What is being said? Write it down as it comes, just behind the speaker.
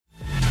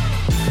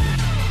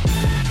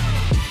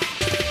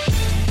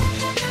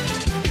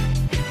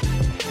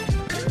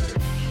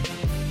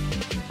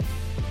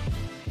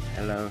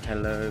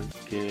Hello,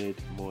 good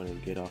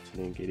morning, good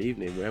afternoon, good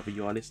evening, wherever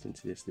you are listening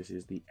to this. This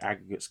is the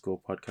Aggregate Score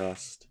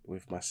podcast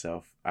with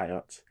myself,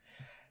 Ayot.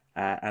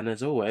 And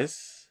as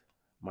always,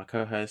 my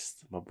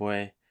co-host, my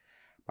boy,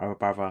 my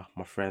brother,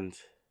 my friend,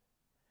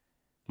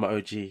 my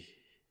OG,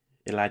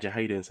 Elijah. How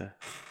you doing, sir?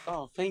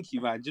 Oh, thank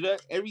you, man. Do you know,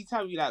 every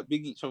time you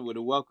bring each other with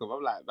a welcome,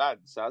 I'm like, man,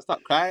 so I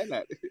start crying,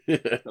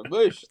 the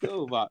bush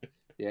still. But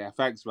yeah,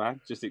 thanks, man.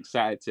 Just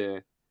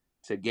excited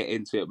to get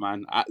into it,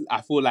 man.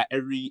 I feel like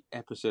every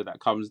episode that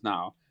comes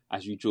now,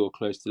 as we draw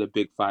close to the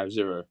big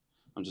 5-0,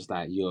 I'm just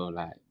like,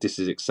 this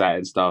is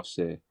exciting stuff.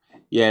 So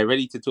yeah,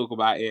 ready to talk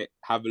about it,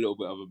 have a little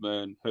bit of a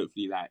burn,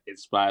 hopefully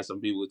inspire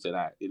some people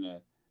to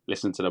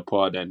listen to the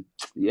pod, and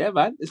yeah,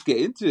 man, let's get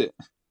into it.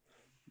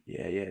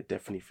 Yeah,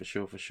 definitely, for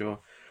sure.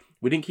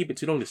 We didn't keep it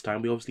too long this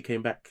time. We obviously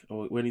came back,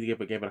 or we only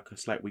gave like a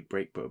slight week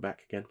break, but we're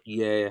back again.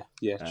 Yeah,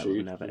 true.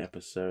 With another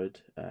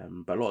episode.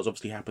 But a lot has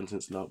obviously happened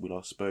since we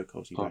last spoke.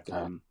 Obviously,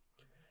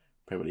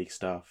 Premier League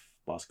stuff,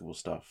 basketball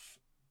stuff,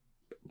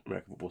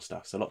 American football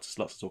stuff. So lots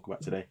to talk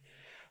about today.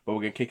 But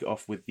we're going to kick it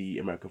off with the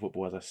American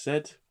football, as I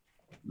said.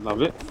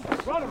 Love it.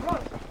 Run.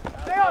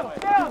 Stay on.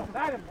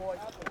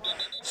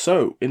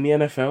 So, in the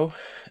NFL,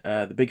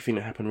 the big thing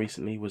that happened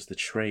recently was the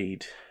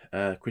trade.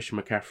 Christian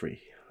McCaffrey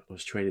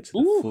was traded to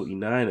the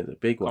 49ers, a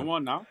big one. Come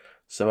on now.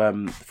 So,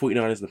 the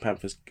 49ers and the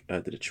Panthers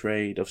did a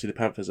trade. Obviously, the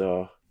Panthers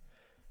are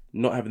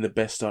not having the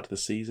best start of the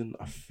season.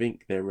 I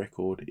think their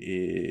record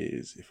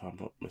is, if I'm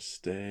not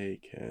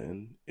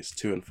mistaken, it's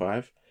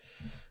 2-5.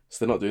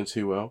 So they're not doing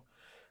too well.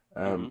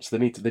 So they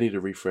need a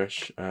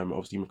refresh.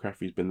 Obviously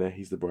McCaffrey's been there.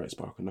 He's the bright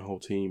spark on the whole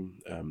team.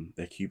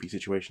 Their QB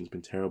situation's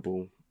been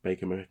terrible.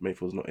 Baker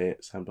Mayfield's not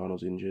it. Sam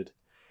Darnold's injured.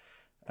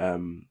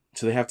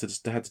 So they had to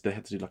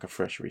do like a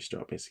fresh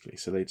restart basically.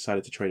 So they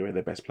decided to trade away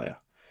their best player,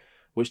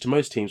 which to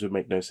most teams would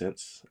make no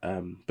sense.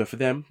 But for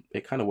them,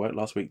 it kind of worked.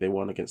 Last week they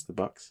won against the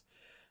Bucks.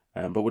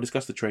 But we'll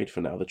discuss the trade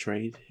for now. The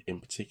trade in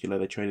particular,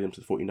 they traded him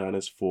to the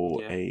 49ers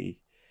for a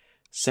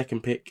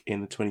second pick in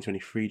the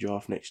 2023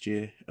 draft next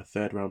year, a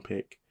third round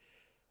pick,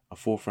 a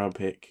fourth round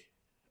pick,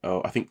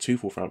 I think 2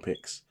 fourth round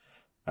picks,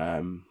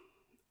 and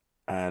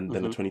then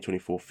a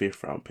 2024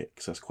 fifth round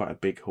pick. So that's quite a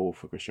big haul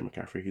for Christian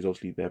McCaffrey, who's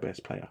obviously their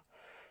best player.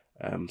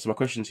 So my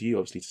question to you,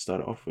 obviously, to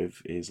start it off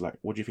with is,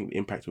 what do you think the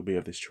impact will be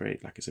of this trade?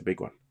 It's a big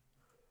one.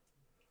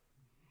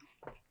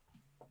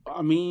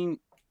 I mean,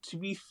 to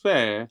be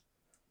fair,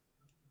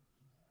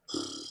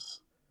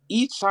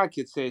 each side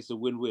could say it's a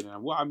win-win.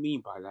 And what I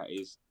mean by that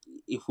is,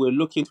 if we're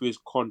looking to his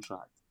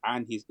contract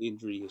and his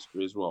injury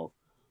history as well,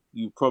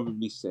 you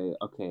probably say,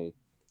 okay,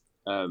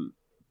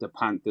 the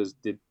Panthers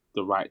did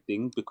the right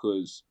thing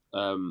because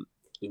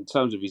in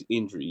terms of his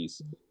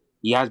injuries,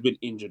 he has been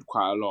injured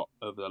quite a lot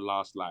over the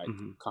last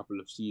couple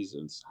of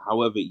seasons.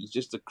 However, he's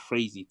just a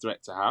crazy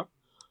threat to have.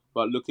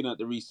 But looking at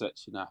the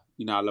research, I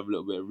love a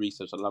little bit of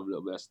research. I love a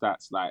little bit of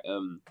stats.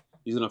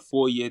 He's on a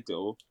 4-year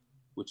deal,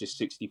 which is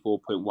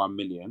 $64.1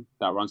 million.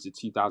 That runs to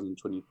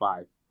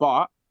 2025.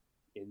 But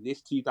in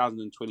this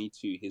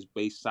 2022, his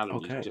base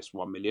salary is just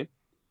 $1 million.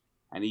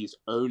 And he's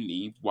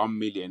only $1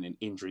 million in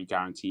injury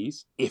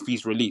guarantees if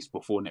he's released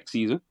before next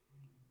season.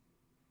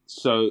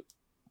 So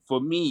for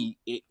me,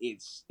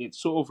 it's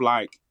sort of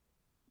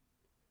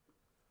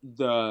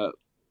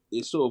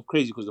it's sort of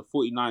crazy because the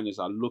 49ers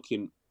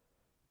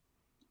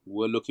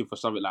were looking for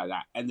something like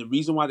that. And the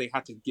reason why they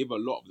had to give a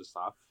lot of the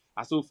stuff,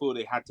 I still feel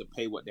they had to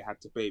pay what they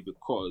had to pay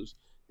because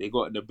they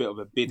got in a bit of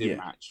a bidding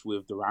match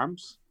with the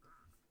Rams.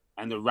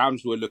 And the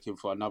Rams were looking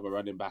for another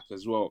running back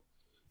as well.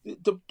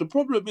 The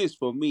problem is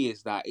for me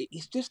is that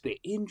it's just the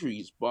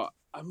injuries. But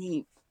I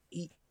mean,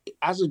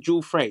 as a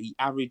dual threat, he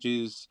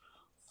averages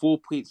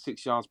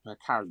 4.6 yards per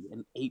carry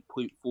and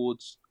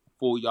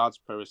 8.4 yards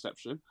per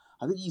reception.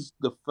 I think he's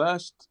the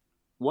first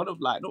one of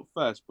not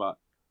first, but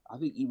I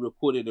think he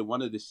reported in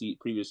one of the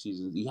previous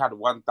seasons he had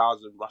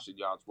 1,000 rushing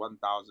yards,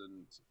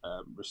 1,000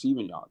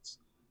 receiving yards.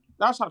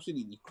 That's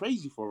absolutely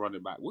crazy for a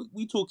running back.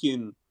 We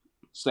talking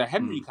Sir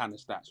Henry kind of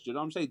stats. Do you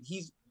know what I'm saying?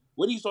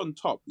 When he's on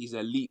top, he's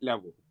elite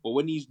level. But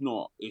when he's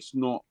not, it's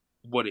not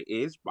what it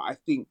is. But I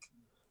think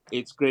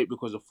it's great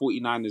because the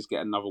 49ers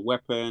get another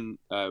weapon.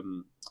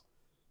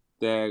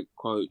 Their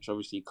coach,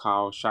 obviously,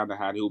 Kyle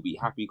Shanahan, he'll be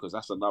happy because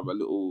that's another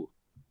little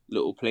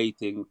play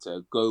thing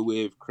to go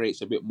with.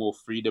 Creates a bit more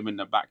freedom in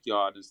the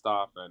backyard and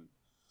stuff. And,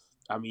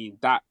 I mean,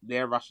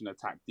 their rushing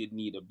attack did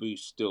need a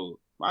boost still.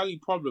 My only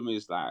problem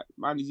is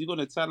is he going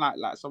to turn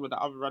like some of the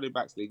other running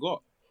backs they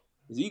got?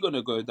 Is he going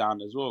to go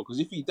down as well? Because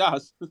if he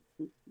does,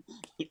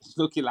 it's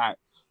looking like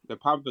the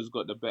Panthers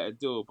got the better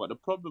deal. But the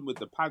problem with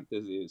the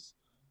Panthers is,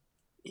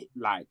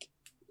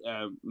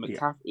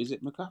 McCaffrey, is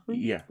it McCaffrey?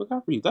 Yeah.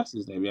 McCaffrey, that's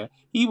his name, yeah.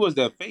 He was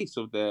the face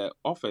of their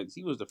offense.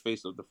 He was the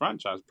face of the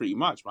franchise, pretty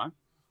much, man.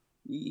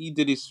 He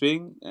did his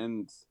thing,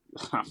 and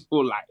I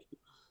feel like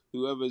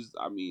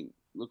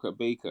look at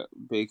Baker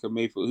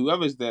Mayfield,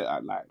 whoever's there,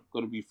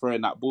 going to be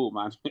throwing that ball,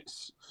 man.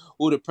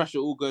 All the pressure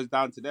all goes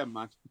down to them,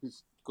 man.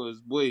 Because,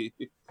 boy,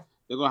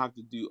 they're going to have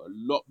to do a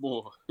lot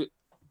more.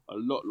 A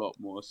lot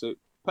more. So,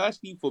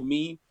 personally, for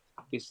me,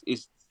 it's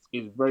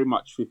very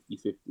much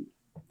 50-50.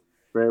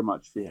 very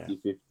much Yeah.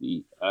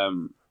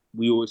 50-50.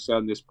 We always say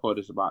on this pod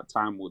is about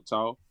time will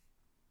tell.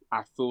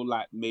 I feel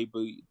like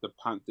maybe the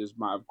Panthers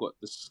might have got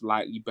the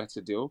slightly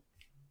better deal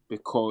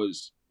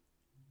because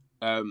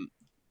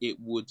it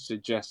would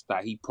suggest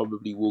that he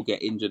probably will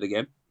get injured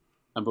again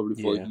and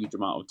probably for a huge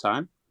amount of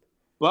time.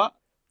 But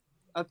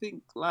I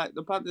think like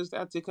the Panthers, they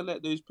had to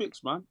collect those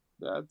picks, man.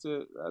 They had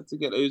to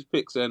get those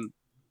picks, and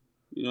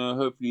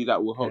hopefully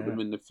that will help them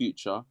in the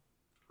future.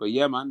 But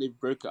yeah, man, they've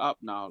broke it up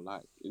now.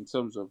 Like in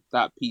terms of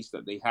that piece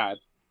that they had,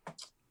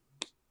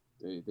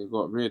 they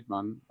got rid,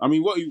 man. I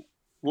mean,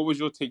 what was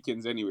your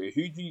take-ins anyway?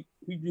 Who do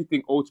you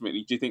think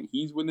ultimately? Do you think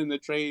he's winning the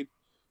trade?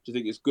 Do you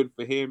think it's good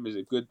for him? Is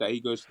it good that he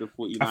goes to the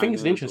 49ers? I think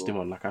it's an interesting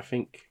one. Like I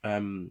think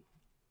I'm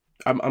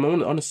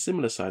on a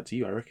similar side to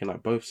you. I reckon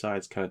like both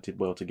sides kind of did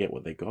well to get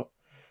what they got.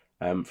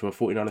 From a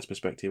 49ers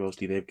perspective,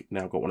 obviously they've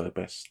now got one of the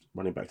best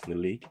running backs in the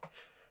league.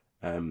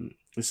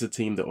 This is a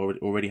team that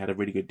already had a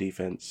really good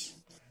defense.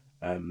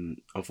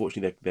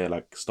 Unfortunately, their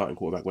like starting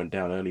quarterback went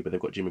down early, but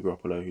they've got Jimmy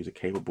Garoppolo, who's a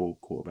capable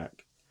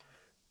quarterback.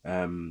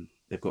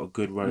 They've got a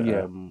good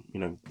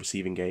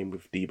receiving game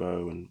with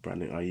Debo and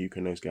Brandon Ayuk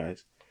and those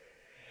guys.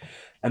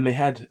 And they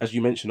had, as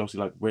you mentioned, obviously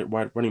like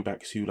wide running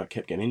backs who like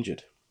kept getting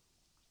injured.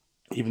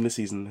 Even this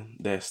season,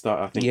 their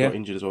starter I think got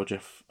injured as well.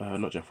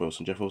 Not Jeff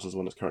Wilson. Jeff Wilson's the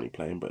one that's currently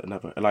playing, but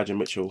another Elijah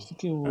Mitchell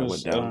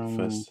went down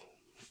first.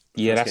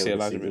 Yeah, that's it,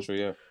 Elijah Mitchell.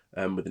 Yeah,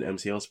 with an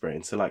MCL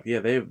sprain. So like, yeah,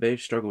 they've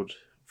struggled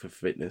for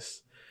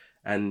fitness,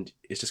 and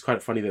it's just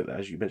quite funny that,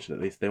 as you mentioned,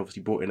 that they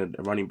obviously brought in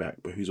a running back,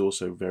 but who's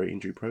also very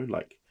injury prone.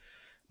 Like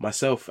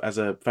myself, as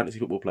a fantasy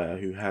football player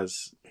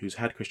who's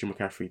had Christian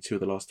McCaffrey 2 of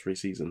the last 3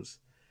 seasons,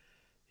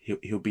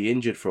 he'll be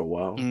injured for a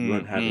while. You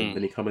won't have him.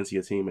 Then he come into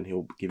your team and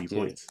he'll give you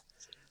points.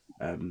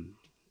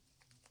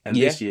 And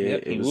this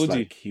year it was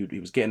like he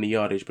was getting the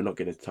yardage but not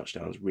getting the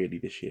touchdowns really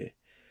this year.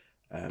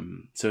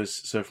 So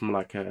from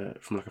like a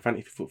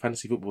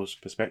fantasy football's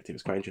perspective,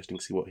 it's quite interesting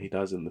to see what he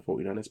does in the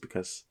 49ers,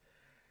 because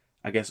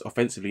I guess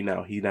offensively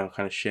he now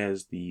kind of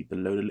shares the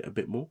load a little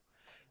bit more.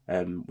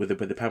 With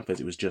the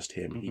Panthers, it was just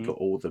him. He got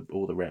all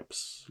the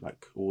reps,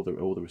 like all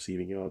the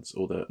receiving yards,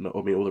 all the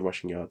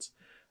rushing yards,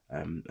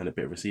 and a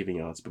bit of receiving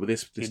yards. But with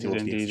this team, he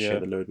has to share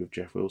the load with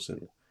Jeff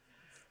Wilson.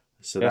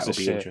 So that will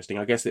be interesting.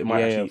 I guess it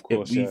might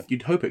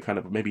you'd hope it kind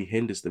of maybe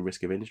hinders the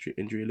risk of injury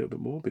a little bit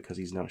more because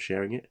he's now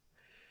sharing it.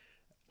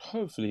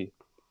 Hopefully.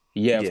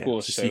 Yeah, of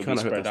course. So you kind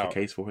of hope that's the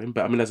case for him.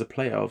 But I mean, as a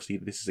player, obviously,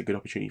 this is a good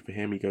opportunity for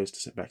him. He goes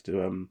back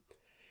to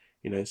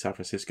San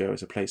Francisco.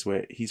 It's a place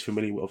where he's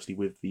familiar, obviously,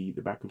 with the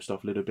backroom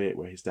stuff a little bit,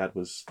 where his dad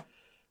was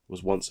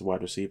once a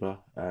wide receiver.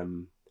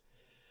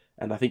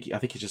 And I think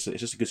it's just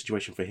a good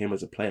situation for him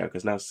as a player,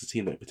 because now it's a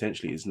team that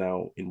potentially is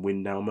now in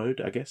win now mode,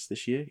 I guess,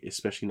 this year,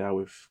 especially now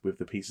with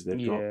the pieces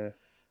they've got.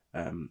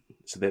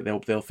 So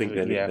they'll think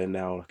they're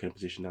now like in a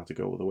position now to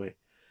go all the way.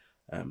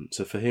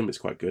 So for him, it's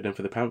quite good, and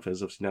for the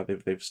Panthers, obviously now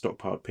they've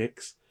stockpiled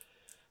picks.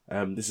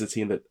 This is a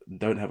team that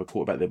don't have a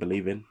quarterback they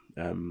believe in.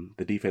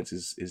 The defense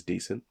is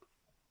decent,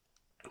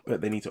 but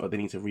they need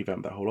to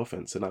revamp that whole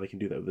offense. So now they can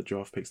do that with the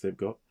draft picks they've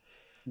got.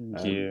 And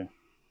they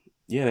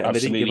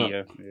didn't give up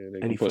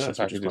any firsts,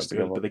 which is quite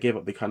good. But they gave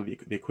up the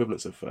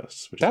equivalence of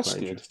firsts, which is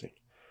quite interesting.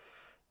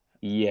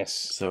 Yes.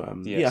 So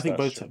I think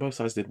both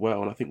sides did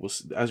well, and I think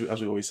as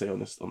we always say on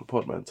the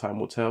pod, man, time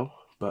will tell.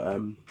 But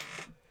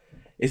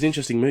it's an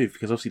interesting move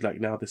because obviously, like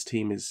now, this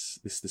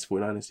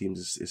 49ers team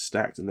is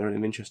stacked, and they're in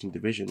an interesting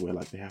division where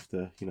like they have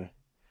to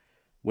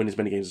win as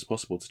many games as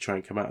possible to try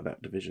and come out of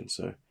that division.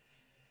 So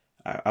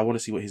I want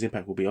to see what his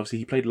impact will be. Obviously,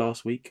 he played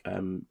last week,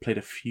 played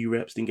a few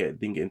reps, didn't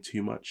get in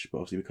too much, but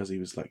obviously because he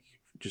was like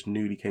just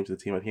newly came to the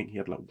team, I think he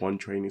had like 1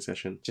 training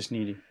session. Just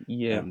newly,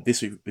 yeah.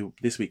 This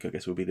week I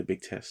guess will be the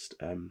big test.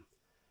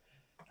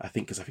 I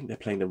think they're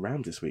playing the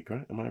Rams this week,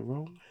 right? Am I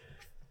wrong?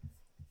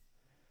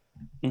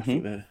 I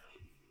think they're.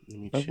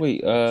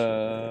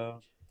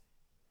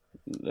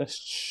 Let's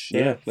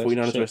check.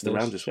 49ers versus the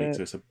Rams this week,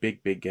 so it's a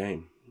big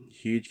game,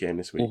 huge game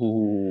this week.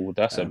 Ooh,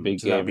 that's a big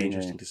game. That'll be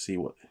interesting to see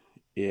what.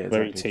 Yeah,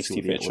 very exactly.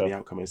 tasty what the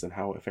outcome is and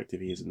how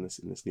effective he is in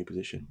this new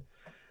position.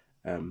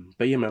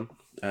 But yeah, man,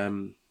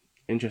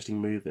 interesting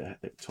move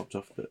that topped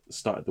off that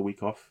started the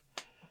week off,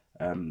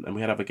 and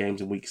we had other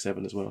games in week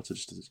 7 as well. So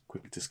just to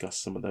quickly discuss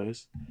some of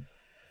those.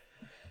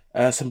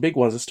 Some big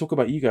ones. Let's talk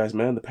about you guys,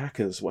 man. The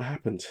Packers. What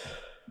happened?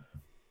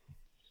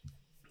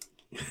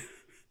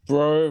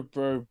 Bro,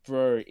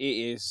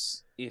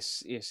 it's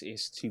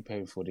too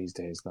painful these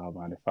days now,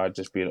 man. If I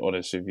just being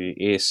honest with you,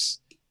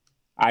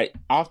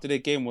 after the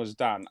game was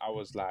done, I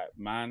was like,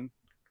 man,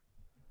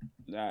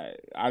 the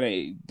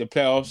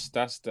playoffs.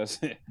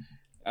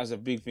 That's a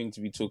big thing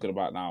to be talking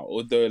about now.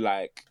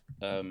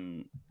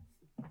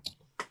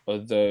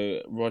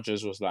 Although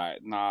Rodgers was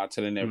like, nah,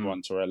 telling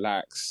everyone to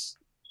relax,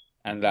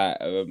 and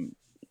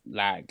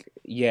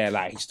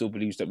he still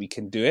believes that we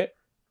can do it,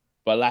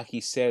 but like he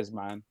says,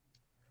 man,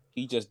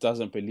 he just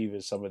doesn't believe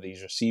in some of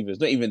these receivers.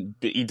 Not even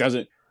he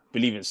doesn't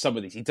believe in some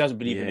of these. He doesn't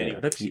believe in any.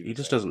 He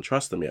just doesn't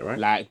trust them yet, right?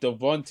 Like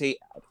Devontae,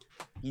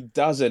 he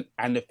doesn't.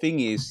 And the thing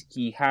is,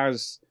 he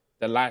has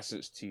the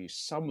license to.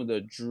 Some of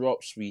the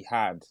drops we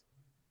had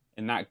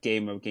in that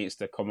game against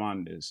the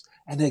Commanders.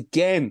 And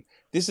again,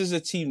 this is a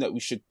team that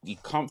we should be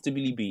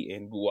comfortably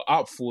beating. We were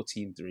up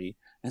 14-3,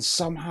 and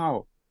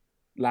somehow,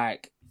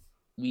 like,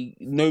 we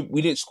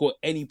didn't score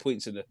any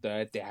points in the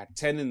third. They had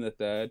 10 in the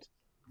third.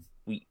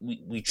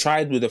 We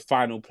tried with the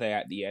final play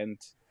at the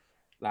end.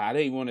 Like, I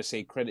don't even want to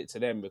say credit to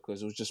them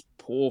because it was just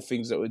poor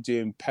things that we're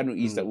doing,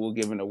 penalties that we were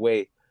giving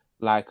away.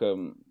 Like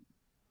our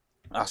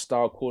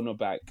star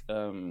cornerback,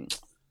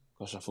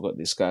 gosh, I forgot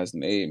this guy's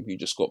name. He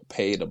just got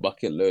paid a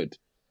bucket load.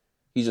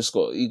 He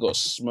got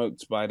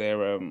smoked by their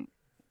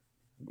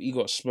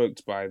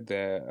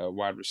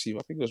wide receiver.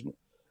 I think it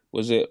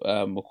was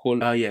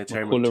McCall. Oh yeah,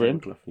 Terry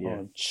McLaurin. Yeah.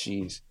 Oh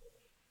jeez,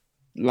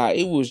 like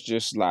it was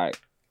just like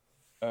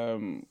I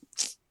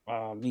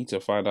need to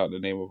find out the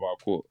name of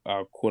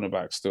our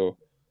cornerback still,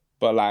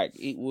 but like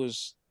it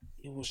was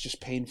just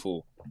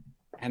painful.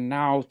 And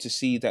now to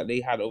see that they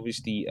had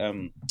obviously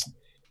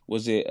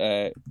was it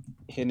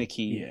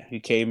Heineke who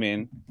came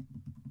in,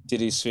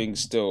 did his thing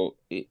still.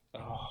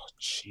 Oh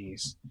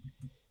jeez,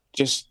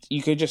 just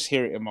you could just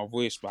hear it in my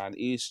voice, man.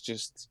 It's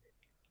just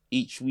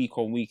each week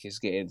on week is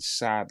getting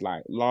sad.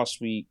 Like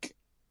last week,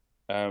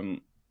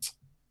 Rogers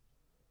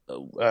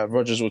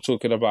were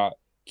talking about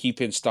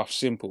keeping stuff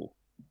simple.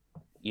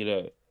 You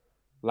know,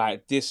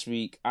 like this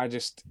week,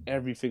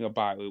 everything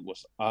about it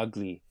was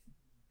ugly.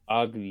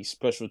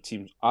 Special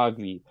teams,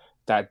 ugly.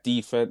 That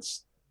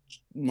defense,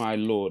 my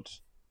lord,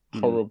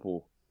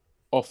 horrible.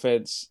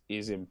 Offense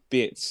is in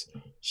bits.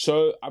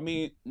 So, I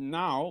mean,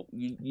 now,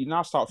 you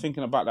now start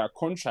thinking about that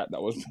contract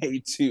that was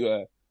made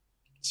to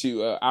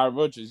Aaron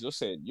Rodgers. You're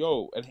saying,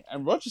 yo,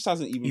 and Rodgers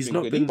hasn't even he's been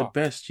not good been either. the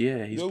best,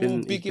 yeah. He's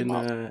been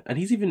and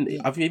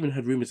I've even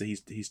heard rumours that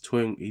he's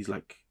toying, he's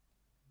like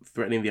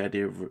threatening the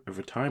idea of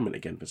retirement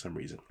again for some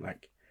reason.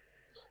 Like,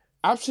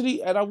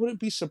 absolutely, and I wouldn't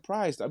be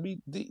surprised. I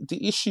mean,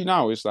 the issue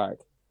now is like,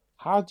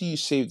 how do you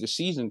save the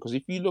season? Because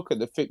if you look at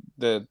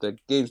the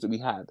games that we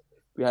had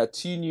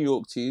 2 New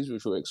York teams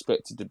which were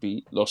expected to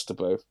beat, lost to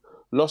both,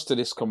 lost to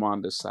this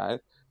Commanders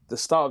side. The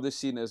start of the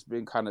season has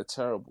been kind of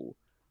terrible,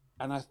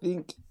 and I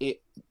think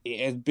it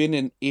has been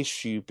an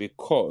issue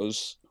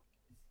because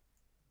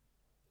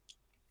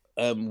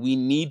we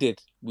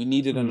needed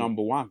a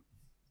number one,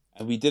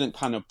 and we didn't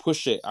kind of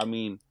push it. I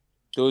mean,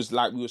 there was,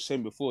 like we were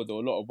saying before, there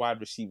were a lot of wide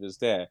receivers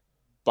there,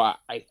 but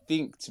I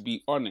think, to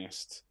be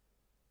honest,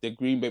 the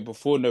Green Bay,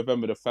 before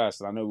November the 1st,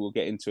 and I know we'll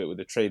get into it with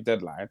the trade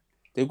deadline,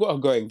 they've got to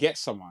go and get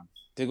someone.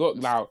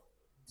 Now,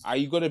 are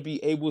you going to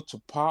be able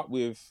to part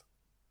with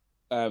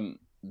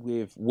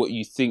what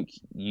you think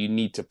you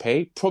need to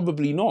pay?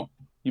 Probably not.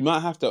 You might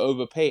have to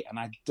overpay, and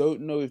I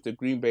don't know if the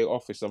Green Bay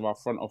office of our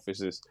front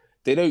offices,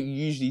 they don't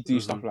usually do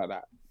stuff like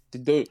that. They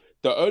don't.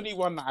 The only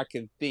one that I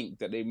can think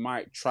that they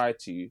might try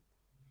to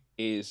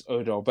is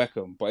Odell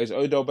Beckham. But is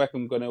Odell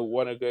Beckham going to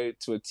want to go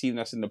to a team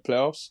that's in the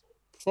playoffs?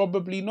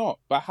 Probably not.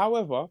 But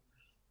however,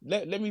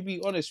 let me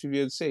be honest with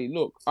you and say,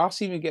 look,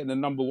 us even getting the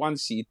number 1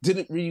 seed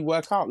didn't really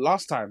work out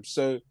last time.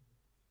 So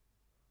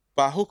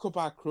by hook or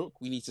by crook,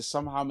 we need to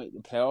somehow make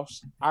the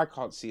playoffs. I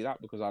can't see that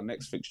because our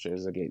next fixture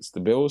is against the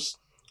Bills.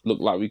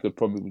 Look like we could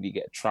probably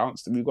get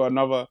trounced. And we've got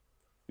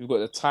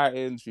the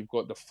Titans, we've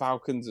got the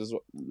Falcons as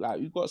well. Like,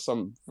 we've got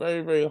some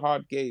very, very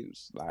hard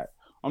games. Like,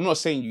 I'm not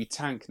saying you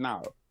tank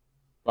now,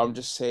 but I'm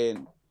just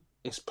saying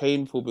it's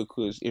painful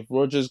because if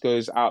Rodgers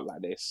goes out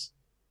like this,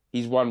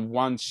 he's won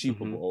 1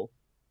 Super Bowl.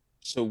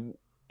 So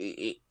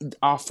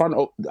our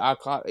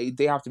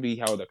they have to be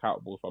held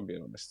accountable, if I'm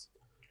being honest.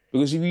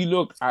 Because if you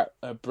look at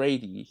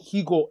Brady,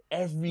 he got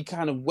every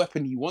kind of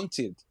weapon he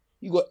wanted.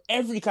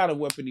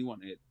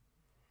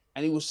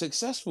 And he was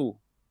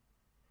successful.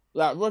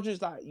 Like Rodgers,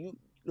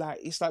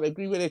 it's like the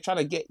Green Bay, they're trying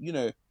to get,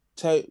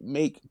 to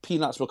make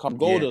peanuts become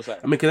gold or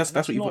something. I mean, because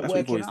that's what you've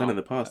always done in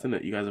the past, isn't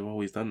it? You guys have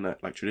always done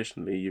that. Like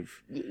traditionally,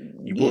 you've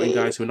brought in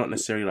guys who are not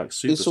necessarily like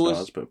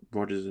superstars, but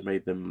Rodgers has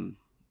made them,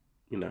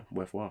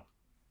 worthwhile.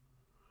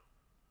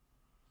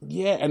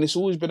 Yeah, and it's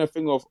always been a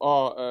thing of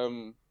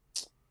go,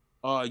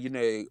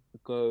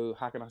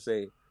 how can I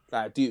say,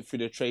 like, do it for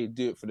the trade,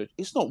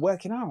 it's not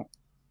working out.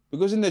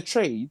 Because in the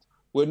trade,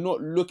 we're not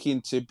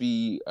looking to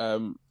be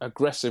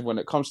aggressive when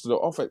it comes to the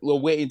offense. We're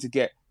waiting to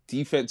get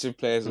defensive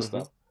players and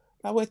stuff.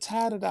 Like, we're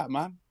tired of that,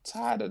 man.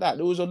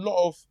 There was a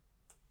lot of,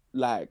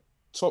 like,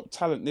 top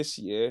talent this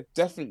year.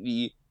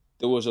 Definitely,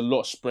 there was a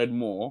lot spread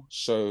more.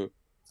 So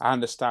I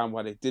understand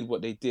why they did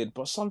what they did.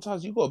 But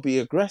sometimes you got to be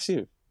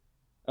aggressive.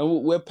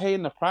 And we're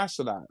paying the price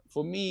for that.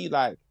 For me,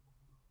 like,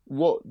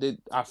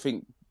 I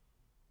think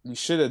we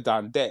should have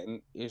done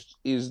then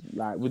is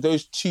like, with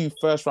those 2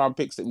 first-round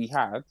picks that we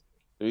had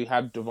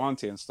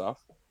Devontae and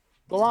stuff,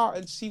 go out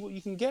and see what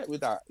you can get with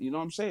that. You know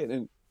what I'm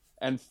saying?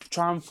 And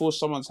try and force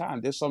someone's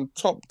hand. There's some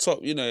top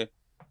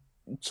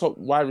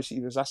wide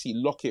receivers. I see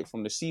Lockett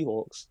from the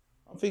Seahawks.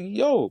 I'm thinking,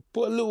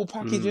 put a little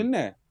package in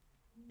there.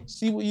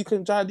 See what you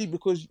can try to do,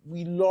 because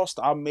we lost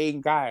our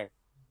main guy.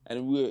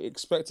 And we were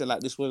expecting like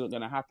this wasn't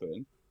going to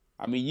happen.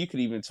 I mean, you could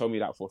even tell me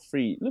that for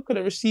free. Look at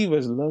the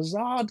receivers.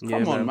 Lazard,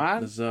 come on,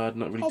 man. Lazard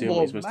not really doing what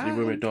he's supposed to do.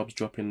 Romeo Dobbs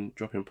dropping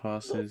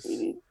passes. Not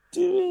really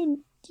doing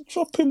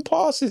dropping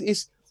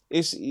passes.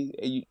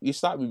 you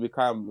start to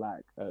become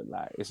like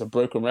it's a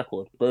broken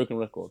record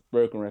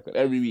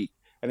every week,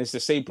 and it's the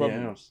same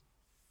problems.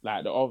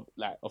 Like the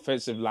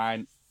offensive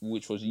line,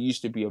 which was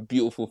used to be a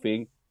beautiful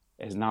thing,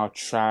 is now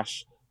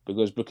trash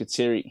because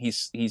Bucateri,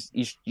 he's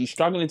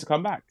struggling to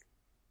come back.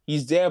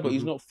 He's there, but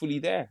he's not fully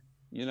there.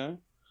 You know,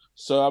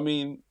 so I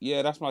mean,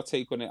 yeah, that's my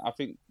take on it. I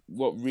think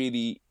what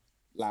really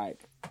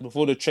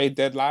before the trade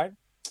deadline,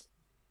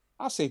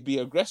 I say be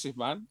aggressive,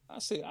 man. I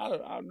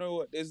don't know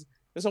what there's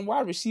some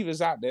wide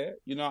receivers out there.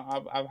 You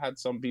know, I've had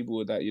some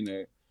people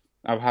that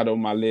I've had on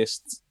my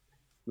list.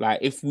 Like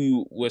if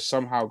we were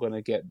somehow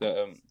gonna get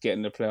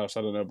in the playoffs,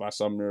 I don't know, by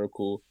some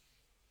miracle,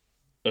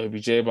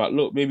 OBJ. But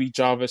look, maybe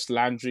Jarvis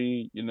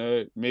Landry. You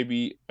know,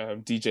 maybe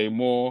DJ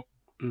Moore.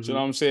 Do you know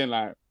what I'm saying?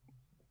 Like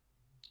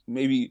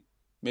maybe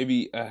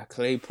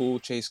Claypool,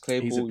 Chase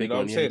Claypool. He's a big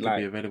one. He Could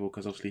be available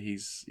because obviously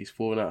he's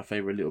fallen out of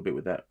favour a little bit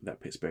with that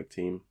Pittsburgh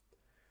team.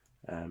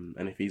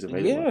 And if he's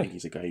available, I think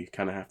he's a guy you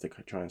kind of have to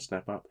try and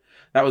snap up.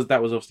 That was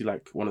obviously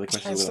like one of the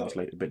questions I was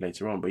a bit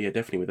later on. But yeah,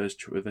 definitely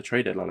with the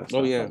trade deadline and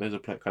stuff, those are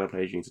kind of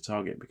players you need to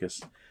target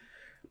because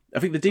I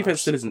think the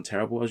defense still isn't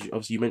terrible. As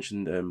obviously you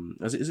mentioned,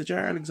 is it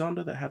Jair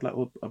Alexander that had like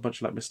a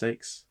bunch of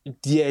mistakes?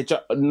 Yeah,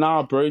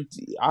 nah, bro.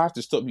 I have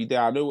to stop you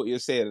there. I know what you're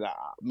saying. Like,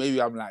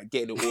 maybe I'm like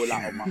getting it all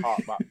out of my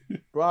heart, but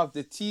bro,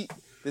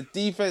 the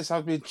defense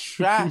has been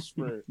trash,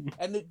 bro.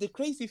 And the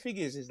crazy thing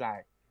is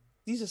like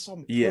these are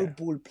some Pro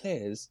Bowl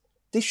players.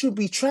 They should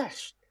be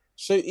trash.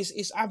 So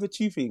it's either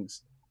two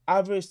things.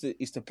 Either it's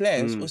the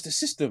players or it's the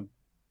system.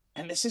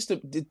 And the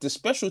system, the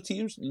special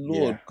teams,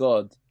 Lord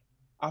God,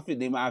 I think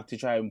they might have to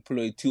try and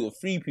employ 2 or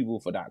 3 people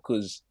for that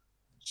because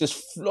it's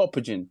just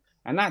floppaging.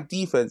 And that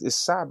defense is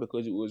sad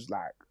because it was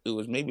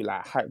maybe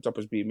like hyped up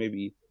as being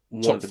maybe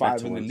top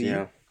 5 in the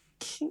league.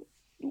 Yeah.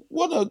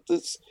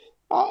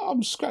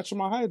 I'm scratching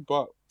my head,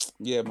 but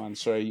yeah, man.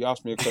 Sorry, you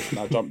asked me a question.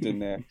 I jumped in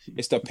there.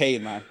 It's the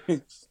pain, man. I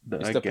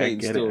get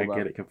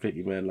it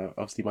completely, man. Like,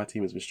 obviously, my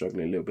team has been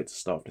struggling a little bit to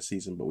start the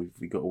season, but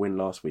we got a win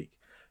last week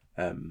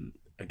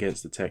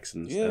against the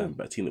Texans,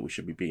 but a team that we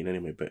should be beating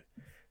anyway. But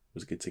it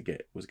was good to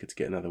get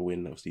another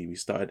win. Obviously, we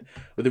started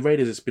with the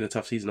Raiders. It's been a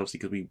tough season, obviously,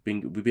 because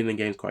we've been in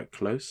games quite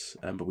close,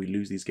 but we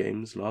lose these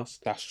games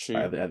last. That's true.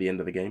 At the end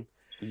of the game.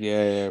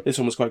 Yeah. This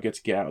one was quite good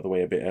to get out of the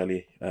way a bit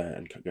early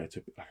and go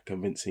to a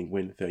convincing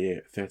win,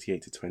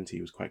 38-20.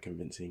 It was quite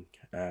convincing.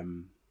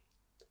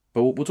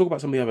 But we'll talk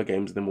about some of the other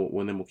games, and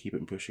then we'll keep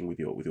it pushing with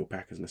your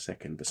Packers in a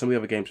second. But some of the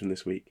other games from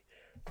this week,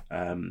 we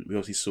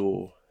obviously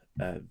saw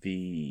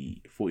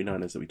the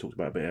 49ers that we talked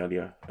about a bit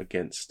earlier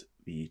against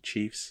the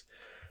Chiefs.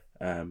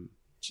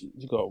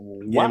 You got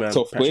whacked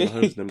off, Patrick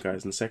Mahomes and them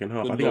guys in the second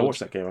half. I think I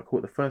watched that game. I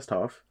caught the first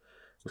half.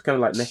 It was kind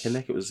of like neck and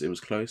neck. It was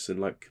close, and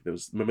like there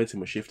was momentum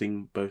was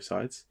shifting both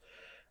sides.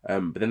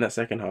 But then that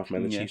second half,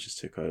 man, the Chiefs just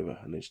took over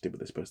and they just did what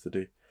they're supposed to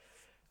do.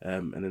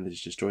 And then they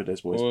just destroyed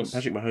those boys.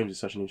 Patrick Mahomes is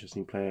such an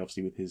interesting player,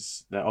 obviously with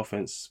their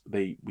offense.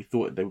 We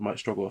thought they might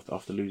struggle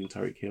after losing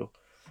Tyreek Hill,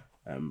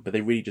 but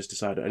they really just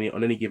decided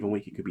on any given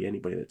week it could be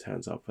anybody that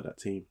turns up for that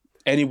team.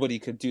 Anybody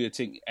could do a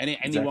thing.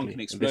 Anyone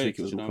can explode. This week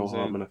it was Michael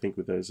Harmon, I think,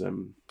 with those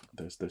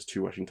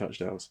 2 rushing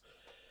touchdowns.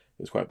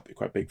 It was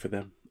quite big for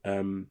them.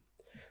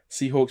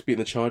 Seahawks beating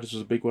the Chargers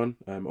was a big one.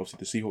 Obviously,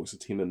 the Seahawks are a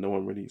team that no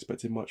one really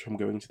expected much from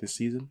going into this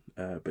season.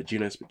 But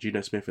Geno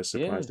Smith has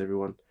surprised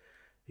everyone.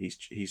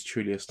 He's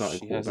truly a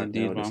starting quarterback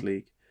now in this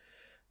league.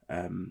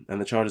 And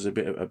the Chargers are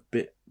a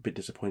bit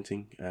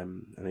disappointing.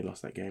 And they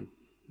lost that game.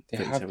 They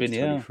have been,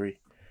 23.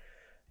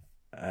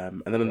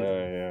 And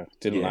then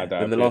didn't like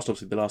that. And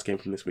the last game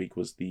from this week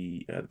was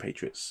the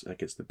Patriots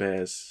against the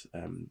Bears.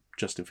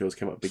 Justin Fields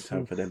came up big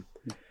time for them.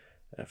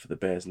 For the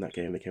Bears in that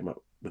game, they came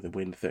up with a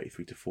win,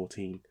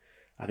 33-14.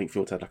 I think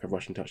Fields had like a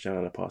rushing touchdown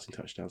and a passing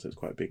touchdown, so it was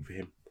quite big for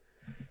him.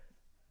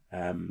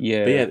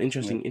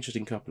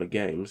 Interesting couple of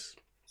games.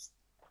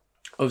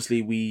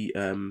 Obviously, we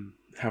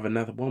have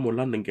one more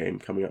London game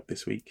coming up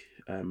this week.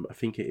 I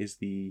think it is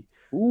the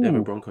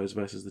Denver Broncos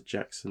versus the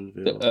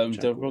Jacksonville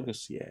the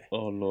Broncos. Yeah.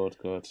 Oh Lord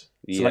God.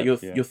 So your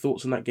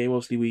thoughts on that game?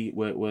 Obviously,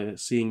 we're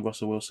seeing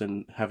Russell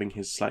Wilson having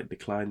his slight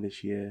decline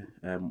this year,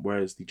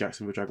 whereas the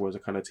Jacksonville Jaguars are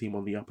kind of a team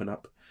on the up and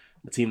up.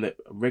 A team that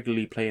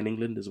regularly play in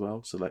England as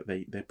well, so like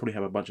they probably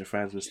have a bunch of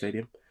fans in the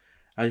stadium.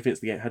 How do you think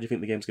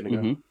the game's going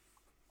to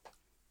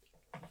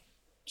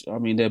go? I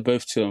mean, they're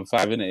both 2-5,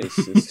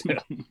 innit?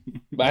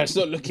 But it's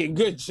not looking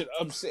good.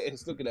 I'm saying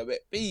it's looking a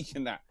bit weak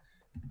in that.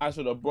 As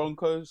for the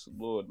Broncos,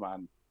 Lord,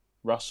 man,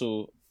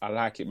 Russell, I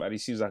like it, man. He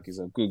seems like he's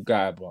a good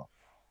guy, but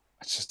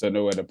I just don't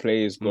know where the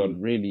play is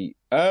gone. Really,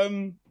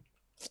 I'm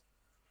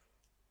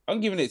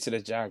giving it to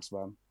the Jags,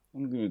 man.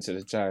 I'm giving it to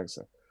the Jags.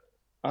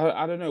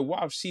 I don't know.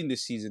 What I've seen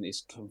this season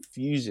is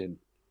confusing.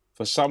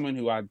 For someone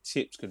who had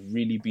tips could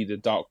really be the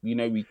dark. You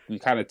know, we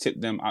kind of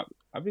tipped them up.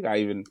 I think I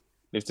even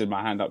lifted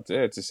my hand up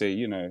there to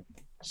say,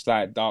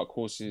 slight dark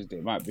horses.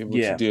 They might be able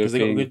to do because they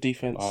got a good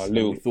defense.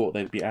 We thought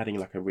they'd be adding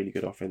like a really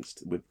good offense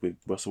with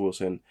Russell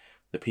Wilson.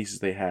 The pieces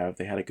they have.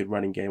 They had a good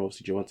running game.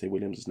 Obviously, Javonte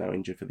Williams is now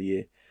injured for the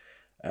year.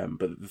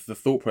 But the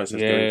thought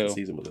process going into the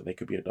season was that they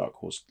could be a dark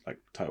horse, like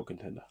title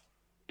contender.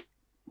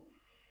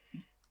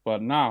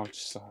 But now,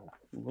 just like,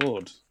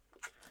 Lord.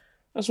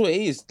 That's what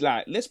it is.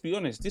 Like, let's be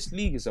honest, this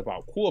league is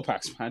about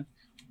quarterbacks, man.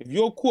 If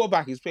your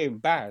quarterback is playing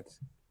bad,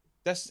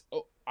 that's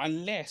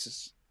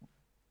unless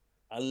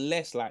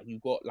like you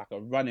got like a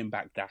running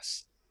back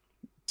that's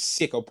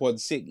sick upon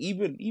sick.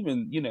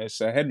 Even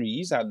Sir Henry,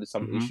 he's had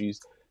some issues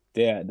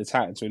there at the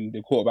Titans when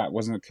the quarterback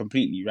wasn't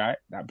completely right.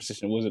 That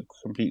position wasn't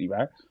completely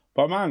right.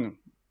 But man,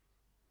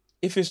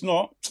 if it's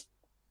not,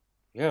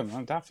 yeah,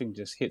 man, that thing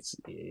just hits,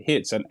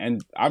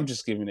 and I'm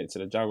just giving it to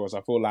the Jaguars.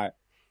 I feel like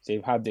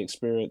they've had the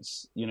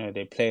experience.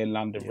 They play in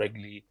London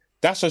regularly.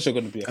 That's also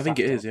going to be a factor. I think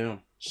it is, yeah.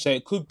 So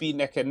it could be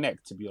neck and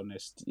neck, to be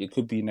honest. It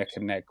could be neck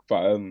and neck,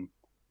 but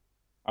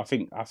I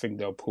think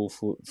they'll pull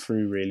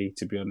through, really,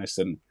 to be honest.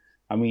 And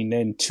I mean,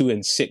 then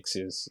 2-6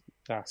 is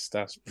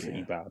that's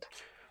pretty bad.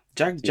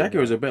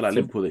 Jaguars are a bit like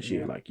Liverpool this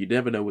year. Like, you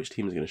never know which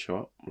team is going to show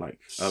up. Like,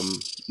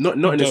 not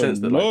in the sense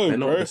that they're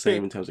not the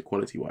same in terms of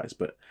quality wise,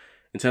 but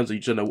in terms of,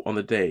 you don't know, on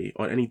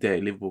any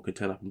day, Liverpool can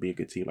turn up and be a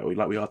good team.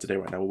 Like we are today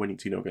right now. We're winning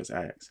 2-0 against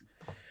Ajax.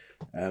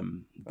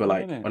 But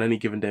on any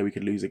given day we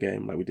could lose a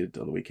game like we did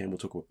on the weekend. We'll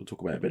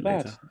talk about it a bit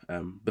later.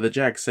 But the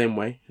Jags, same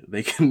way.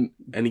 They can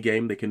any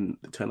game they can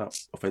turn up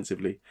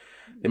offensively.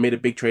 They made a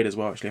big trade as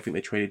well. Actually, I think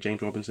they traded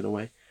James Robinson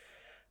away.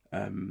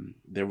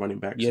 Their running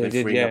back, so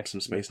they're freeing up some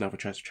space now for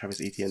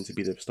Travis Etienne to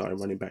be the starting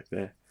running back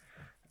there.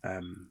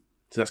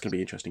 So that's going to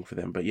be interesting for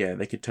them. But yeah,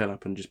 they could turn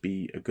up and just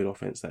be a good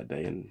offense that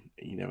day, and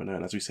you never know.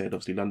 And as we said,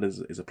 obviously London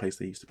is a place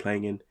they're used to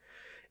playing in.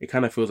 It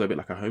kind of feels a bit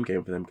like a home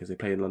game for them because they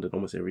play in London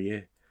almost every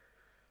year.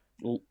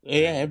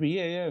 Yeah, every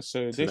year, yeah.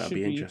 So that'll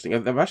be interesting.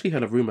 I've actually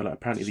heard a rumor that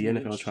apparently the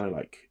NFL is trying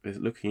to they're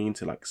looking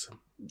into some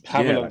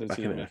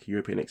a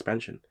European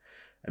expansion,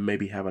 and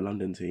maybe have a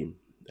London team.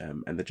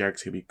 And the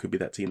Jags could be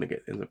that team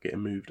that ends up getting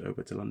moved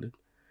over to London,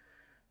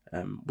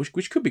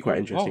 which could be quite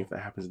interesting if that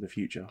happens in the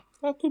future.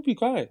 That could be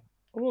quite.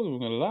 I'm not even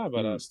gonna lie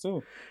about that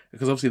still,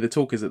 because obviously the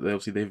talk is that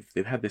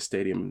they've had this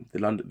stadium, the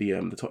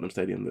Tottenham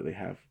Stadium that they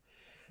have,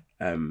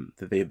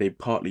 that they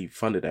partly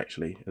funded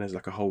actually, and there's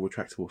like a whole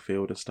retractable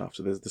field and stuff,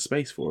 so there's the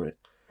space for it.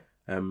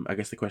 I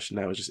guess the question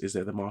now is just, is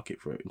there the market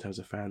for it in terms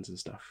of fans and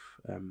stuff,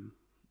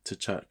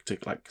 to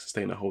like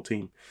sustain a whole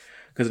team?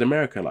 Because in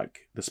America,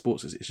 like the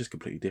sports it's just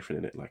completely different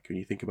in it. Like when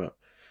you think about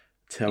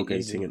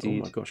tailgating and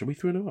oh my gosh, are we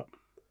 3-0 up?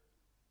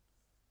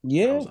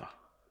 Yeah.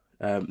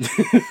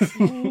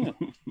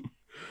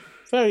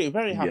 Very,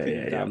 very happy.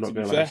 Yeah, I'm not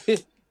gonna lie.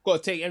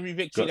 Got to take every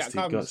victory that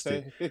comes.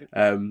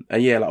 And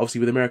yeah, like obviously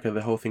with America,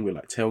 the whole thing with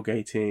like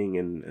tailgating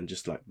and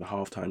just like the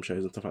halftime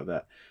shows and stuff like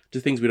that,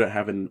 just things we don't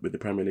have with the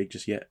Premier League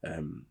just yet.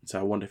 So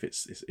I wonder if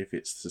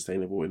it's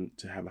sustainable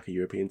to have like a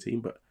European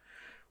team, but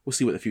we'll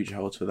see what the future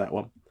holds for that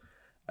one.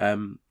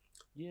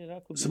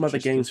 Some other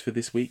games for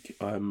this week.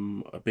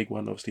 A big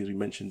one, obviously, as we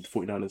mentioned,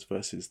 49ers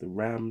versus the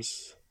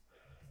Rams.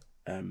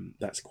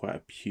 That's quite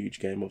a huge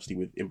game, obviously,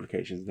 with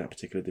implications in that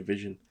particular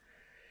division.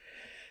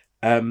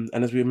 And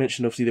as we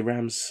mentioned, obviously, the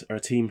Rams are a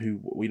team who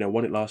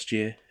won it last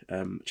year.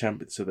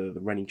 So the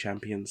reigning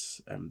champions.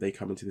 They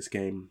come into this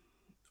game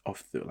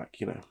off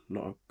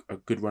not a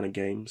good run of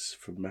games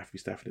from Matthew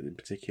Stafford in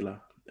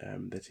particular.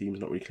 Their team's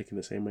not really clicking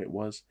the same way it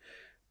was,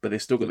 but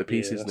they've still got the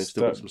pieces and they've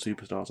still got some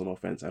superstars on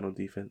offense and on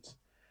defense.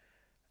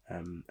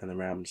 And the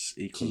Rams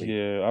equally.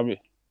 Yeah, I mean,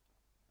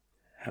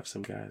 have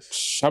some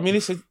guys. I mean,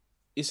 it's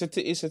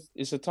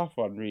a tough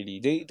one,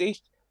 really.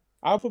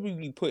 I'll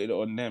probably put it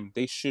on them.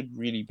 They should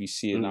really be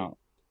seeing out.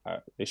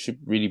 They should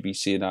really be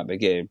seeing out the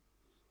game.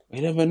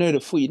 You never know, the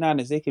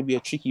 49ers, they can be a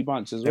tricky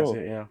bunch as well.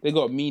 That's it, yeah. They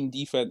got mean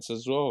defense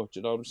as well. Do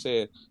you know what I'm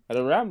saying? And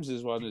the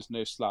Rams' one is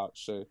no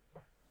slouch. So,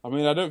 I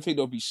mean, I don't think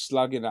they'll be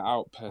slugging it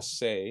out per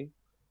se.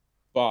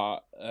 But,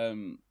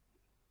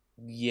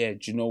 yeah, do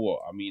you know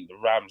what? I mean, the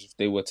Rams, if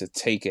they were to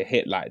take a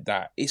hit like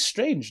that, it's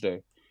strange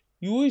though.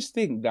 You always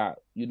think that,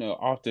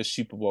 after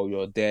Super Bowl,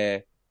 you're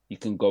there, you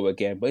can go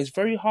again. But it's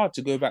very hard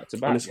to go back to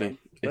back. Honestly,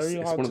 it's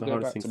one of the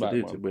hardest things to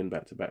do to win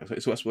back to back.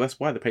 So that's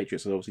why the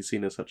Patriots are obviously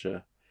seen as such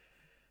a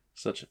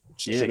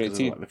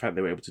because like the fact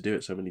they were able to do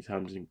it so many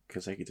times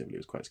consecutively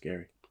was quite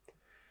scary.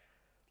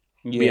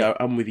 Yeah. But yeah,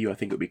 I'm with you. I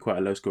think it'll be quite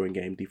a low scoring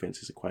game.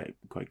 Defenses are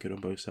quite good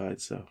on both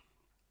sides, so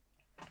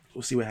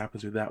we'll see what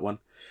happens with that one.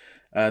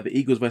 The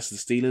Eagles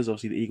versus the Steelers.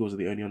 Obviously, the Eagles are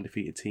the only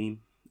undefeated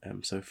team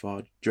so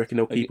far. Do you reckon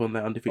they'll keep on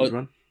that undefeated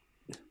run?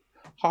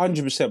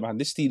 100%, man.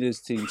 This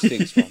Steelers team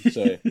stinks, man.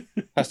 So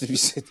has to be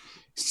said.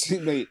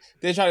 Mate,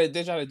 they're trying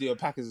to do a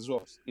Packers as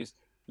well.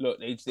 Look,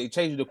 they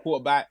changed the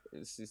quarterback.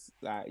 It's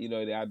like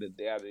they had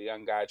a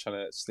young guy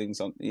trying to sling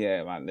something.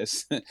 Yeah, man.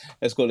 Let's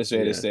go this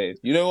way. Let's say.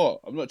 You know what?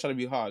 I'm not trying to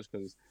be harsh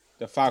because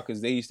the Falcons,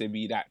 they used to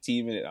be that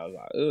team in it. I was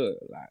like, ugh,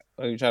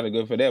 I'm trying to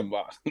go for them,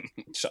 but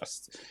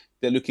just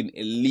they're looking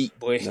elite,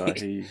 boy. No,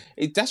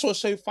 that's what's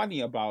so funny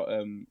about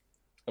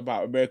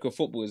American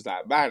football is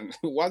that, man,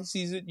 one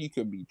season you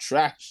can be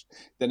trash,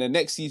 then the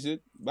next season,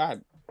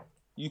 man,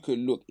 you could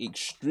look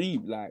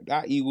extreme. Like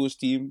that Eagles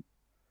team.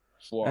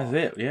 Wow.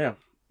 That's it, yeah.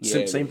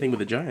 Same thing with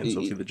the Giants.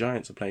 Obviously, the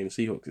Giants are playing the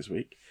Seahawks this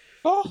week.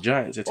 The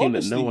Giants, a team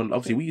that no one.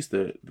 Obviously,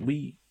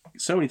 we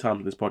so many times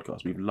on this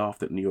podcast we've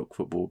laughed at New York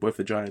football, both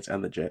the Giants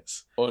and the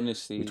Jets.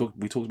 Honestly,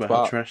 we talked about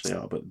how trash they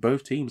are, but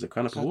both teams are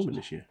kind of performing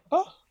this year.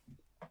 Oh,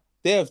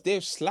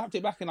 they've slapped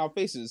it back in our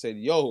faces and said,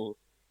 "Yo,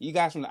 you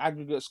guys from the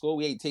aggregate score,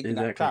 we ain't taking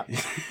that crap."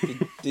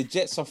 the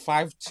Jets are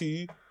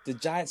 5-2. The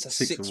Giants are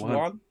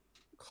 6-1.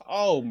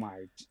 Oh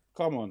my,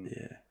 come on!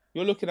 Yeah.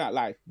 You're looking at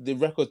like the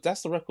records.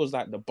 That's the records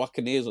like the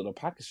Buccaneers or the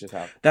Packers should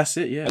have. That's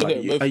it. Yeah.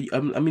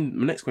 I mean,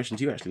 my next question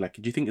to you actually, like,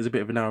 do you think there's a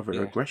bit of an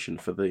regression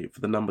for the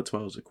number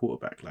 12 as a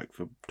quarterback, like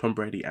for Tom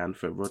Brady and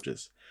for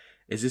Rodgers?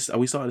 Are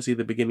we starting to see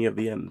the beginning of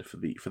the end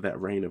for that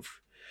reign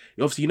of?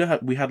 Obviously, you know how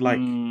we had like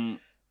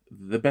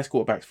the best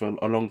quarterbacks for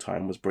a long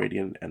time was Brady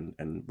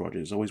and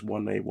Rodgers. Always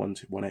 1A,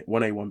 1A,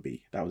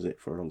 1B. That was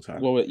it for a long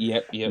time. Well,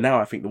 yep. Now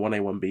I think the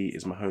 1A, 1B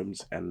is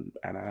Mahomes and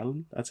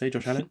Allen. I'd say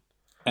Josh Allen.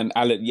 And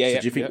Allen, do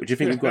you think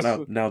we've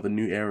got now the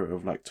new era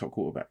of like top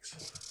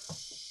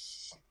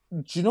quarterbacks?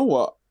 Do you know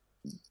what?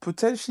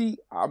 Potentially,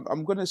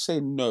 I'm gonna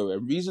say no.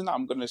 And reason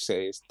I'm gonna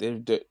say is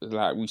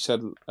like we said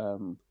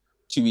 2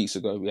 weeks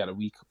ago, we had a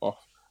week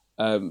off.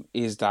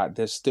 Is that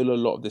there's still a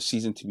lot of the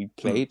season to be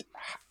played,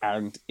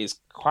 and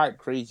it's quite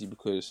crazy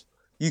because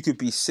you could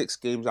be 6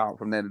 games out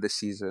from the end of the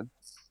season,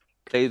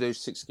 play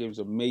those 6 games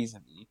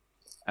amazingly,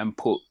 and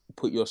put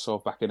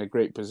yourself back in a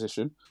great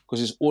position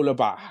because it's all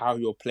about how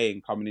you're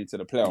playing coming into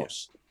the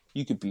playoffs. Yeah.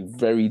 You could be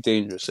very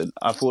dangerous, and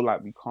I feel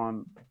like we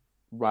can't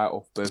write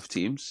off both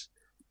teams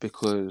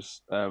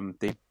because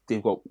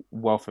they've got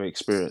wealth of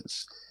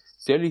experience.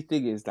 The only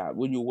thing is that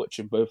when you're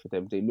watching both of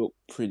them, they look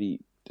pretty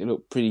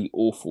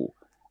awful,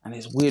 and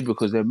it's weird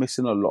because they're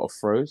missing a lot of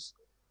throws.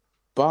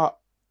 But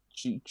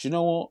do you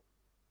know what?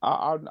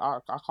 I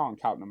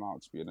can't count them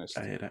out, to be honest.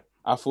 I hear that.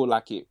 I feel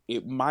like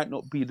it might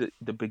not be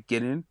the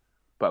beginning,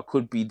 but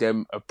could be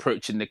them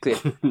approaching the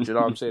cliff. Do you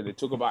know what I'm saying? They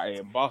talk about it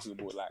in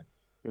basketball, like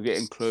you're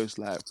getting close,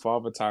 like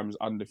Father Time's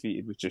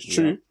undefeated, which is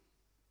true.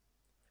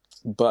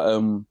 Yeah.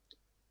 But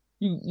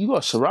you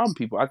got to surround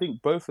people. I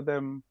think both of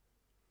them,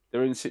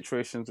 they're in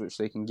situations which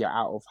they can get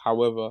out of.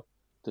 However,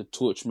 the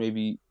torch may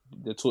be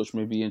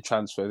in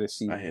transfer this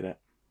season. I hear that.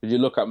 But you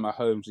look at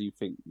Mahomes and you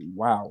think,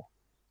 wow.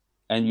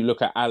 And you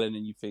look at Allen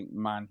and you think,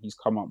 man, he's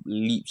come up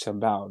leaps and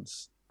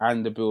bounds.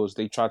 And the Bills,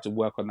 they tried to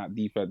work on that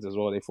defense as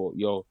well. They thought,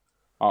 yo,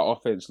 our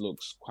offense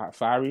looks quite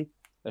fiery.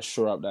 Let's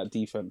shore up that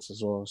defense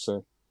as well.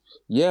 So,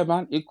 yeah,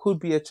 man, it could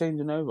be a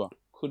changing over.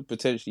 Could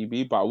potentially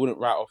be, but I wouldn't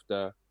write off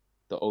the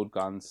old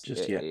guns.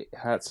 Just yet. It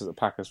hurts as a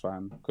Packers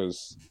fan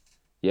because,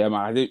 yeah,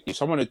 man, if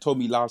someone had told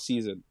me last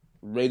season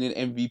reigning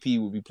MVP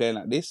would be playing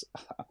like this,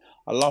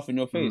 I'd laugh in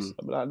your face.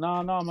 I'd be like,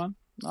 nah, man.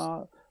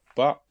 Nah.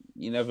 But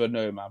you never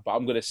know, man. But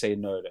I'm going to say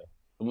no, though.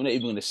 I'm not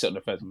even going to sit on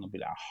the fence. I'm going to be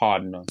like,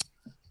 hard no.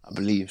 I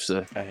believe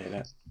so. I hear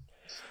that.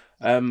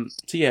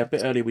 So yeah, a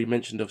bit earlier we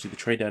mentioned obviously the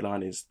trade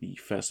deadline is the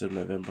 1st of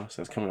November,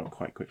 so it's coming up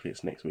quite quickly.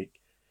 It's next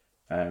week.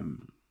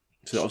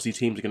 So obviously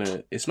teams are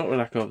gonna. It's not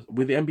like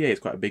with the NBA,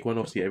 it's quite a big one.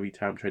 Obviously, every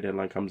time trade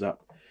deadline comes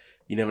up,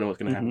 you never know what's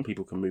going to happen.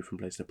 People can move from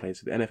place to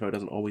place. So the NFL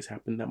doesn't always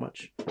happen that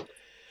much.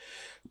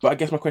 But I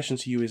guess my question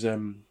to you is,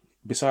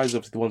 besides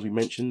obviously the ones we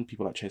mentioned,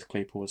 people like Chase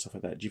Claypool and stuff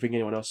like that, do you think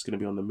anyone else is going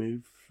to be on the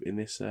move in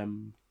this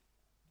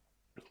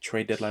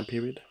trade deadline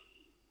period?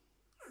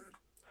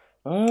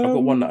 I've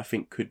got one that I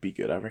think could be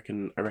good. I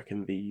reckon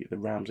the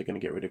Rams are going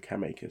to get rid of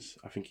Cam Akers.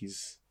 I think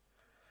he's...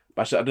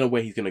 But actually, I don't know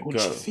where he's going to go.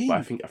 But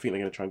I think they're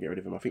going to try and get rid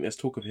of him. I think there's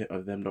talk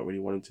of them not really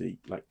wanting to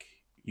like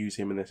use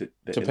him in this...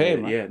 To play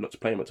him, right? Yeah, not to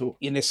play him at all.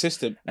 In the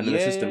system. And in the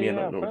system,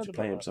 not wanting to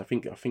play him. So I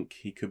think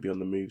he could be on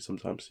the move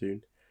sometime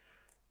soon.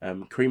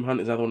 Kareem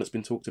Hunt is another one that's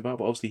been talked about,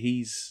 but obviously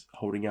he's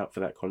holding out for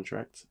that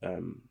contract.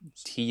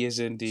 He is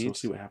indeed. So we'll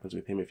see what happens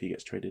with him if he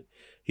gets traded.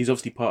 He's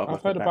obviously part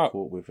of the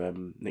backcourt with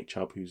Nick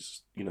Chubb,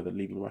 who's they're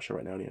leaving Russia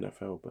right now in the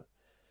NFL, but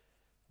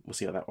we'll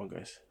see how that one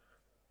goes.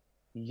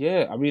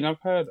 Yeah, I mean, I've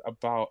heard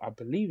about, I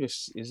believe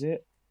is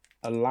it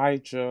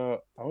Elijah?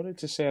 I wanted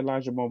to say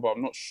Elijah Moore, but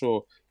I'm not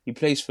sure. I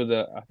think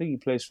he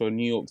plays for a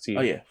New York team.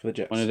 Oh yeah, for the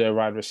Jets. One of their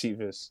wide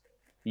receivers.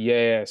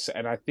 Yes,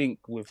 and I think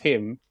with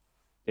him,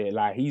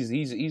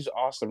 he's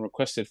asked and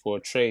requested for a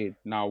trade.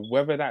 Now,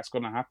 whether that's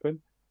going to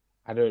happen,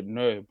 I don't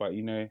know. But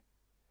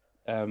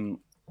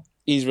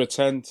he's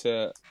returned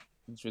to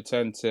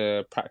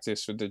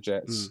practice with the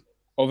Jets.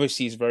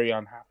 Obviously, he's very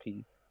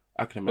unhappy.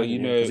 I can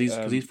imagine,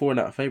 because he's fallen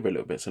out of favour a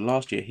little bit. So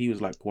last year he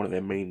was like one of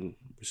their main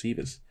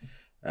receivers.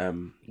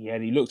 And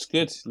he looked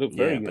good. Looked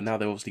very good. But now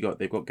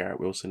they've got Garrett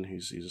Wilson,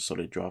 who's a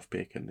solid draft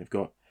pick, and they've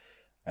got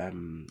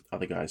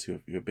other guys who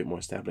are a bit more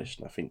established.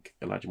 And I think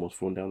Elijah Moore's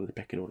fallen down the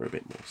pecking order a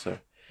bit more. So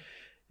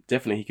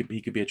definitely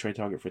he could be a trade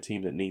target for a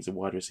team that needs a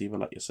wide receiver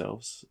like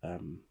yourselves.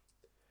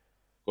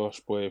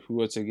 Gosh, boy, if we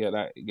were to get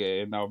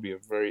in, that would be a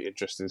very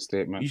interesting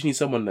statement. You just need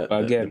someone that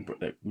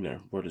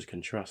Rodgers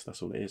can trust.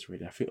 That's all it is,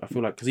 really. I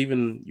feel like because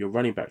even your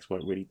running backs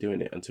weren't really doing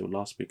it until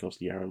last week.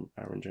 Obviously,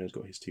 Aaron Jones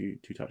got his two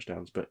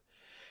touchdowns, but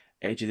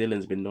AJ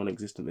Dillon's been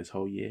non-existent this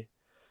whole year.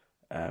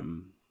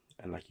 And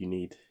I think you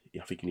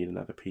need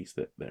another piece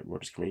that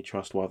Rodgers can really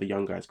trust while the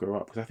young guys grow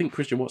up. Because I think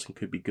Christian Watson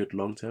could be good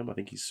long term. I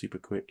think he's super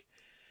quick.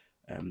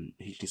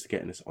 He just needs to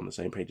get on the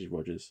same page as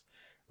Rodgers.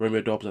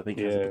 Romeo Dobbs, I think,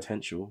 has the Yeah.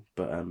 potential,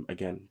 but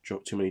again,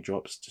 too many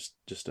drops. He's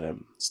just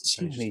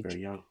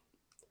very young.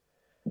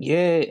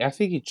 Yeah, I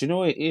think do you know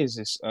what it is?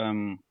 It's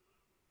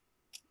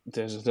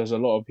there's a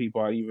lot of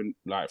people are even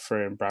like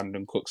throwing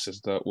Brandon Cooks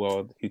as that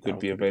who could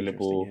be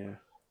available.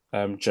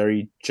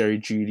 Jerry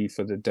Jeudy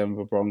for the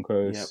Denver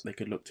Broncos. Yeah, they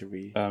could look to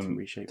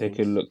reshape. They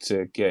could look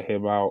to get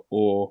him out,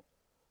 or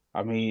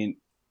I mean,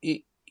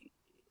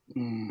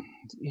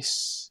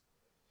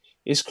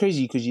 it's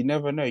crazy because you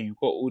never know. You've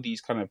got all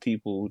these kind of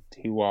people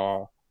who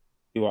are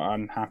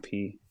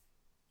unhappy,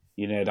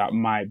 you know, that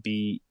might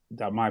be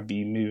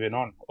moving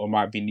on or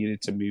might be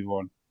needed to move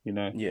on, you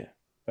know. Yeah.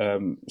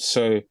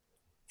 So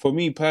for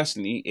me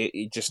personally,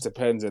 it just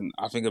depends, and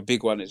I think a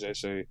big one is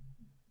also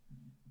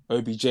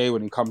OBJ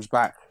when he comes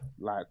back.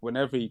 Like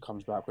whenever he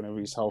comes back, whenever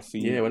he's healthy,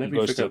 yeah, whenever he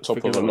goes to the top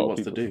of a lot of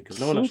people. To do, because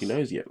no one actually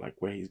knows yet, like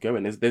where he's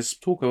going. There's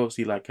talk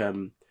obviously like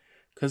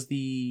because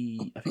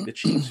I think the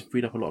Chiefs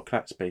freed up a lot of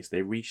cap space.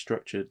 They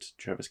restructured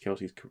Travis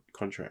Kelce's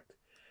contract.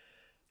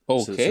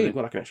 Okay. So they've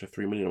got like an extra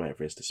 $3 million or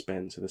whatever it is to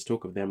spend. So there's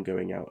talk of them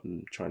going out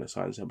and trying to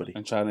sign somebody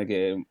and trying to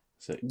get him.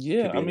 So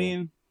yeah, I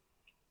mean,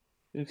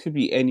 it could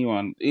be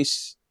anyone.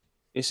 It's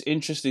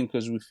interesting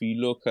because if you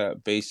look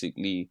at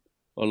basically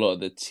a lot of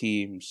the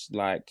teams,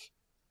 like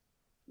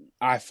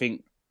I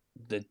think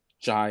the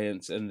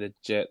Giants and the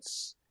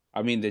Jets.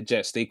 I mean, the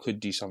Jets, they could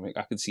do something.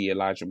 I could see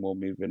Elijah Moore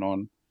moving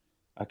on.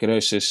 I could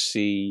also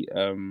see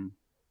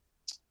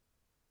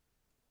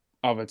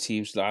other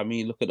teams. Like, I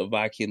mean, look at the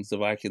Vikings. The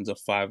Vikings are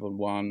 5-1.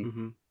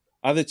 Mm-hmm.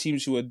 Other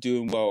teams who are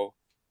doing well,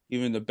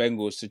 even the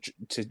Bengals,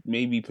 to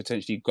maybe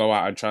potentially go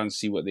out and try and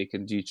see what they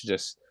can do to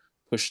just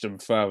push them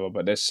further.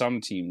 But there's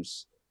some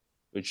teams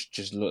which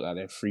just look like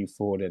they're free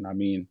falling. I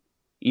mean,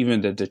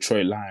 even the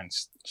Detroit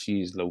Lions,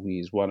 jeez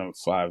Louise,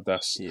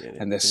 1-5.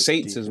 And the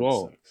Saints as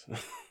well.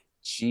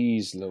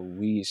 Jeez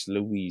Louise.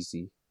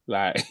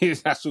 Like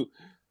that's what,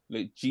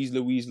 like jeez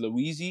Louise.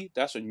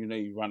 That's when you know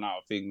you run out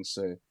of things.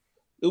 So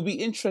it'll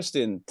be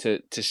interesting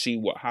to see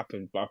what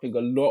happens. But I think a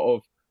lot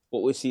of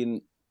what we're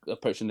seeing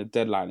approaching the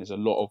deadline is a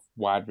lot of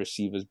wide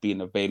receivers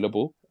being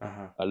available.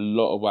 A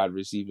lot of wide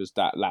receivers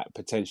that like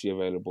potentially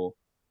available,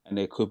 and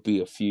there could be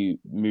a few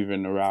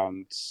moving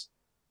around,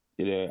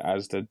 you know,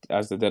 as the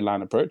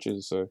deadline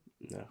approaches. So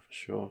yeah, for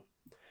sure.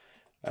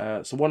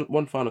 So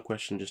one final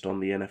question just on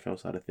the NFL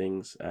side of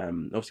things.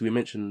 Obviously we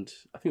mentioned,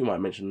 I think we might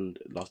have mentioned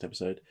last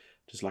episode,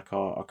 just like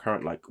our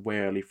current like way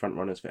early front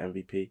runners for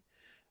MVP.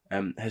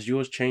 Has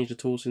yours changed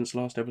at all since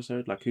last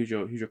episode? Like who's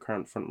your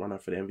current front runner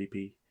for the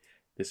MVP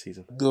this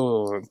season?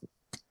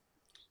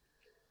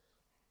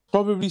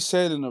 Probably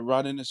saying in the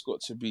running, it's got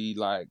to be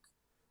like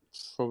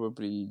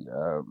probably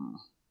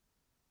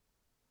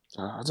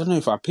I don't know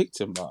if I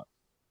picked him, but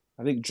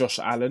I think Josh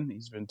Allen.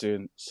 He's been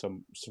doing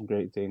some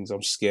great things.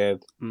 I'm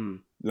scared.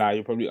 Like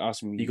you're probably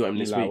asking me, you got him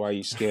this week. Why are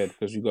you scared?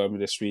 Because we got him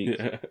this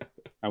week,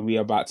 and we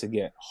are about to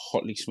get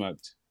hotly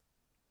smoked.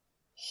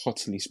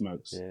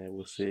 Yeah,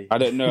 we'll see. I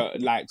don't know.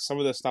 Like some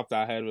of the stuff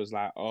that I heard was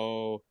like,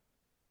 I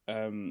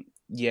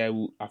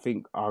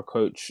think our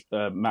coach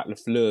Matt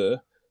LaFleur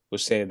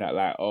was saying that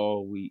like,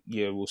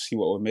 we'll see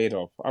what we're made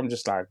of. I'm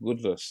just like,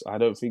 goodness. I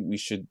don't think we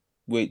should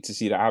wait to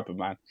see that happen,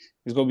 man.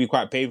 It's gonna be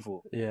quite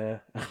painful. Yeah,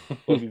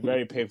 it's gonna be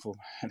very painful,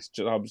 man. That's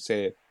just what I'm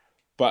saying.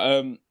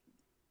 But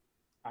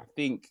I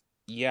think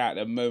at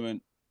the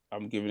moment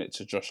I'm giving it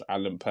to Josh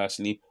Allen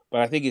personally.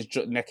 But I think it's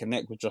neck and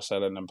neck with Josh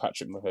Allen and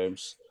Patrick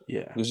Mahomes.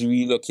 Yeah, because if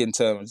you look in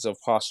terms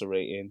of passer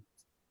rating,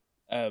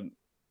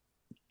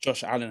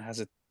 Josh Allen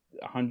has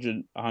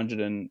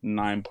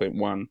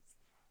 109.1,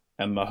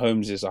 and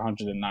Mahomes is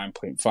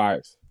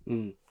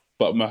 109.5.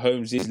 But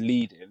Mahomes is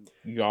leading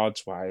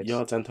yards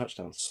and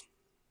touchdowns.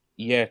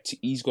 Yeah,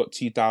 he's got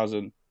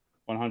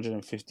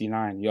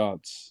 2,159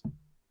 yards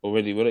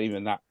already. We're not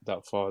even that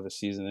far of the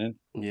season in.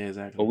 Yeah,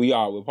 exactly. But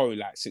we're probably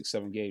like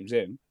 6-7 games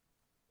in.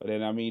 But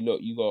then I mean, look,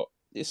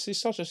 it's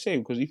such a shame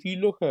because if you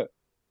look at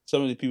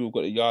some of the people who've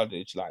got the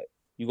yardage, like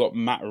you got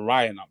Matt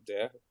Ryan up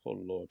there. Oh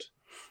Lord,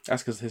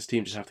 that's because his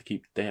team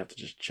they have to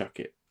just chuck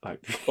it. Like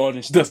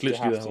honestly, that's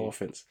literally the whole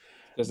offense.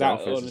 Because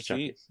that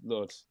honestly,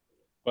 Lord.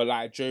 But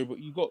like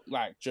you got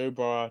like Joe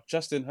Burrow,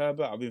 Justin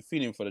Herbert. I've been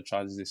feeling for the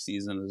Chargers this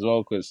season as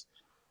well because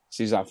it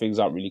seems like things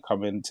aren't really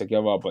coming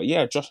together. But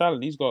yeah, Josh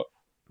Allen, he's got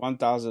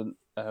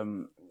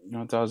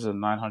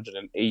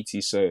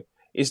 1,980. So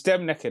it's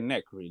them neck and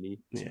neck, really.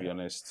 To be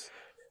honest,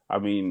 I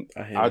mean,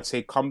 I'd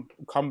say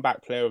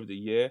comeback player of the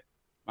year.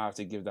 I have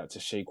to give that to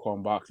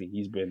Saquon Barkley.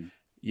 He's been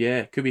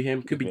could be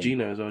him, could be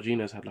Geno as well.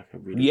 Geno's had like a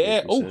really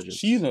big resurgence.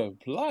 Geno,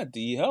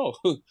 bloody hell.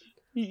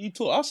 He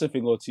taught us a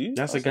thing or two.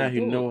 That's a guy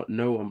who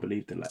no one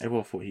believed in. Like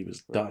everyone thought he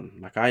was done.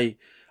 Like I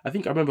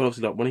think I remember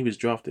obviously like when he was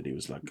drafted, he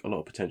was like a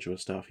lot of potential and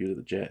stuff. He was at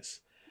the Jets,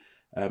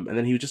 and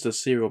then he was just a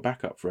serial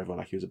backup forever.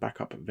 Like he was a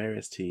backup at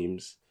various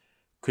teams,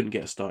 couldn't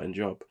get a starting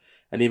job,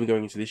 and even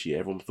going into this year,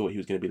 everyone thought he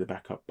was going to be the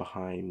backup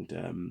behind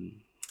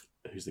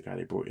who's the guy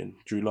they brought in,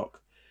 Drew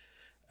Lock.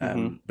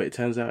 But it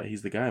turns out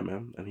he's the guy,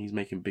 man, and he's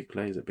making big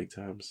plays at big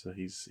times. So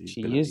he's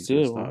been a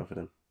starter for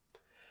them.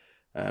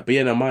 But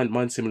yeah, no,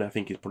 mine similar. I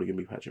think is probably going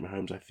to be Patrick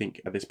Mahomes. I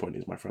think at this point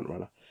he's my front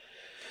runner.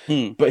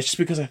 But it's just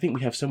because I think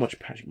we have so much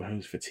Patrick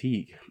Mahomes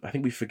fatigue. I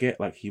think we forget,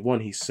 like,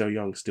 he's so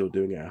young, still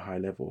doing it at a high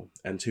level,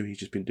 and two, he's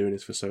just been doing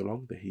this for so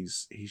long that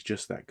he's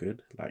just that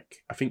good.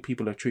 Like, I think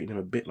people are treating him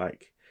a bit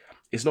like,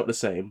 it's not the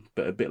same,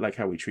 but a bit like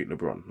how we treat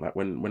LeBron. Like,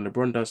 when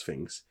LeBron does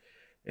things,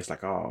 it's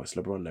like, oh, it's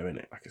LeBron though,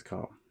 innit? Like, it's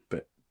calm.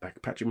 But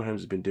like, Patrick Mahomes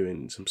has been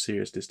doing some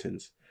serious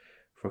distance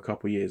for a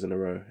couple of years in a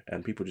row,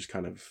 and people just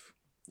kind of,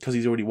 because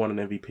he's already won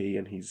an MVP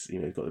and he's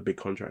got a big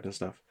contract and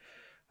stuff,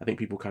 I think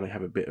people kind of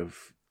have a bit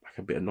of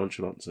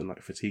nonchalance and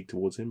like fatigue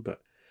towards him. But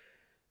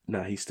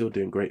nah, he's still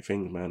doing great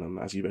things, man. And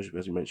as you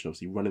mentioned,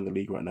 obviously running the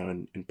league right now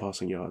in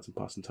passing yards and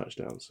passing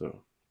touchdowns.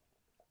 So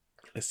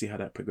let's see how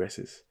that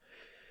progresses.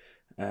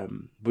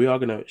 We are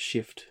going to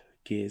shift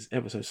gears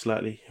ever so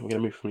slightly. We're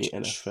going to move from the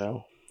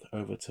NFL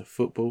over to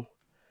football.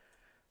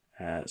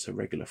 So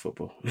regular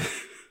football.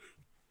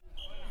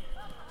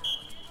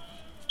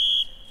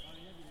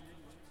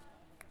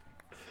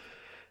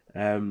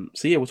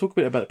 So yeah, we'll talk a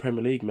bit about the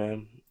Premier League,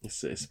 man.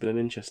 It's been an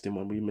interesting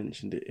one. We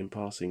mentioned it in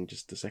passing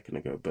just a second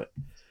ago, but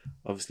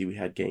obviously we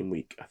had game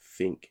week. I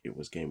think it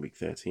was game week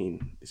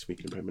 13 this week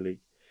in the Premier League.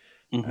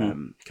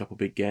 A couple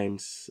big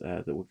games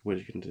that we're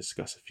going to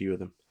discuss a few of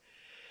them.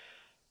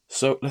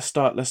 So let's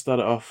start it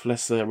off.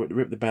 Let's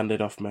rip the band-aid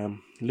off,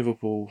 man.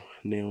 Liverpool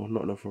 0,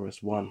 Nottingham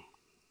Forest 1.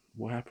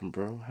 What happened,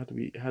 bro? How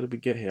did we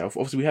get here?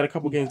 Obviously, we had a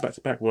couple of games back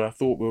to back when I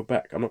thought we were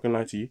back. I'm not gonna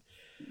lie to you.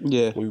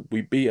 Yeah,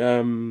 we beat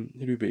who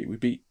did we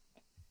beat?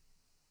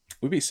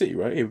 We beat City,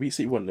 right? Yeah, we beat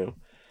City 1-0.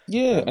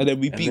 Yeah, and then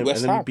we beat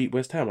West Ham. And then we beat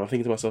West Ham. I'm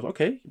thinking to myself,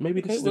 okay, maybe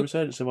this is the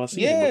resurgence of our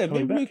season. Yeah, we're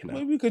coming back now.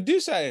 maybe we could do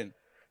something.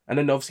 And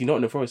then obviously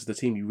Nottingham Forest is the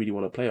team you really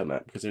want to play on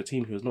that, because they're a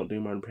team who's not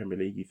doing well in the Premier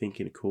League. You're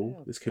thinking,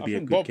 cool, this could be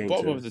a good game.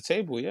 Bottom of the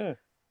table, yeah.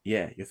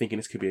 Yeah, you're thinking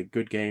this could be a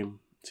good game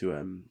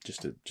to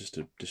just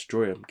to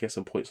destroy them, get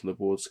some points on the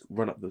boards,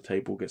 run up the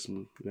table, get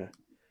some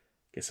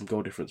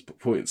goal difference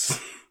points.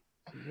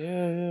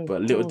 Yeah.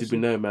 But little did we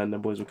know, man,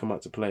 them boys would come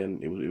out to play,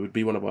 and it would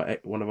be one of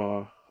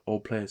our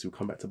old players who would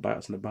come back to bite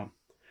us in the bum.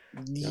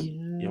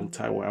 Young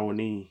Taiwo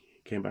Awoniyi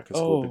came back and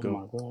scored the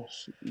goal. Oh my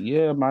gosh.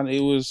 Yeah, man,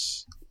 it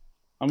was.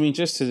 I mean,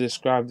 just to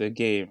describe the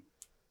game,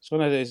 it's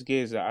one of those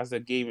games that as the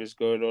game is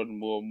going on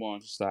more and more,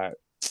 I'm just like,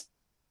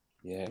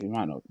 yeah, we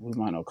might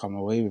not come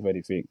away with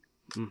anything.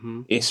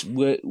 Mm-hmm. It's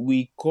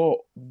we got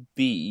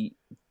beat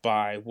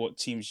by what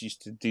teams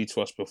used to do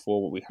to us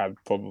before, what we had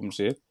problems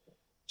with.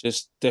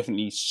 Just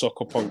definitely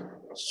soccer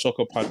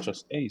punch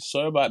us. Hey,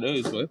 sorry about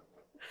those, boy.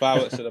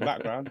 Fireworks in the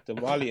background,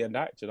 Diwali and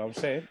that. You know what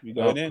I'm saying? We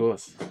going in. Of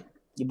course.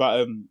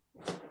 But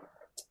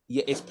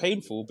yeah, it's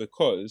painful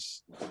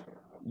because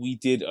we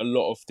did a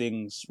lot of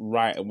things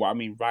right, and what I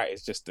mean right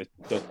is just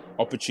the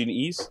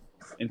opportunities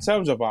in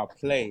terms of our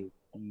play.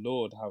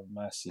 Lord have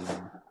mercy,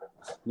 man.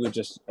 We're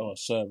just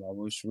sorry, man.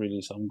 We're just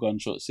really some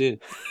gunshots here.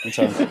 I'm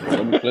trying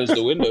to close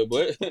the window,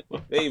 boy.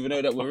 They even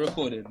know that we're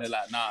recording. They're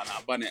like, nah,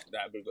 bun it.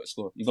 That we've got to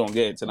score. You're gonna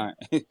get it tonight.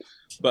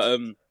 But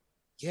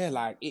yeah,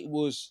 like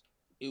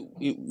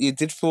it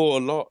did feel a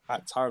lot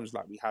at times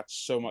like we had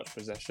so much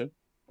possession,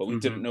 but we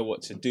didn't know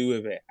what to do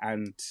with it,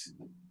 and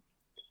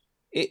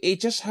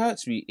it just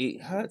hurts me.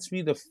 It hurts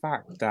me the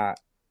fact that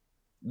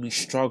we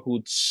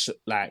struggled,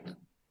 like,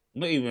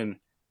 not even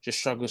just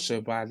struggled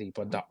so badly,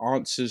 but the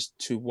answers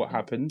to what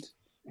happened,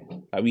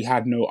 like, we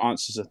had no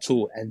answers at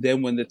all. And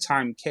then when the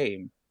time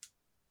came,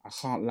 I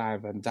can't lie,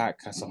 Van Dijk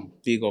had some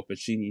big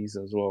opportunities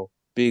as well.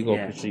 Big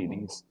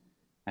opportunities.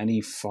 And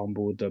he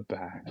fumbled the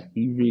bag.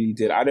 He really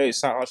did. I know it's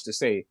so harsh to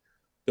say.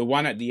 The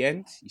one at the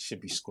end, he should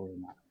be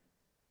scoring that.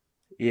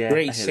 Yeah,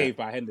 great save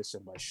by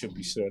Henderson, but he should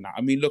be scoring that.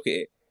 I mean, look at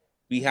it.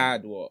 We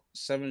had,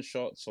 7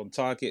 shots on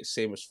target,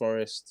 same as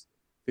Forest.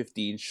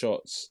 15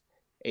 shots,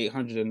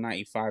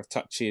 895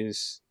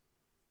 touches.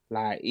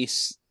 Like,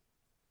 it's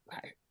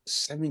like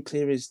 7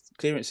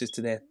 clearances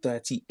to their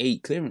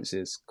 38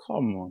 clearances.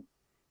 Come on.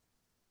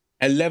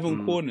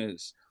 11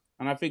 corners.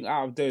 And I think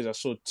out of those, I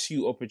saw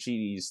 2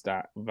 opportunities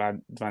that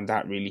Van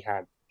Dijk really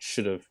had.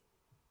 Should have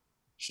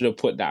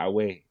put that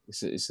away.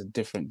 It's a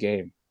different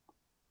game.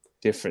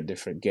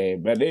 Different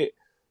game. But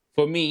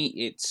for me,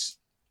 it's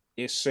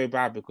so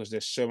bad because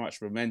there's so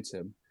much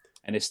momentum,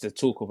 and it's the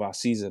talk of our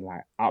season,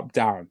 like up,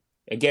 down.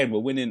 Again, we're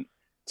winning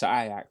to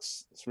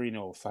Ajax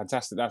 3-0.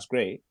 Fantastic. That's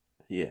great.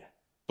 Yeah.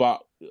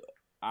 But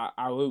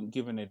I won't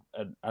give I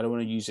don't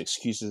want to use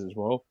excuses as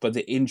well, but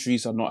the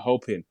injuries are not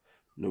helping.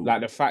 No.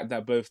 Like the fact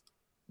that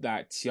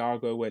that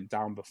Thiago went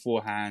down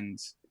beforehand,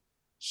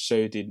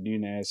 so did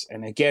Nunes.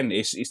 And again,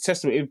 it's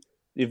testament.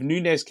 If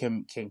Nunes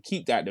can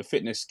keep the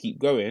fitness keep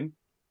going,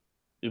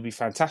 it'll be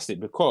fantastic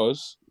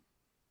because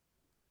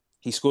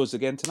he scores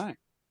again tonight.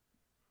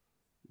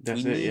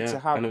 That's it,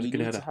 yeah.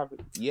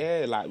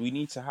 We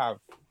need to have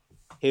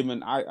him,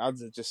 and I'd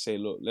just say,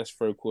 look, let's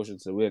throw caution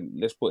to the wind.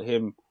 Let's put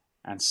him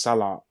and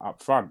Salah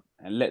up front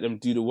and let them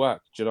do the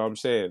work. Do you know what I'm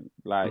saying?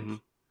 Like,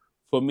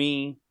 for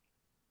me,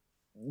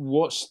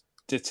 what's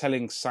the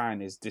telling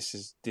sign is this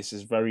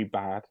is very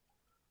bad.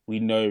 We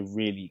know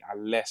really,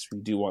 unless we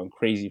do one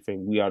crazy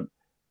thing,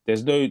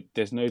 there's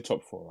no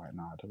top 4 right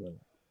now. I don't know.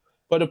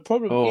 But the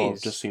problem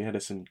is, just seen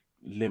Henderson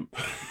limp.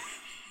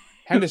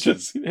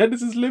 Henderson.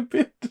 Henderson's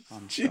limping.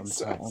 I'm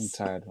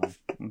tired, man.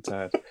 I'm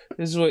tired.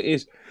 This is what it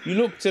is. You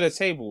look to the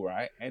table,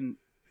 right? And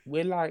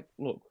we're like,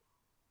 look,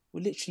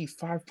 we're literally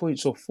 5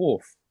 points off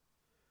fourth.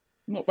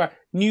 Not bad.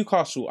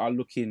 Newcastle are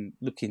looking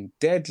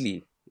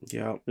deadly.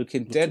 Yeah.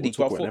 Looking deadly.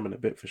 We'll talk about them in a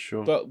bit for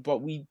sure. But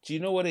do you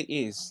know what it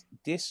is?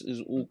 This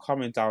is all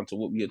coming down to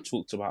what we had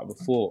talked about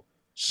before.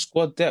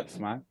 Squad depth,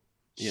 man.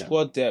 Yeah.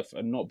 Squad depth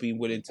and not being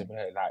willing to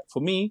play. Like,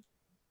 for me,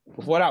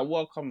 before that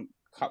World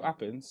Cup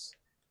happens,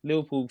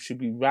 Liverpool should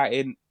be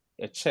writing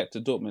a check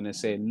to Dortmund and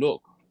saying,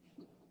 look,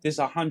 this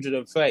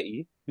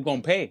 130, we're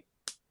going to pay.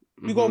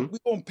 We're going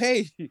to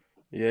pay.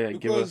 Yeah,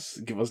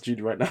 because, give us Jude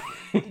right now.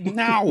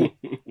 Now.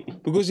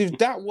 Because if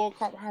that World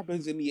Cup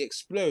happens and he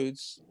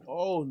explodes,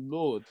 oh,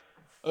 Lord.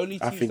 Only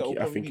teams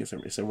I think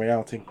it's a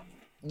Real thing.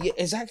 Yeah,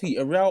 exactly.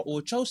 A Real or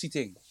a Chelsea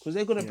thing. Because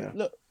they're going to...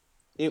 Look,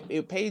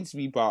 it pains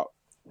me, but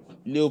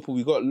Liverpool,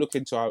 we got to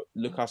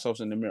look ourselves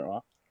in the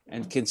mirror.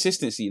 And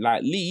consistency,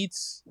 like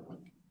Leeds,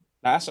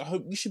 like that's a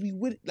hope. We should be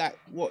winning. Like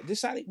what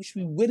this Saturday, we should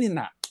be winning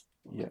that.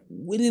 Yeah,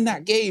 winning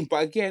that game.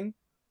 But again,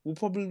 we'll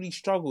probably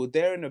struggle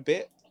there in a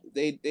bit.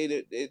 They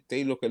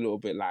look a little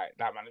bit like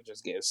that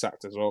manager's getting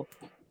sacked as well.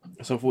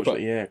 It's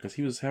unfortunate, because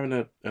he was having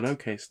an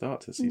okay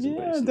start to the season.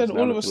 Yeah, and then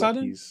all of a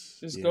sudden,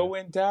 just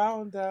going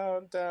down.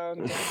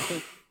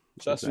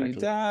 Just me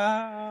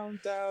down.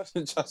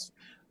 Just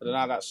I don't know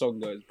how that song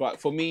goes, but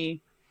for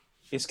me,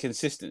 it's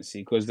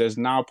consistency because there's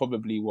now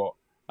probably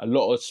a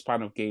lot of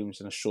span of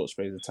games in a short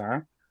space of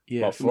time.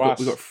 Yeah, but for us,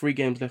 we've got 3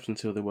 games left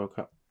until the World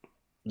Cup.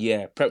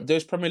 Yeah,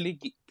 those Premier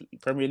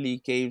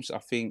League games. I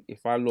think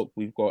if I look,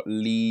 we've got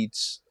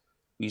Leeds.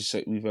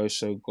 We've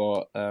also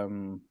got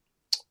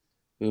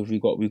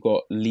we've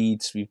got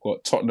Leeds. We've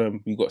got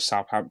Tottenham. We've got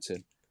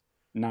Southampton.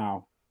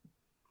 Now,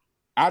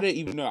 I don't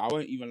even know. I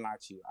won't even lie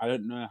to you. I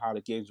don't know how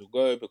the games will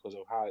go because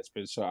of how it's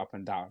been so up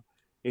and down.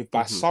 If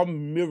by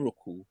some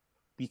miracle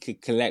we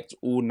could collect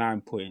all 9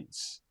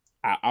 points,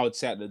 I would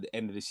say at the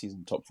end of the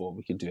season, top 4,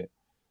 we could do it.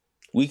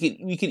 We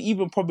could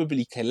even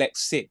probably collect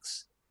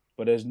 6,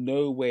 but there's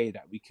no way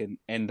that we can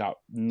end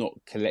up not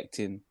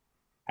collecting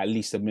at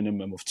least a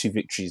minimum of 2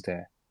 victories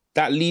there.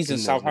 That Leeds and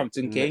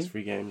Southampton game, next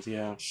 3 games,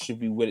 should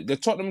be winning. The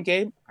Tottenham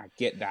game, I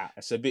get that.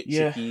 It's a bit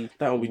tricky.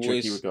 That will be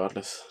tricky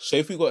regardless. So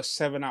if we got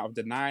 7 out of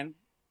the 9,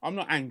 I'm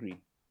not angry,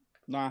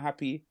 not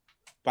happy,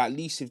 but at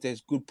least if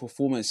there's good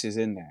performances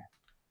in there,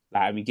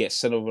 like we get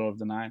 7 of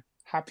the 9,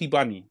 happy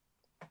bunny.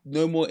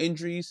 No more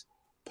injuries,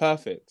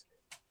 perfect.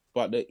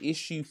 But the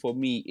issue for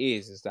me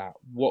is that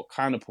what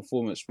kind of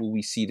performance will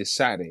we see this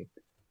Saturday?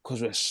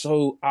 Because we're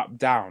so up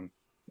down.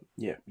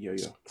 Yeah.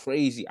 It's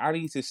crazy. I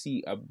need to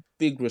see a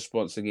big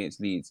response against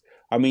Leeds.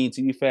 I mean,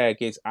 to be fair,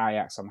 against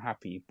Ajax, I'm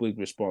happy. Big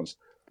response.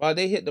 But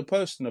they hit the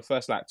post in the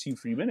first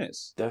 2-3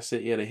 minutes. That's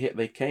it. Yeah,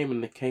 they came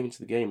into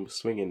the game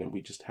swinging, and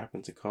we just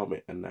happened to calm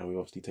it. And now we're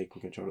obviously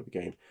taking control of the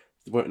game.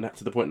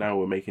 To the point now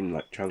we're making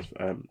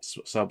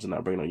subs and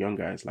now bringing on young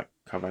guys like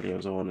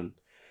Carvalho's on and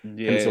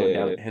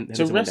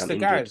to rest the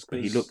guys.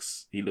 But he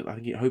looks. I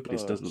think hopefully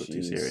this doesn't look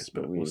too serious,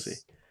 but we'll see.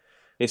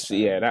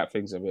 That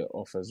thing's a bit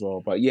off as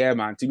well. But yeah,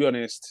 man. To be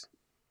honest,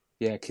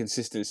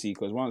 consistency.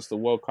 Because once the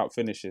World Cup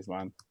finishes,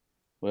 man,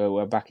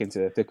 we're back into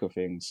the thick of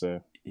things.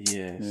 So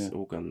it's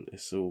all gone.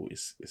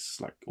 It's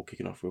like all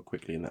kicking off real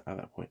quickly at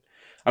that point.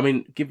 I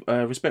mean, give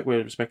respect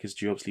where respect is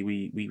due. Obviously,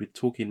 we were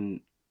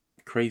talking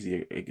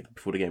crazy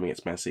before the game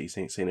against Man City,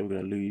 saying they were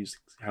going to lose.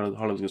 Holland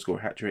was going to score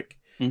a hat trick.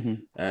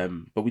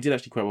 But we did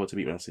actually quite well to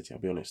beat Man City.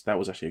 I'll be honest. That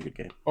was actually a good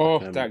game.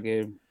 That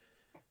game.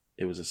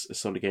 It was a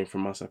solid game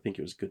from us. I think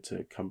it was good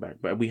to come back.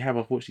 But we have,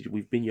 unfortunately,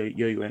 we've been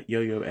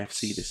yo-yo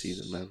FC this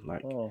season, man.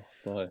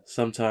 Like,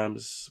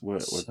 sometimes we're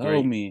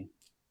great.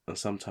 And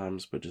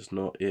sometimes we're just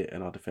not it.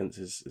 And our defence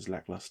is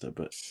lackluster.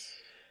 But,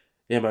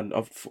 yeah, man,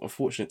 I'm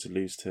fortunate to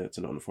lose to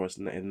Nottingham Forest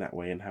in that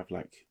way and have,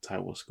 like,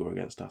 Tyrell score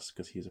against us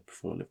because he's a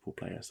performing Liverpool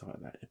player and stuff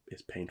like that.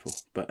 It's painful.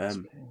 But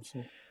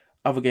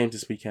other games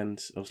this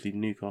weekend, obviously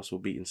Newcastle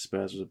beating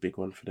Spurs was a big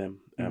one for them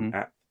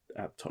at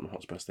Tottenham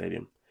Hotspur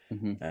Stadium.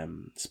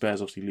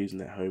 Spurs obviously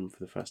losing at home for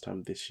the first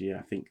time this year.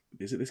 I think,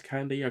 is it this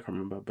calendar year? I can't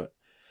remember, but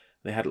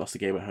they had lost a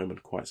game at home in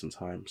quite some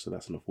time, so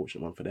that's an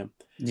unfortunate one for them.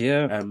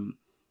 Yeah.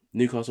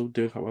 Newcastle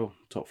doing quite well,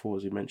 top 4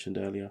 as you mentioned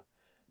earlier.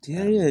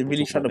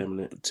 Really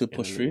trying to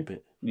push through.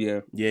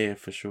 Yeah,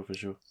 for sure.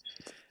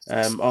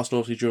 Arsenal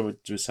obviously drew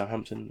with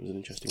Southampton. It was an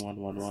interesting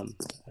 1-1.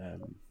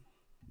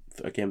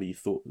 A game that you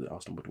thought that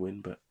Arsenal would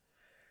win, but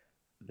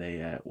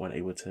they weren't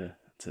able to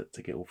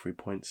get all 3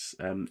 points.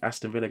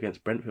 Aston Villa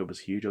against Brentford was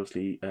huge.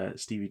 Obviously,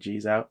 Stevie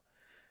G's out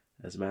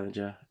as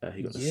manager.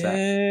 He got the sack.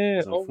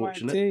 It's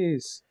unfortunate. My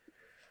days.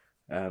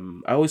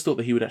 I always thought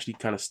that he would actually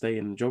kind of stay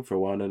in the job for a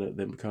while and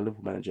then become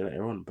Liverpool manager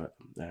later on. But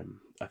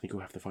I think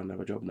he'll have to find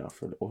another job now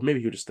or maybe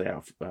he'll just stay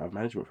out of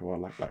management for a while,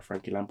 like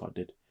Frankie Lampard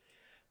did,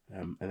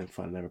 and then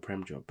find another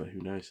Prem job. But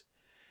who knows?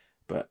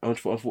 But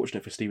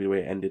unfortunate for Stevie the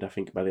way it ended. I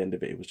think by the end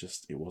of it,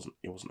 it wasn't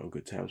on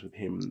good terms with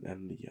him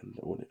and the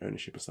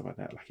ownership and stuff like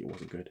that. Like it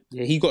wasn't good.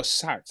 Yeah, he got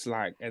sacked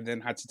and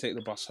then had to take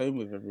the bus home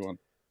with everyone.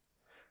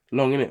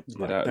 long, innit?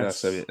 Yeah, Like,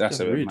 that's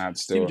a bit rude. mad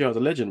Steven still. Gerrard's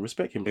a legend.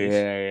 Respect him, please.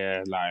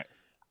 Yeah, like.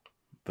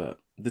 But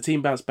the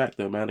team bounced back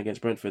though, man. Against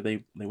Brentford,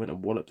 they went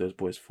and walloped those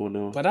boys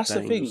 4-0. But that's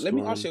the thing. Let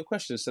me ask you a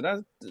question. So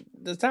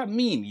does that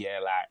mean,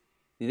 like,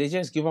 did they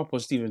just give up on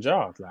Steven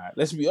Gerrard? Like,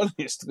 let's be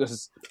honest,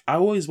 because I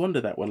always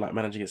wonder that when like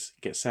manager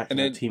gets sacked and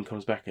then the team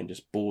comes back and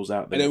just balls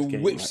out the and next then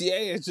game, whips like, the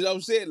air. You know what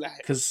I'm saying? Like,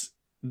 because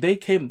they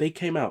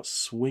came out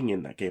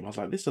swinging that game. I was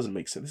like, this doesn't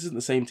make sense. This isn't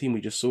the same team we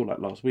just saw like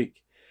last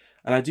week.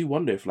 And I do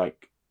wonder if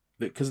like,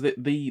 because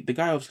the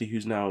guy obviously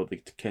who's now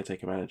the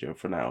caretaker manager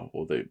for now,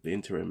 or the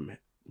interim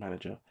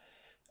manager,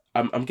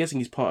 I'm guessing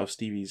he's part of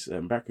Stevie's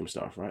backroom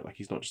staff, right? Like,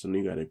 he's not just a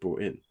new guy they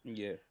brought in.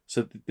 yeah.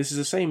 So this is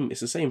it's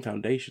the same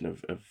foundation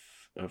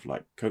of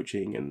like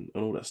coaching and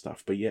all that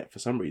stuff. But yet for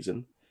some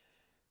reason,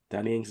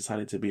 Danny Ings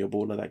decided to be a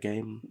baller that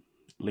game.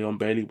 Leon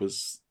Bailey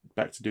was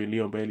back to doing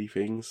Leon Bailey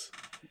things.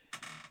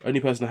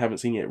 Only person I haven't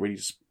seen yet really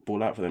just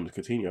ball out for them is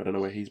Coutinho. I don't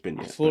know where he's been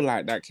yet. I feel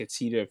like that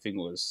Coutinho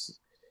thing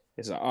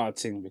it's an odd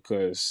thing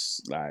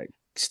because like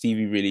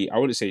Stevie really, I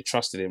wouldn't say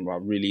trusted him, but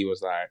really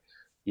was like,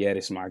 yeah,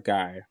 this is my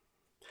guy.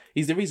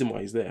 He's the reason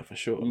why he's there for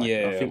sure. Like,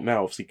 Yeah. I think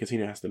now obviously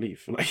Coutinho has to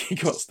leave. Like, he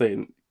can't stay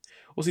in.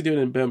 What's he doing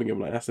in Birmingham?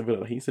 Like, that's the Villa.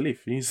 Like, he needs to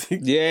leave.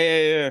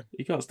 Yeah.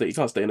 He can't stay. He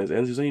can't stay in those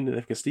ends. He was only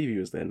there because Stevie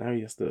was there. Now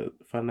he has to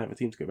find another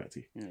team to go back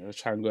to. Yeah, let's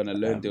try and go on a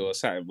loan deal or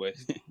something, boy.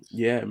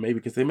 Yeah, maybe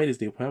because they made his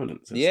deal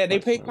permanent. So yeah, they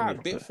paid quite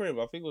a bit for him.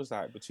 I think it was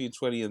like between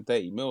 20 and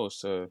 30 mil.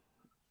 So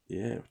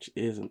yeah, which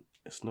isn't.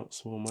 It's not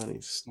small money.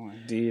 It's not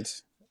indeed.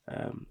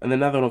 And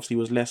another one obviously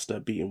was Leicester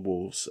beating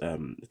Wolves, a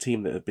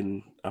team that have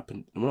been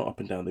not up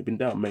and down. They've been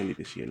down mainly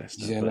this year,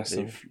 Leicester. Yeah, but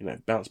Leicester.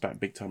 they've bounced back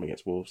big time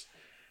against Wolves.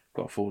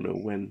 Got a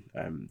 4-0 win.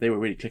 They were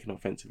really clicking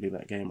offensively in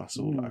that game. I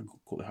saw I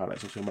caught the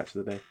highlights of the match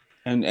of the day.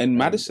 And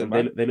Madison,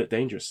 and they look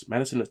dangerous.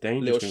 Madison looks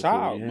dangerous. Little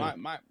shout out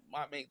might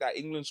make that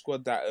England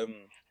squad that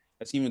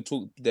that's even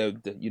talked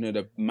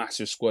the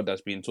massive squad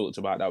that's being talked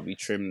about that'll be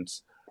trimmed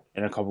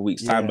in a couple of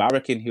weeks' time. Yeah. But I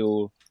reckon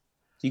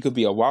he could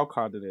be a wild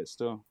card in it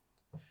still.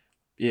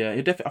 Yeah,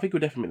 I think he'll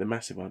definitely make the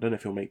massive one. I don't know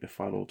if he'll make the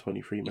final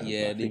 23 man.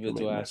 Yeah, neither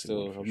do I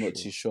still. I'm not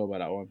too sure about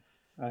that one.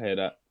 I hear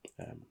that.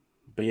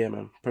 But yeah,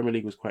 man, Premier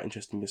League was quite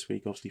interesting this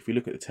week. Obviously, if we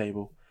look at the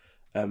table,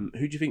 who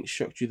do you think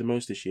shocked you the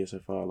most this year so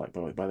far? Like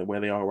by the where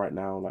they are right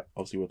now, like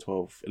obviously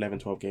we're 11,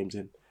 12 games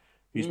in.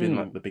 Who's been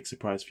like the big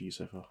surprise for you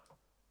so far?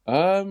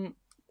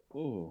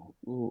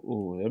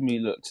 Let me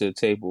look to the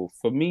table.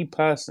 For me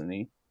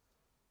personally,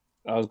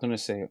 I was gonna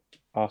say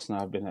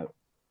Arsenal have been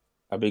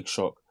a big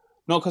shock.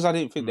 Not because I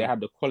didn't think they had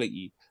the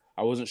quality.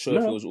 I wasn't sure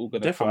if it was all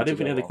going to definitely. come I didn't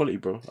think they had the together. quality,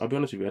 bro. I'll be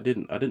honest with you.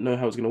 I didn't know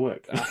how it was going to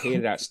work. I hear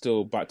that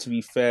still, but to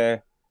be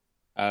fair,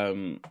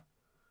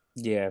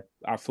 yeah,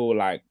 I feel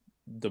like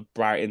the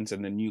Brightons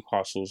and the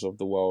Newcastles of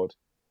the world,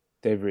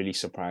 they've really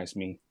surprised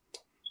me.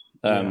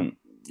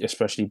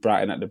 Especially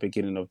Brighton at the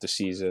beginning of the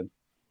season.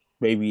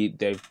 Maybe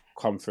they've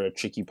come for a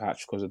tricky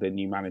patch because of their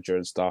new manager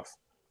and stuff.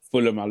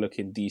 Fulham are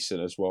looking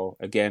decent as well.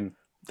 Again,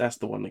 that's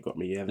the one that got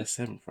me. Yeah, they're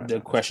 7th right the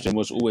now. question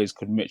was always,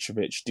 could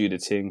Mitrovic do the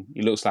thing?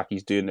 He looks like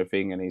he's doing the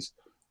thing and he's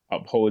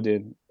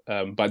upholding.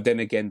 But then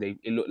again,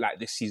 it looked like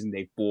this season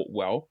they bought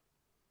well.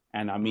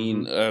 And I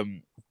mean,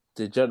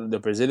 the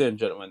Brazilian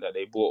gentleman that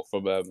they bought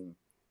from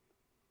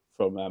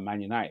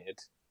Man United,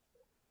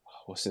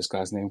 what's this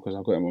guy's name? Because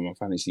I've got him on my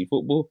fantasy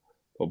football.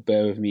 But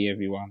bear with me,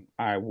 everyone.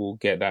 I will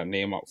get that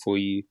name up for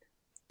you.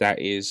 That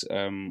is,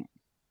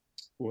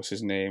 what's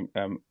his name?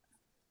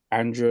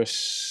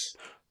 Andres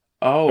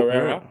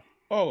Pereira.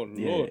 Oh,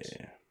 Lord.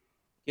 Yeah.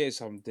 Get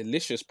some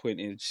delicious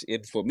pointage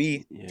in for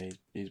me. Yeah,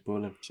 he's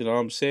balling. Do you know what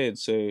I'm saying?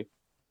 So,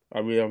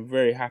 I mean, I'm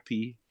very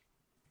happy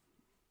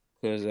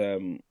because,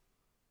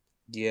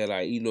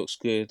 like, he looks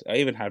good. I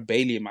even had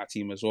Bailey in my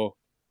team as well.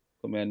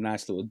 Got me a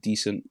nice little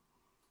decent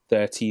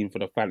 13 for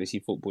the fantasy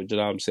football. Do you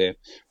know what I'm saying?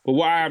 But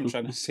what I am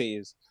trying to say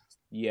is,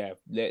 yeah,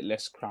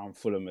 let's crown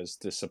Fulham as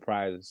the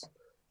surprise.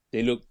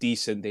 They look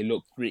decent. They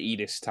look gritty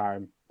this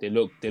time. They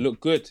look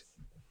good.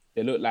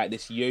 They look like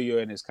this yo-yo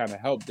and it's kind of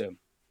helped them.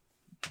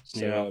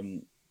 So,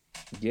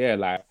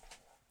 like,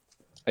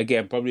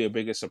 again, probably a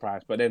bigger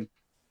surprise. But then,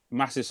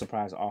 massive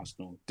surprise,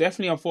 Arsenal.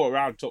 Definitely I thought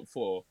around top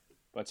 4,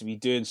 but to be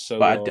doing so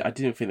well. I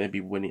didn't think they'd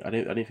be winning. I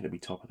didn't think they'd be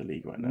top of the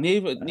league right now.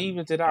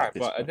 Neither did I.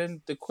 But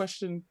then the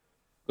question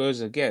goes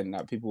again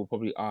that people will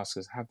probably ask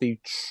is, have they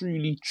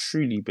truly,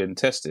 truly been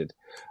tested?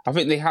 I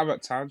think they have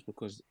at times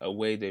because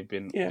away they've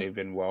been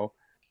well.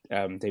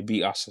 They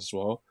beat us as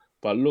well.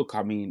 But look,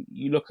 I mean,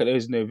 you look at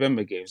those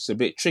November games, it's a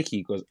bit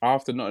tricky because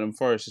after Nottingham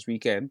Forest this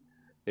weekend,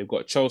 they've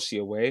got Chelsea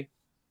away.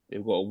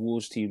 They've got a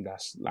Wolves team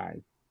that's like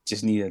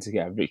just needing to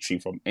get a victory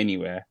from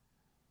anywhere.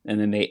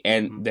 And then they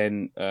end,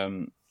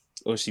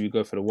 obviously we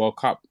go for the World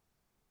Cup.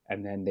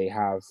 And then they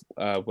have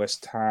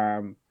West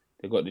Ham.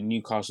 They've got the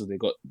Newcastle. They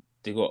got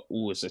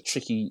it's a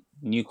tricky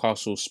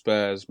Newcastle,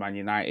 Spurs, Man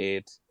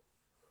United.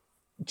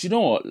 Do you know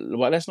what?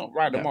 Well, let's not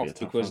write them off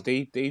because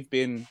they've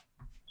been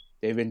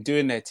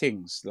doing their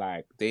things.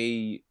 Like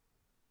they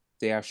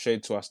have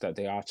showed to us that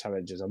they are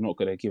challengers. I'm not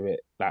going to give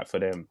it that for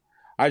them.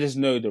 I just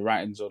know the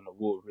writing's on the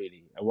wall,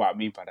 really. And what I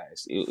mean by that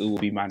is it will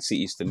be Man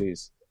City's to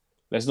lose.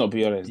 Let's not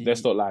be honest.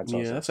 Let's not lie to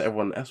Yeah, ourselves.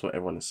 that's what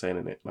everyone is saying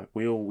in it. Like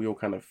we all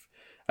kind of,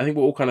 I think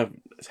we're all kind of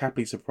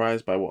happily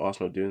surprised by what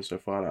Arsenal are doing so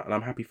far, and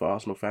I'm happy for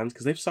Arsenal fans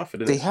because they've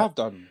suffered. They have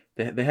done.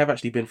 They have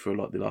actually been through a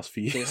lot the last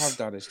few years. They have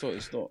done. It's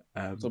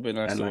not been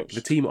nice and to like watch.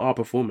 the team are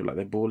performing, like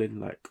they're balling.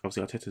 Like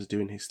obviously Arteta's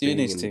doing his thing,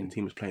 and the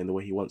team is playing the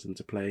way he wants them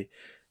to play.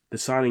 The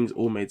signings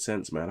all made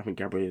sense, man. I think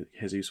Gabriel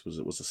Jesus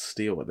was a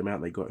steal at the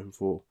amount they got him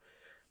for.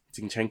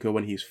 Zinchenko,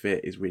 when he's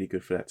fit, is really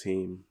good for that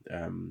team.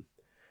 And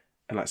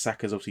like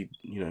Saka's obviously,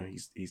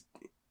 he's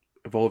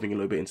evolving a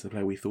little bit into the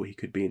player we thought he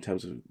could be in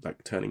terms of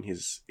like turning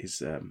his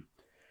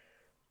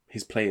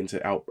play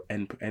into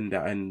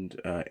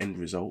end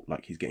result.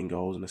 Like he's getting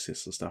goals and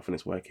assists and stuff, and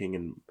it's working.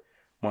 And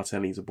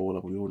Martinelli's a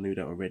baller. We all knew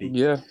that already.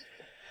 Yeah.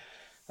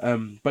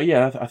 But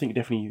yeah, I think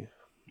definitely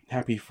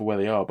happy for where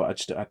they are.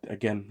 But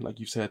again, like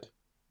you said,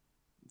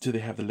 do they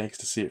have the legs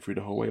to see it through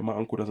the whole way? My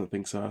uncle doesn't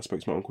think so. I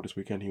spoke to my uncle this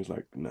weekend. He was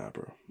like, "Nah,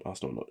 bro,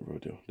 Arsenal not the real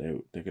deal.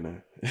 They're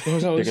gonna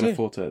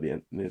falter at the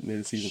end near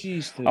the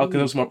season."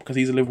 Because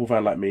he's a Liverpool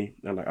fan like me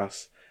and like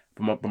us.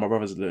 But my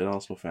brother's an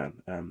Arsenal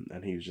fan,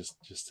 and he was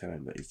just telling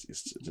him that it's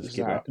just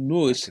give up.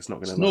 No, it's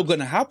not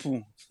gonna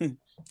happen.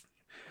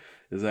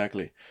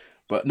 Exactly,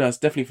 but no, it's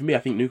definitely for me. I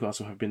think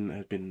Newcastle have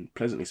been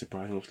pleasantly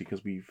surprising, obviously,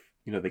 because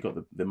they got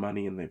the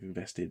money and they've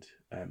invested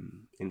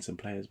in some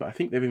players, but I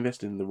think they've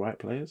invested in the right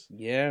players.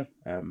 Yeah.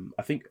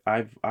 I think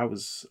I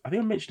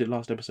mentioned it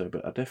last episode,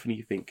 but I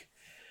definitely think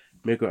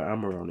Miguel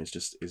Almiron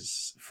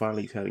is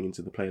finally turning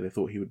into the player they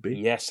thought he would be.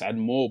 Yes,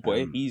 and more,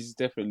 boy. He's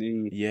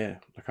definitely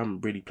like I'm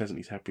really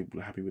pleasantly happy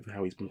with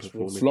how he's been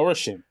performing.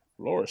 Flourishing.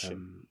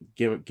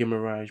 Bruno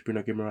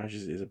Guimaraes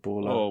is a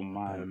baller. Oh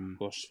my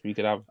gosh, we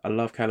could have. I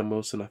love Callum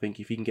Wilson. I think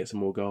if he can get some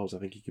more goals, I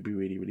think he could be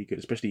really, really good.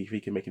 Especially if he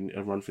can make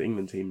a run for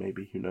England team,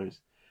 maybe, who knows?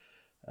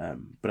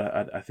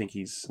 But I think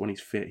when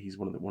he's fit, he's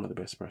one of the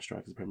best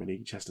strikers in the Premier League.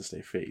 He just has to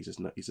stay fit. He's just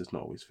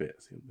not always fit.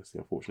 That's the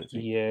unfortunate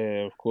thing.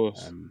 Yeah, of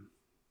course. And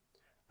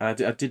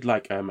I did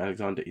like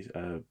Alexander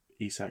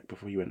Isak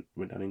before he went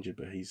down injured,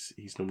 but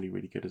he's normally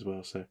really good as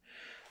well. So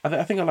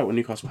I think I like what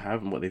Newcastle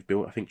have and what they've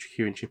built. I think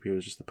Kieran Trippier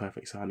was just the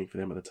perfect signing for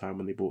them at the time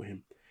when they bought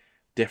him.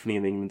 Definitely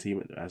in the England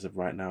team as of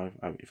right now.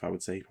 If I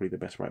would say probably the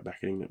best right back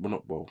in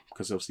England. Well,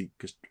 because obviously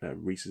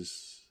Reece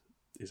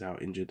is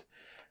out injured,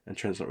 and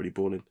Trent's not really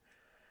balling.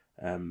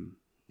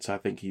 So I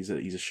think he's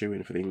a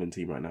shoe-in for the England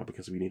team right now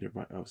because we need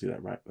obviously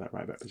that right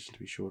back position to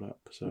be shored up.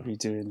 So we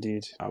do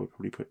indeed. I would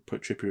probably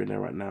put Trippier in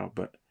there right now,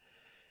 but.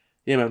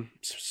 Yeah, man.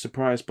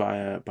 Surprised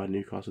by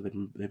Newcastle.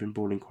 They've been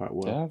balling quite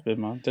well. They have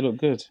been, man. They look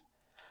good.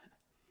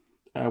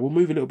 We'll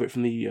move a little bit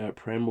from the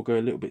Prem. We'll go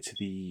a little bit to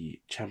the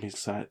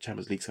Champions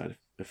League side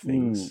of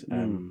things.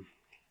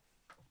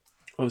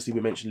 Obviously,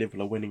 we mentioned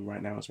Liverpool are winning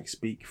right now as we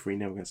speak,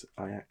 3-0 against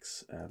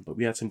Ajax. But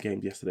we had some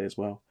games yesterday as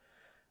well.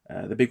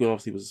 The big one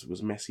obviously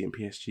was Messi and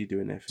PSG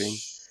doing their thing.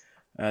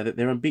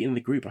 They're unbeaten in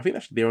the group. I think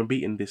actually they're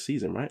unbeaten this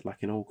season, right? Like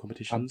in all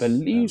competitions. I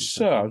believe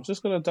so. I'm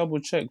just gonna double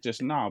check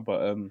just now,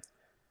 but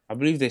I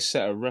believe they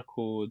set a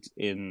record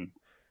in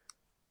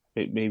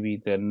maybe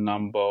the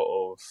number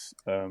of.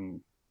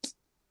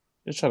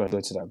 Just trying to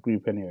go to that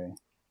group anyway.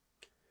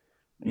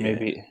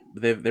 Maybe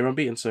they're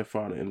unbeaten so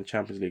far in the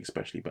Champions League,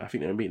 especially. But I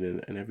think they're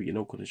unbeaten in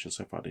all conditions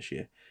so far this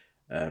year.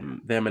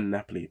 Them and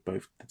Napoli,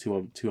 both the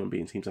two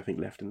unbeaten teams, I think,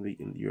 left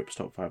in Europe's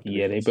top 5 divisions.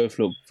 Yeah, they both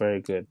look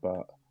very good,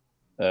 but.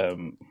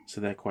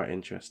 So they're quite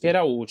interesting. Yeah,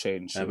 that will all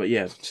change. But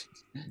yeah,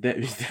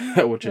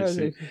 that will change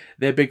soon.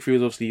 Their big three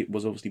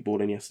was obviously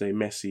balling yesterday.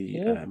 Messi,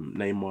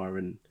 Neymar,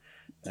 and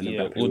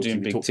Mbappe. All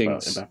doing big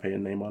things. Mbappe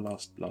and Neymar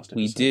last episode.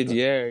 We did,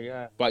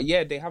 yeah. But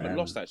yeah, they haven't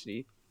lost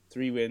actually.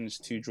 3 wins,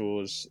 2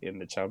 draws in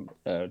the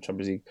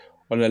Champions League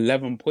on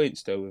 11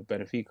 points though with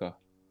Benfica.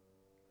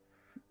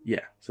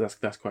 Yeah, so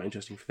that's quite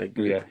interesting for their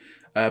group.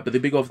 Yeah. But the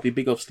big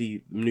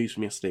obviously news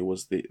from yesterday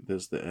was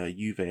there's the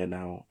Juve are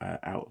now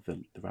out of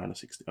the round of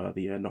 60,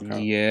 the knockout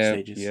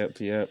stages.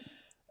 Yep.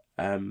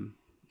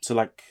 So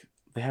like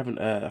they haven't.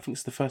 I think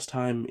it's the first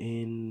time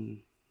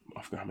in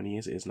I forgot how many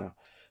years it is now.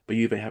 But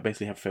Juve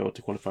have failed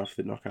to qualify for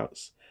the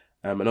knockouts.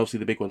 And obviously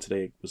the big one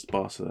today was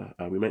Barca.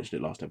 We mentioned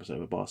it last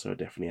episode, but Barca are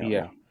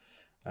definitely out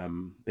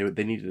now.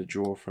 They needed a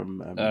draw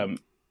from.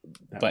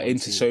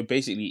 So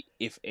basically,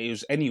 if it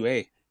was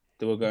anyway.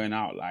 They were going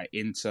out like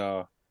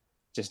Inter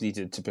just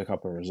needed to pick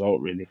up a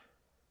result really.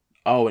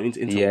 Oh, and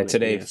Inter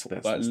today.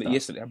 That's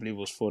yesterday I believe it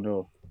was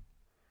 4-0.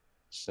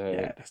 So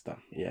yeah, that's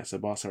done. Yeah, so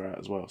Barca are out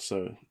as well.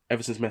 So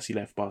ever since Messi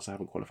left, Barca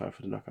haven't qualified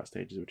for the knockout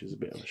stages, which is a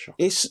bit of a shock.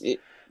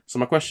 So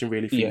my question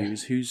really for you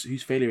is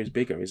whose failure is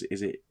bigger? Is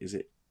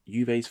it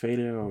Juve's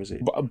failure or is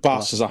it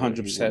Barca's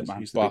 100%,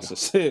 man?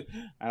 Barca's. And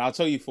I'll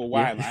tell you for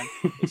why, man.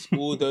 It's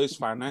all those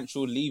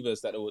financial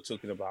levers that they were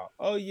talking about.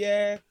 Oh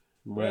yeah.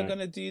 We're going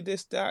to do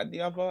this, that, and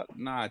the other.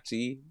 Nah,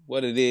 G.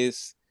 What it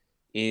is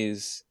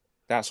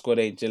that squad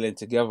ain't gelling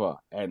together.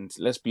 And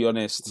let's be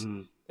honest,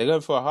 they're going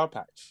for a hard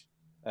patch.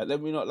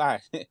 Let me not lie.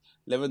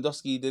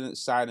 Lewandowski didn't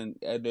sign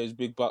those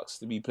big bucks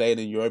to be playing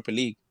in Europa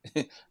League.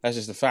 That's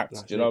just a fact.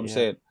 Do you know what I'm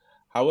saying?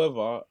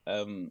 However,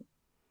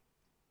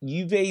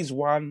 Juve's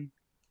won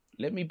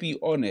let me be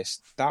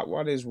honest. That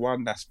one is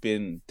one that's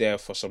been there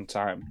for some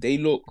time.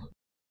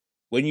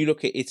 When you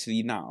look at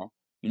Italy now,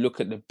 you look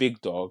at the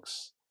big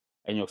dogs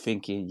and you're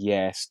thinking,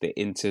 yes, the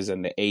Inters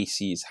and the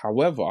ACs.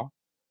 However,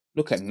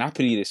 look at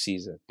Napoli this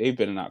season. They've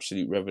been an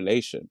absolute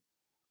revelation.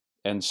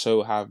 And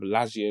so have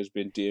Lazio's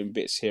been doing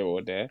bits here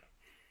or there.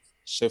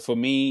 So for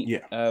me,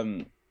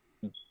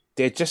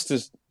 they're just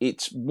as...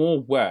 It's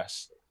more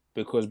worse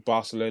because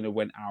Barcelona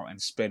went out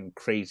and spent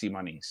crazy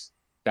monies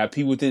that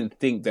people didn't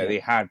think that they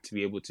had to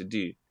be able to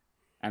do.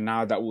 And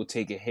now that will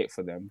take a hit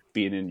for them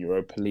being in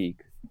Europa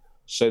League.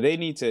 So they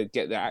need to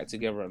get their act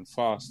together and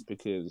fast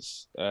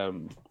because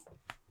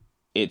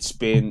it's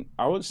been,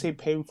 I wouldn't say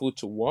painful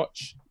to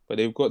watch, but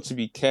they've got to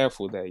be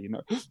careful there, you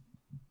know.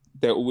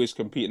 They're always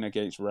competing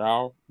against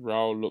Real.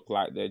 Real look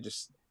like they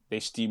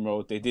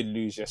steamrolled. They did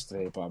lose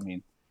yesterday, but I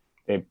mean,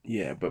 but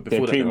they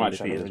before pretty much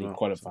had already already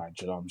qualified,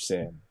 you know what I'm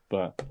saying?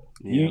 But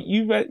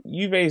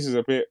Juve's is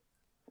a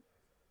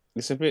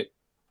bit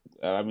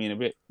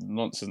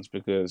nonsense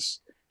because,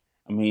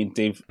 I mean,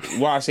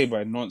 what I say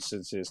by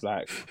nonsense is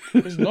like,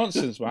 it's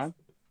nonsense, man.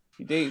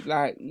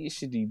 You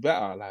should do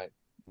better. Like,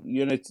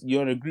 you're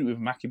in a group with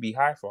Maccabi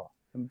Haifa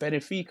and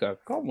Benfica.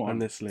 Come on.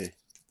 Honestly.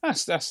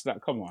 That's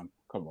that. Come on.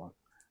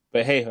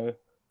 But hey ho,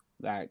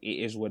 like,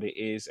 it is what it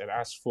is. And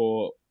as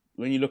for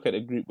when you look at the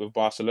group with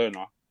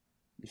Barcelona,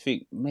 you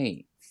think,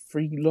 mate,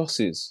 3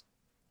 losses,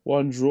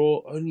 1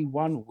 draw, only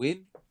 1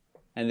 win,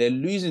 and they're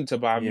losing to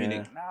Bayern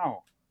Munich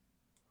now.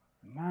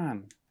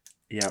 Man.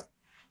 Yeah,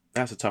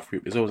 that's a tough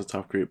group. It's always a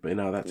tough group, but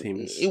that team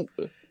is,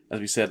 as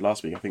we said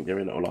last week, I think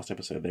last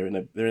episode, they're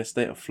in a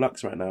state of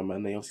flux right now,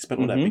 man. They obviously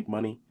spent all that big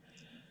money,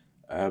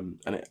 and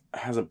it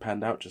hasn't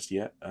panned out just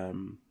yet.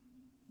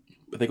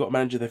 But they got a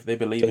manager they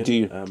believe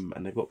in,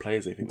 and they've got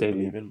players they think they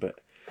believe in, but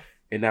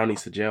it now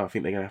needs to gel. I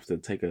think they're gonna have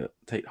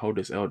to hold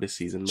this L this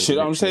season. Shit,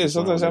 I'm saying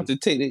sometimes you have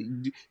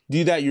to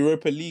do that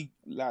Europa League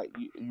like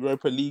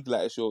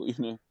it's your, it's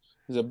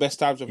the best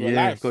times of your life.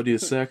 Yeah, you've got to do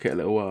the circuit a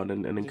little while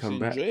and then come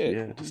back. It.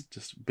 Yeah,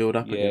 just build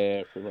up again.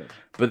 Yeah, pretty much.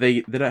 But they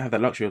don't have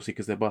that luxury obviously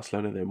because they're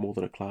Barcelona. They're more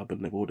than a club,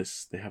 and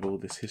they have all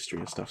this history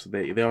and stuff. So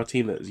they are a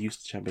team that is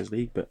used to Champions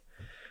League, but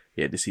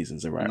yeah, this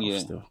season's a write-off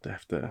still. They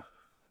have to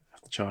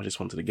charge this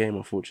one to the game,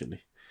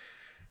 unfortunately.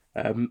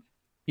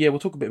 We'll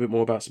talk a bit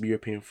more about some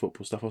European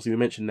football stuff. Obviously, we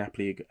mentioned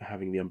Napoli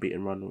having the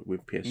unbeaten run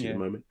with PSG at the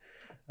moment.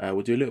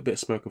 We'll do a little bit of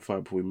smoke or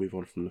fire before we move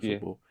on from the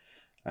football.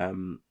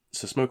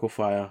 So smoke or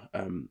fire,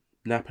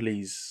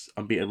 Napoli's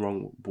unbeaten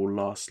run will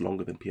last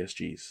longer than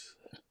PSG's.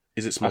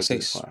 Is it smoke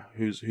or fire?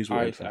 Who's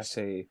winning first? I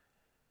say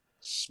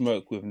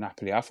smoke with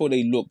Napoli. I thought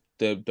they looked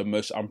the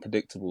most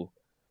unpredictable.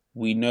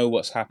 We know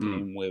what's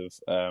happening with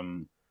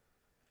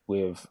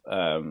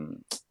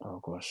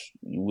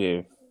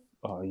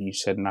you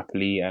said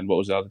Napoli and what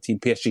was the other team?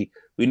 PSG.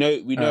 We know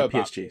about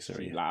PSG.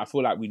 Sorry, Like, I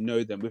feel like we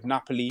know them. With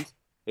Napoli,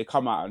 they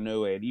come out of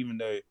nowhere, and even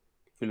though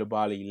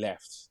Koulibaly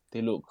left,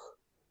 they look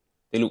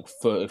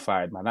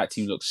fortified, man. That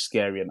team looks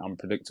scary and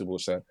unpredictable.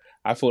 So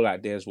I feel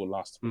like theirs will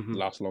last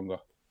longer.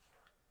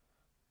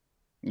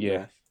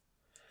 Yeah.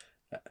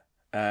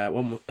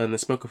 One more, and the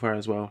smoke of fire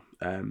as well.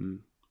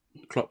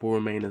 Klopp will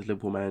remain as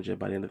Liverpool manager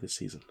by the end of this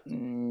season.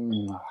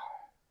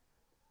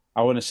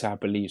 I want to say I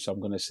believe, so I'm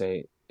going to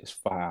say it's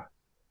fire.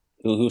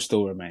 He'll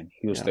still remain.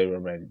 He'll stay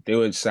remain. They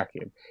won't sack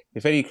him.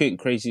 If anything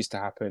crazy is to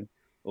happen,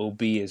 it'll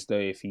be as though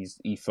if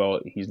he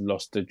felt he's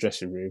lost the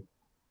dressing room,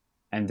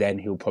 and then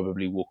he'll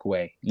probably walk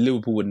away.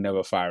 Liverpool would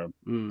never fire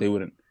him. They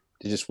wouldn't.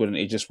 They just wouldn't.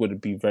 It just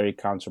would be very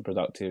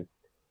counterproductive.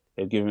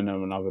 They've given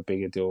him another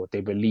bigger deal.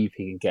 They believe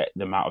he can get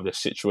them out of this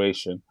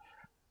situation.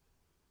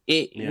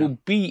 It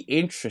would be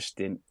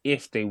interesting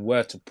if they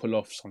were to pull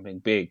off something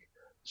big.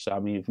 So, I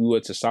mean, if we were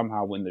to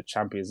somehow win the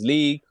Champions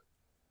League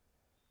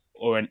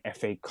or an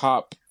FA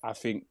Cup, I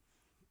think...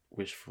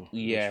 Wishful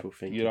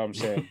thinking. You know what I'm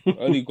saying?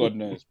 Only God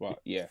knows, but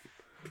yeah.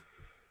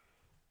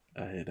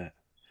 I hear that.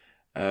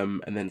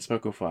 And then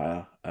smoke or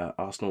fire,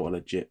 Arsenal are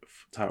legit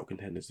title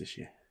contenders this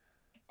year.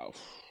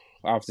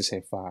 I have to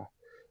say fire.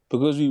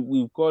 Because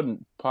we've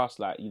gone past,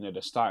 the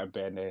starting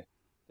band, they're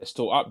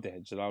still up there,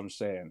 do you know what I'm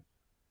saying?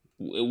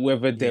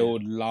 Whether they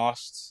would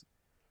last,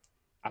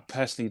 I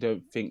personally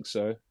don't think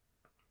so.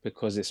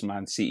 Because it's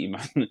Man City,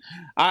 man.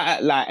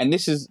 And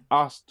this is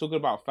us talking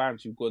about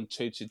fans who've gone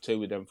toe to toe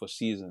with them for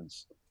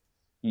seasons.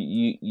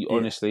 You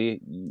honestly,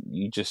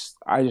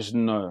 I just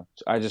know.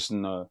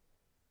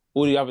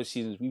 All the other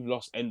seasons we've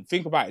lost, and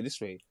think about it this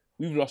way: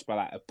 we've lost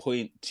by a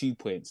point, 2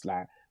 points.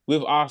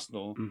 With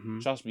Arsenal,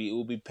 trust me, it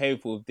will be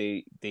painful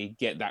if they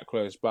get that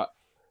close. But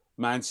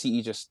Man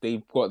City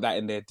they've got that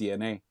in their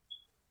DNA.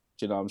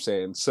 Do you know what I'm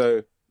saying?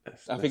 So.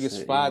 I think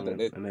it's fire that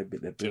do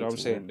you know what I'm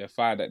saying? They're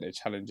fire that they're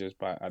challengers,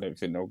 but I don't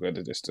think they'll go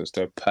the distance.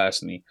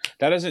 Personally,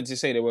 that isn't to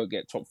say they won't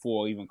get top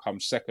 4 or even come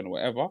second or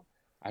whatever.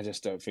 I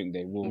just don't think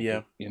they will.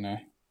 Yeah,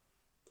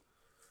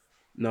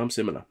 No, I'm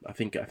similar. I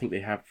think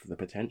they have the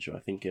potential. I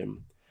think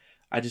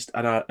I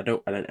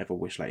don't ever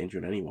wish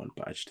injury on anyone,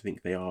 but I just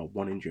think they are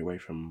one injury away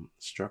from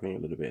struggling a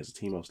little bit as a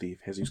team. Obviously,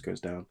 if Jesus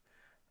goes down,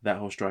 that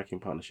whole striking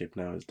partnership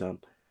now is done.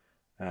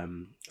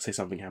 say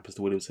something happens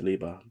to William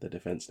Saliba, the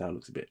defense now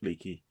looks a bit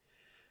leaky.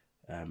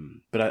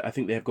 But I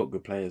think they have got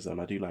good players,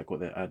 and I do like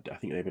what I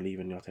think they believe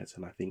in Arteta,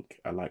 and I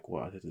think I like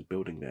what Arteta's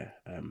building there.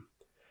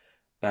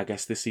 I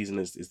guess this season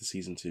is the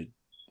season to,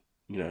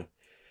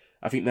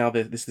 I think now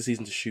this is the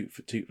season to shoot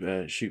for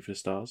the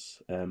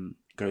stars.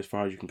 Go as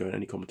far as you can go in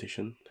any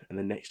competition, and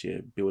then next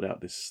year build out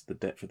the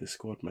depth of this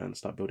squad, man.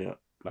 Start building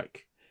up,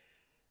 like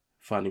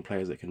finding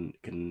players that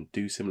can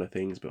do similar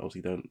things, but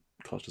obviously don't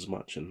cost as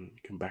much and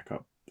can back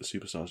up the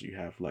superstars you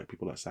have, like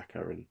people like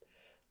Saka and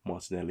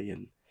Martinelli,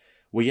 and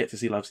we're yet to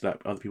see like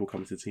other people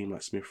come to the team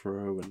like Smith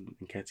Rowe and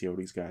Nketiah, all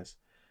these guys.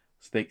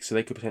 So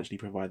they could potentially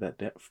provide that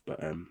depth, but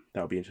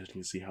that would be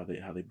interesting to see how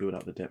they build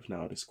out the depth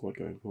now of the squad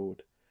going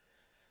forward.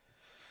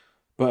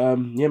 But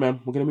yeah,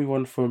 man, we're gonna move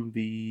on from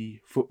the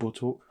football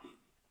talk,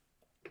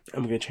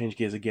 and we're gonna change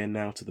gears again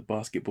now to the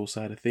basketball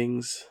side of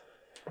things.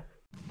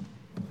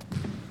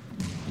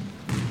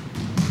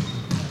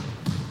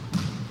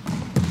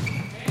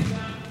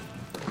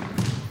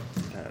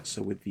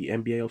 So with the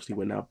NBA, obviously,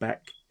 we're now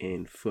back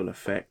in full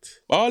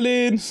effect.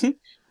 Ballin'!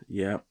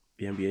 Yeah,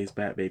 the NBA is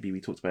back, baby. We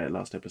talked about it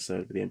last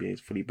episode, but the NBA is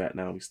fully back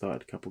now. We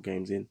started a couple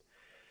games in.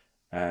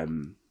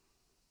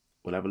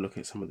 We'll have a look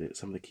at some of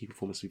the key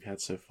performances we've had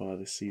so far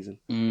this season.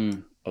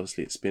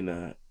 Obviously, it's been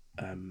an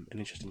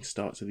interesting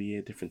start to the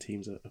year. Different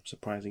teams are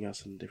surprising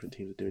us, and different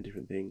teams are doing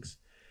different things.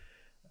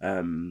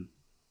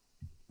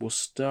 We'll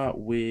start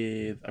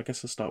with, I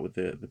guess I'll start with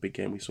the big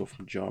game we saw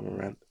from Ja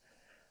Morant.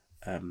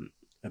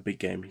 A big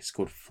game. He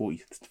scored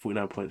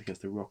 49 points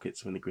against the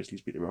Rockets when the Grizzlies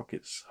beat the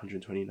Rockets,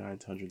 129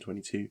 to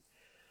 122.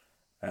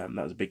 That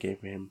was a big game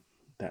for him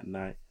that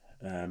night.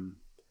 I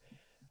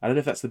don't know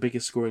if that's the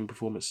biggest scoring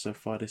performance so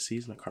far this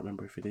season. I can't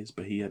remember if it is,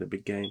 but he had a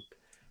big game.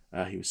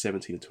 He was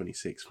 17 to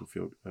 26 from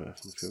the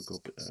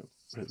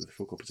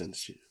field goal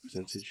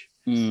percentage.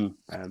 And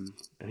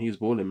he was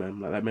balling, man.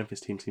 Like, that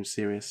Memphis team seems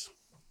serious.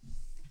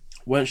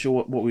 Weren't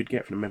sure what we'd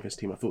get from the Memphis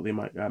team. I thought they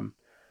might.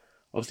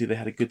 Obviously, they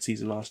had a good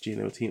season last year.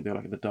 They were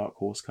like the dark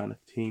horse kind of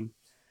team.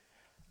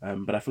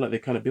 But I feel like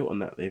they've kind of built on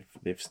that.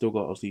 They've still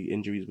got obviously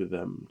injuries with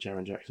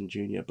Jaren Jackson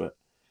Jr., but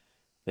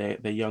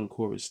their young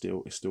core is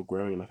still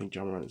growing, and I think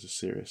Ja Morant is a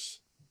serious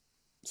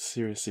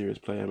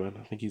player, man.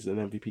 I think he's an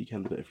MVP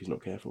candidate if he's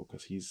not careful,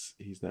 because he's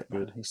that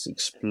good. He's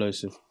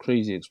explosive,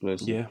 crazy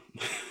explosive. Yeah,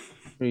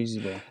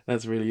 crazy, man.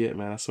 That's really it,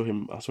 man. I saw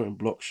him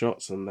block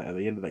shots, and at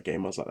the end of that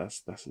game, I was like,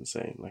 that's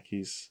insane. Like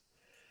he's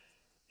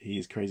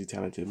crazy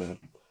talented, man.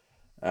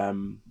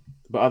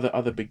 But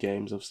other big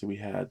games, obviously we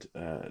had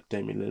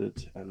Damian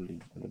Lillard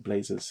and the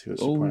Blazers, who are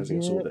surprising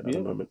us all at the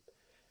moment.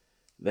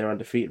 They're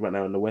undefeated right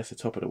now in the West, the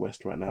top of the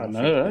West right now. I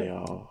know, right? They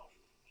are.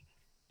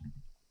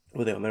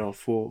 Well, they're on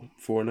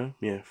 4-0.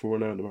 Yeah,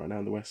 4-0 right now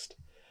in the West.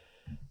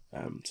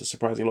 So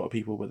surprising a lot of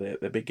people, but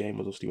their big game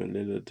was obviously when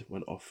Lillard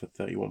went off for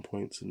 31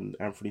 points and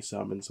Anthony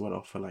Simons went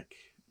off for like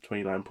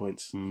 29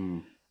 points.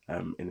 In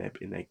their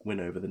win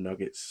over the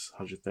Nuggets,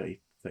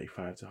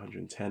 135 to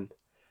 110.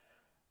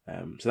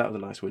 So that was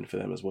a nice win for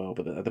them as well.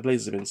 But the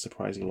Blazers have been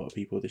surprising a lot of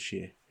people this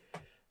year.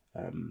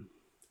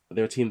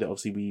 They're a team that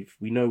obviously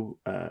we know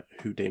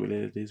who Damian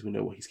Lillard is. We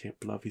know what he's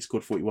capable of. He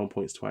scored 41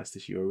 points twice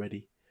this year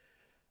already.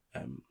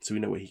 So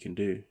we know what he can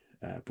do.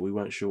 But we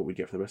weren't sure what we'd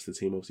get from the rest of the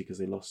team, obviously, because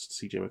they lost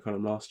CJ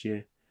McCollum last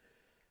year.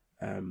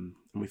 And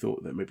we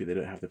thought that maybe they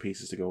don't have the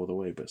pieces to go all the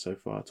way. But so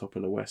far, top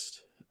in the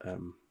West.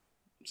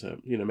 So,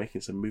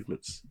 making some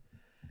movements.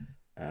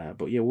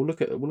 But yeah, we'll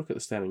look at the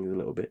standings a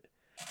little bit.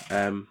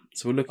 So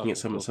we're looking at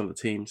some of the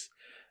teams.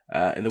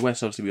 In the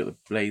West, obviously, we got the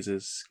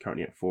Blazers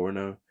currently at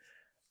 4-0.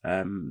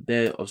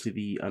 They're obviously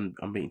the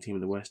unbeaten team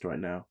in the West right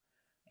now.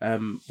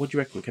 What do you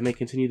reckon? Can they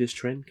continue this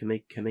trend? Can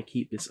they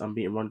keep this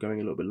unbeaten run going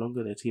a little bit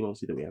longer? Their team,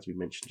 obviously, that as we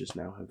mentioned just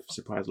now, have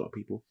surprised a lot of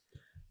people.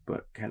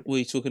 But were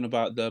you talking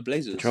about the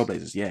Blazers? The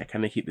Trailblazers, yeah.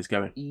 Can they keep this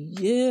going?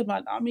 Yeah,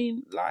 man. I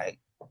mean, like,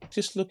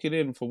 just looking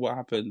in for what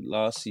happened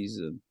last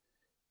season,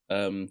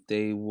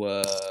 they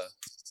were.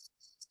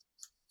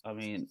 I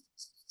mean,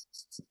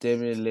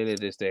 Damian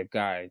Lillard is their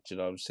guy. Do you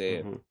know what I'm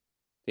saying? Mm-hmm.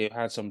 They've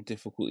had some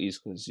difficulties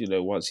because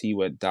once he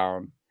went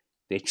down,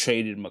 they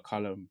traded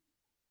McCollum,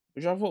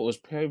 which I thought was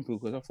painful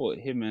because I thought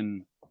him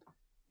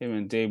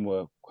and Dame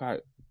were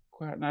quite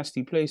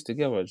nicely placed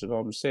together. Do you know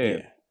what I'm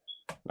saying?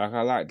 Yeah. Like,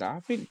 I like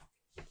that.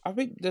 I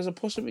think there's a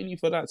possibility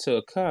for that to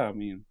occur. I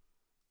mean,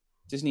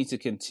 just need to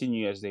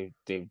continue as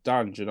they've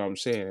done. Do you know what I'm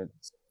saying?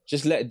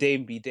 Just let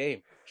Dame be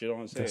Dame. Do you know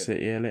what I'm saying? That's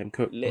it. Yeah, let him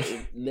cook. Let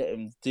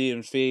him do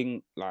his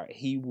thing. Like,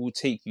 he will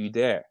take you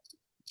there.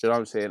 Do you know what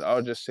I'm saying?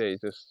 I'll just say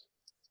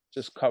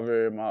just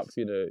cover him up,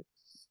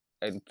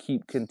 and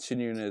keep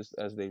continuing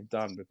as they've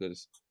done,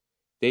 because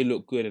they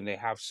look good and they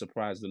have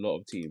surprised a lot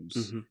of teams.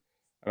 Mm-hmm.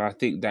 And I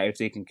think that if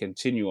they can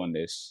continue on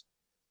this,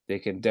 they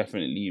can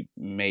definitely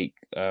make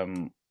the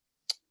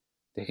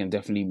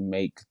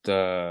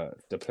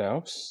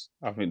playoffs.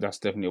 I think that's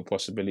definitely a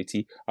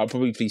possibility. I'll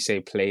probably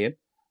say play-in,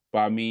 but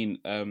I mean,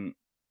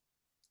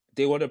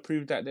 they want to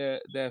prove that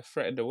they're a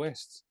threat in the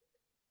West.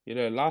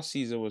 Last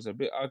season was a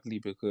bit ugly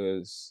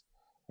because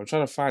I'm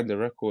trying to find the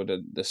record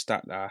and the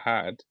stat that I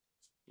had,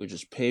 which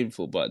was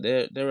painful, but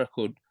their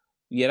record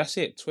Yeah, that's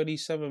it.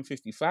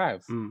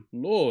 27.55.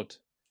 Lord,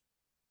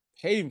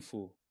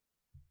 painful.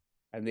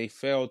 And they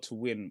failed to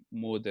win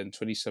more than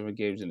 27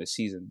 games in the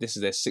season. This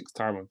is their 6th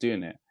time of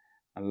doing it.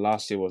 And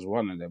last year was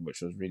one of them,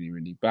 which was really,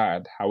 really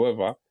bad.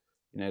 However,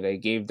 they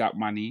gave that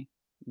money.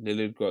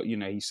 Lillard got,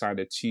 he signed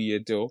a 2-year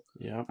deal,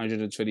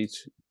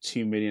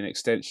 122 million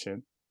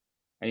extension.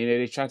 And,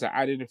 they tried to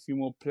add in a few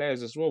more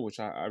players as well, which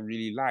I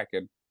really like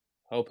and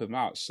help him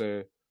out.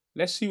 So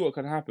let's see what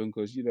can happen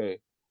because,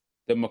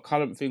 the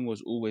McCullum thing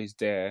was always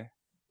there.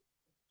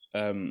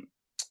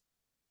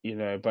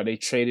 But they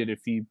traded a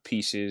few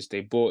pieces. They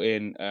brought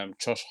in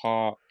Josh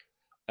Hart,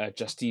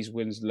 Justice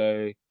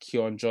Winslow,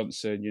 Keon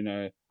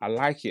Johnson. I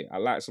like it. I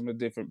like some of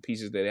the different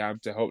pieces that they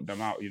have to help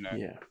them out,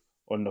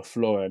 on the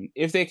floor. And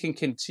if they can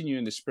continue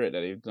in the spirit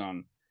that they've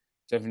done,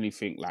 definitely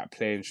think like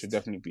playing should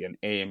definitely be an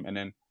aim. And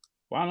then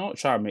why not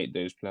try and make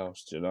those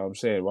playoffs? Do you know what I'm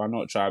saying? Why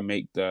not try and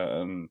make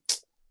the...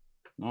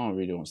 no one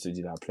really wants to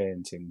do that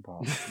playing thing,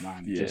 but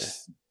man,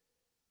 just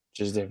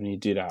definitely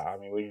do that. I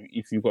mean,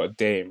 if you've got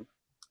Dame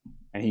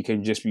and he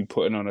can just be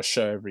putting on a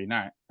show every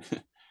night,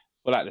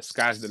 well, like the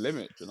sky's the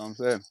limit. Do you know what I'm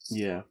saying?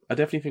 Yeah, I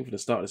definitely think for the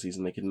start of the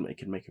season they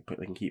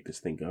can keep this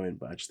thing going,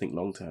 but I just think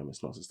long term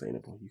it's not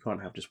sustainable. You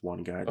can't have just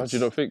one guy. Do you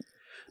not think?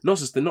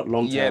 Not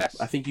long term. Yeah,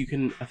 I think you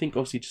can. I think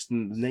obviously just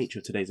in the nature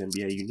of today's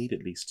NBA, you need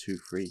at least 2,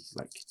 3.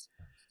 Like,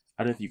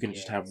 I don't think you can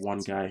just have one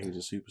guy who's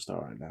a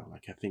superstar right now.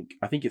 Like, I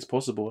think it's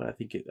possible. I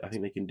think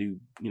they can do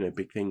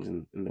big things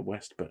in the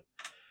West, but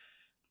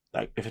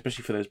like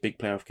especially for those big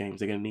playoff games,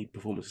 they're going to need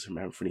performances from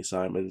Anthony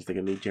Simons. They're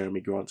going to need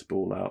Jeremy Grant to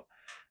ball out.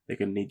 They're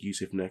going to need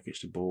Yusuf Nurkic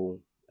to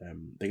ball. They're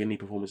going to need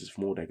performances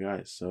from all their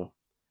guys. So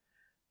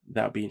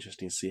that'll be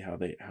interesting to see how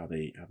they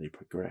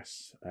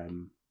progress.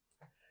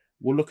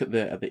 We'll look at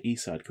the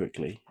East side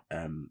quickly.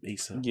 The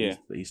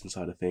Eastern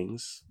side of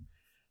things.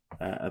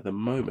 At the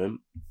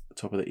moment, the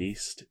top of the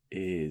East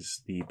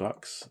is the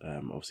Bucks.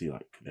 Obviously,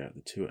 like they're at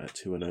the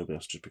 2-0, but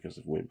that's just because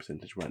of win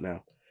percentage right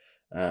now.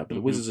 But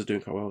the Wizards are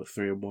doing quite well at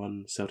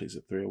 3-1. Celtics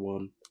at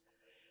 3-1.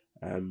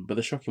 But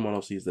the shocking one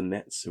obviously is the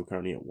Nets, who are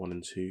currently at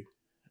 1-2.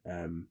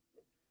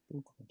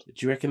 Do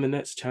you reckon the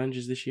Nets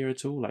challenges this year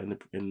at all, like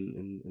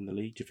in the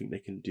league? Do you think they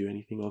can do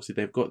anything? Obviously,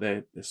 they've got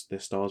their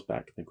stars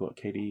back. They've got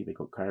KD, they've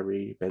got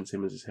Kyrie. Ben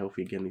Simmons is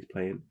healthy again. He's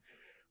playing,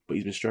 but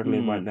he's been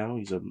struggling right now.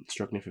 He's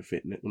struggling for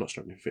fitness. Well, not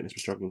struggling for fitness,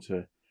 but struggling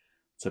to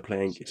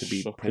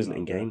be present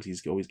in games.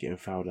 He's always getting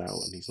fouled out,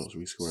 and he's not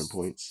really scoring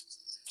points.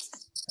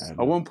 At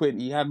one point,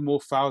 he had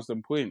more fouls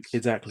than points.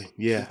 Exactly.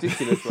 Yeah. It's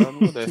ridiculous, man.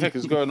 What the heck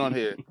is going on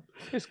here?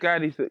 This guy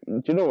needs to...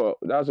 Do you know what?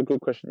 That was a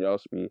good question you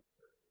asked me.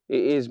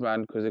 It is,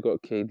 man, because they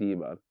got KD,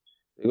 man.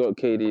 They got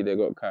KD, they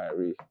got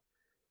Kyrie.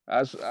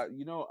 I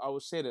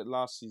was saying it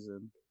last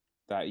season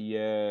that,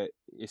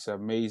 it's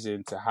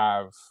amazing to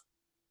have,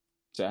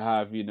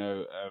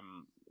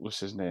 what's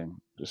his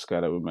name? This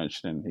guy that we're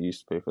mentioning, he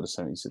used to play for the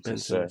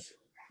 76ers.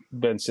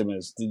 Ben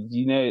Simmons.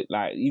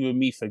 Even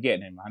me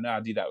forgetting him, I know I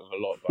do that with a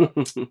lot,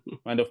 but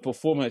man, the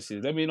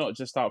performances, let me not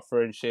just start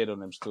throwing shade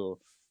on him still.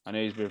 I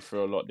know he's been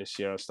through a lot this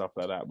year and stuff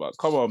like that, but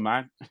come on,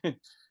 man.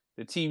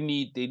 The team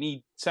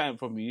need something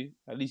from you.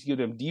 At least give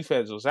them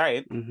defense or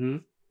something. Mm-hmm.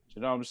 Do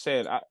you know what I'm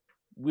saying?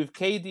 With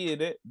KD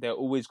in it, they're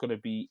always going to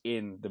be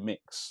in the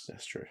mix.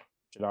 That's true. Do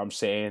you know what I'm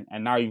saying?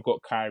 And now you've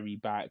got Kyrie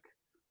back.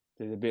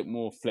 There's a bit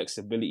more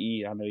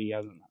flexibility. I know he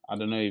hasn't. I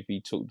don't know if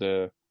he took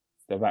the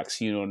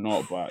vaccine or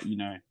not, but you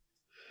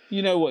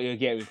know what you're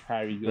getting with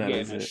Kyrie. You're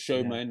getting a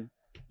showman.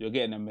 Yeah. You're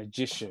getting a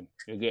magician.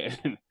 You're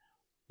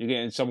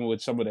getting someone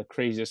with some of the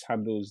craziest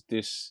handles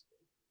this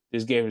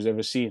game has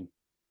ever seen.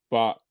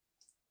 But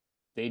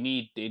they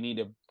need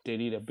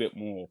a bit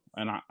more,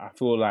 and I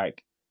feel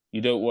like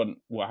you don't want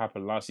what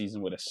happened last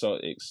season where the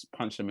Celtics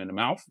punched them in the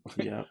mouth.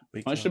 Yeah,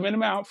 punched them in the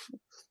mouth.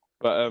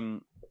 But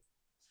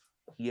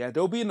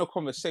they'll be in the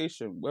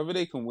conversation. Whether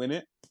they can win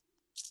it,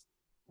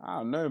 I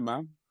don't know,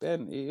 man.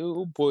 Then it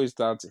all boils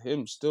down to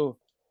him. Still,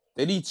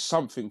 they need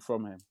something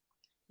from him,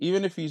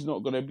 even if he's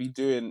not gonna be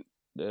doing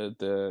he's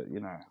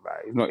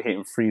not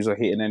hitting threes or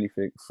hitting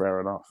anything. Fair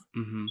enough.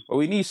 Mm-hmm. But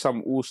we need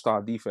some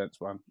all-star defense,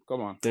 man.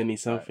 Come on. They need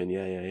something.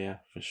 Yeah,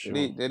 for sure.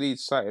 They need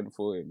something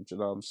for him. Do you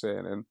know what I'm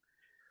saying? And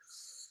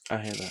I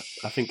hear that.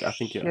 I think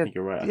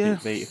you're right. I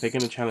think if they're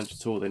going to challenge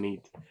at all, they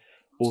need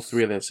all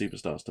 3 of their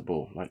superstars to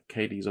ball. Like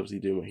KD's obviously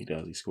doing what he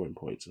does. He's scoring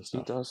points and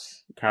stuff. He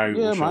does. Kyrie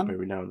will show up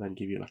every now and then,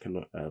 give you like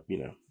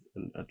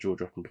a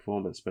jaw-dropping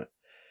performance, but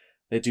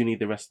they do need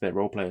the rest of their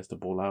role players to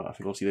ball out. I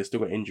think obviously they've still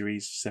got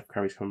injuries. Seth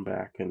Curry's coming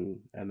back, and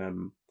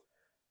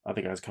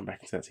other guys come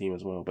back into that team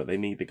as well. But they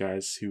need the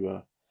guys who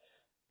are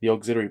the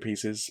auxiliary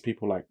pieces,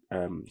 people like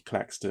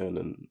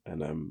Claxton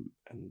and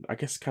I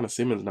guess kind of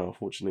Simmons now,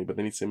 unfortunately. But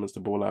they need Simmons to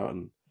ball out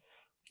and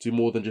do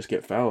more than just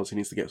get fouls. He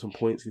needs to get some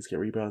points. He needs to get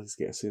rebounds. He needs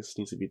to get assists.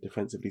 He needs to be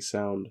defensively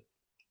sound.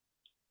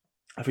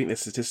 I think they're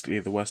statistically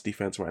the worst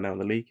defense right now in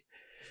the league,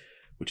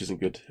 which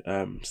isn't good.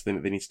 So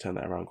they need to turn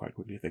that around quite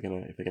quickly if they're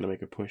gonna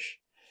make a push.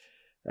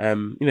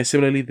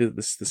 Similarly, the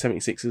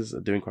 76ers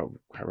are doing quite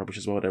rubbish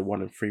as well. They're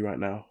 1-3 right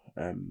now.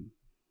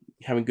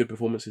 Having good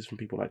performances from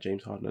people like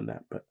James Harden and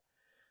that, but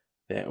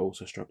they're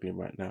also struggling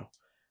right now.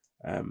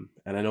 And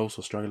then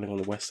also struggling on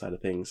the west side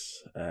of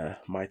things,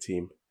 my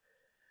team,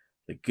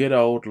 the good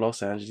old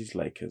Los Angeles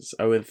Lakers,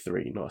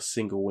 0-3, not a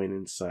single win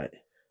in sight.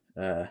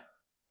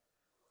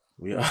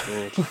 We are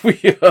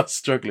we are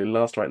struggling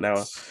last right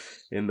now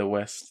in the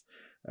West,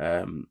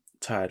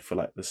 tied for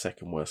like the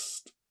second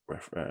worst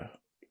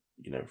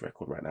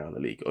record right now in the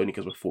league, only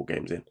because we're 4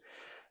 games in.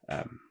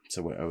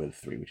 So we're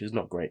 0-3, which is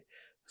not great.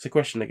 It's a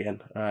question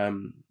again.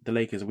 The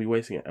Lakers, are we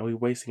wasting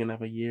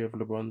another year of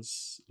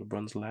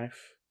LeBron's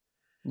life?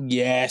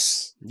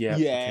 Yes. Yeah.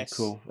 Yes. Okay.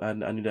 Cool. I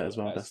knew that as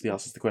well. That's the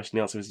answer to the question.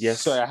 The answer is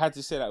yes. Sorry, I had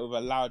to say that with a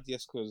loud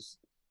yes because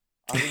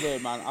I don't know,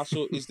 man. I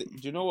saw. Do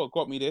you know what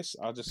got me this?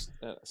 I'll just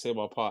say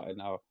my part, and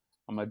now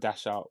I'm gonna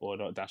dash out or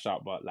not dash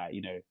out, but like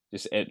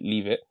just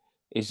leave it.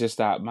 It's just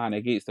that, man,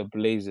 against the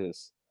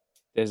Blazers,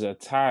 there's a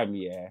time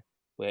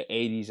where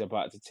AD's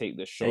about to take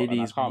the shot.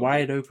 AD's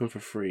wide open for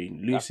free.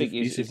 Yusuf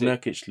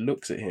Nurkic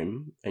looks at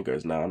him and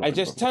goes, "No, nah, it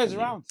just turns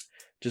around."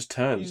 Just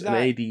turns, and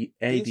like,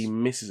 AD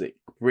misses it,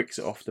 bricks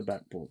it off the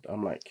backboard.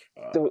 I'm like,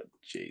 oh,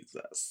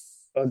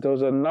 Jesus. There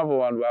was another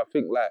one where I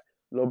think like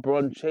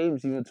LeBron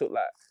James even took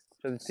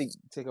tried to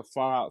take a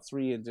far out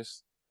 3 and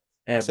just.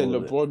 I said,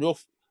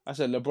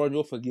 LeBron,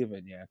 you're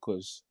forgiven,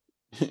 because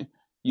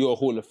you're a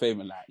Hall of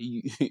Famer. Like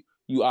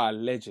you are a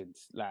legend.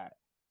 Like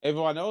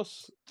everyone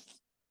else,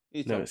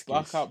 it's to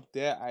back up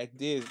their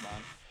ideas,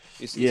 man.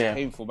 It's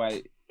painful,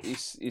 but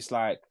it's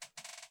like.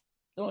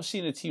 Not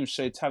seeing a team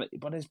so talented,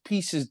 but there's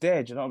pieces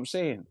there. Do you know what I'm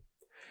saying?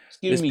 It's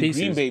giving me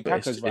Green Bay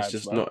Packers vibes. It's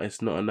just not.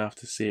 It's not enough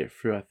to see it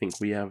through. I think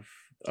we have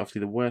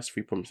obviously the worst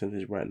 3-point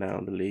percentage right now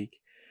in the league.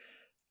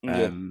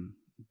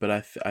 But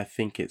I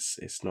think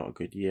it's not a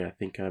good year. I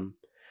think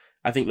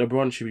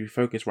LeBron should be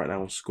focused right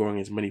now on scoring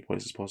as many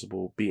points as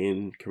possible,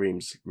 beating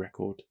Kareem's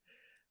record,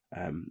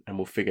 and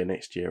we'll figure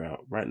next year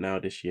out. Right now,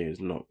 this year is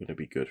not going to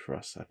be good for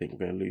us. I think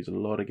we're going to lose a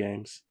lot of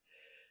games.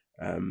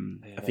 I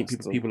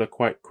think people are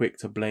quite quick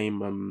to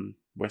blame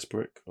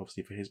Westbrook,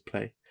 obviously, for his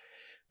play.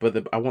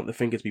 But I want the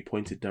finger to be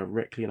pointed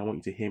directly, and I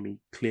want you to hear me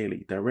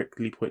clearly.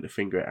 Directly point the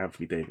finger at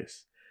Anthony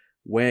Davis.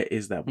 Where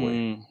is that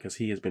boy? Because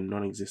he has been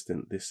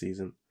non-existent this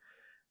season.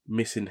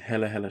 Missing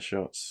hella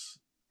shots.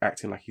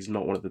 Acting like he's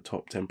not one of the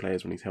top 10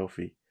 players when he's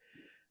healthy.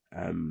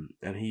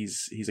 And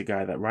he's a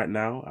guy that right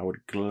now, I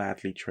would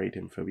gladly trade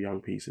him for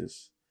young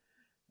pieces.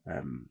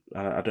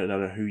 I don't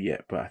know who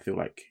yet, but I feel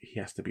like he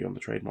has to be on the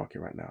trade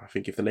market right now. I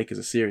think if the Lakers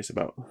are serious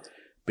about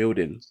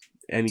building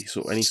any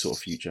sort of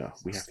future,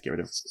 we have to get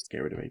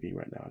rid of AD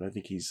right now. I don't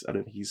think he's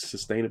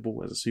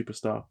sustainable as a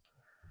superstar.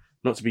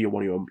 Not to be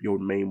your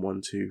main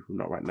 1-2,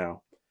 not right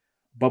now.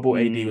 Bubble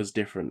AD was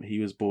different. He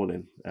was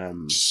balling.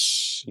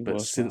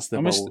 Since the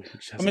bubble,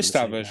 I missed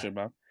that version,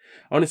 man.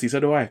 Honestly,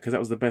 so do I, because that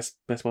was the best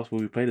basketball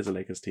we played as a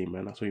Lakers team,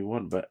 man. That's what we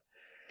want, but.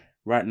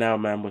 Right now,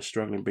 man, we're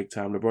struggling big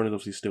time. LeBron is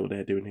obviously still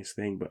there doing his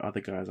thing, but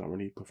other guys aren't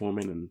really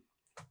performing. And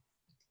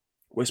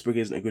Westbrook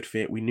isn't a good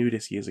fit. We knew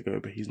this years ago,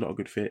 but he's not a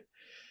good fit.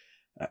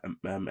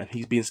 And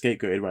he's being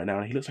scapegoated right now.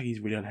 And he looks like he's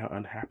really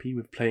unhappy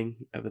with playing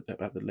at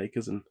the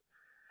Lakers. And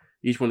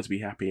he just wants to be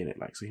happy in it.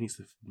 So he needs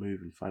to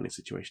move and find a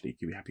situation he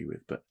can be happy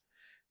with. But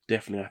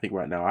definitely, I think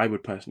right now, I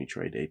would personally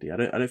trade AD. I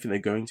don't think they're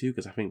going to,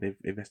 because I think they've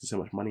invested so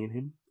much money in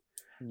him.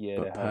 Yeah,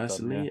 but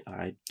personally,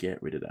 I'd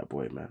get rid of that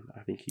boy, man. I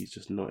think he's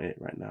just not it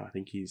right now. I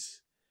think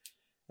he's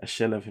a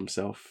shell of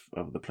himself,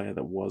 of the player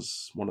that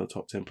was one of the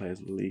top 10 players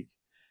in the league.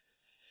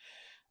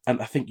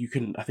 And I think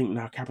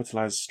now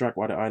capitalize, strike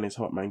while the iron is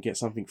hot, man. Get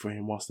something for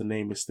him whilst the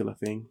name is still a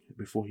thing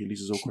before he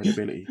loses all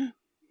credibility.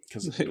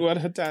 Because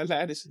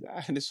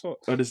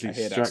honestly,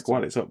 strike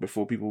while it's up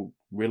before people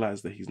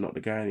realize that he's not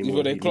the guy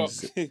anymore.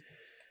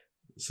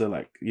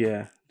 So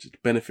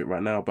just benefit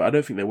right now. But I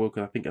don't think they will,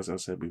 because I think, as I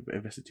said, we've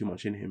invested too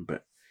much in him.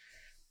 But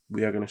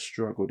we are going to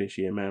struggle this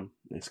year, man.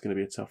 It's going to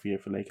be a tough year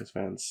for Lakers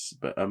fans.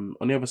 But on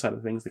the other side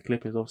of things, the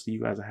Clippers, obviously,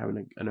 you guys are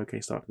having an okay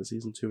start to the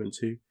season,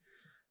 2-2.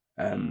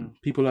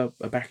 People are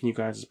backing you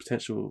guys as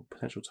potential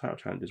title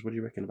challenges. What do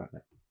you reckon about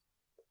that?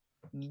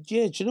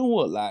 Yeah, do you know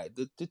what? Like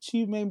the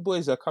 2 main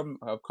boys have come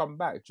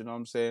back. Do you know what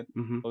I'm saying?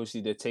 Mm-hmm.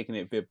 Obviously, they're taking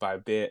it bit by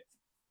bit.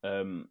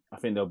 I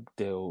think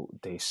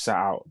they sat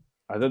out.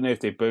 I don't know if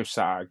they both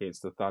sat out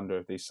against the Thunder,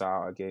 if they sat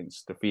out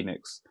against the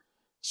Phoenix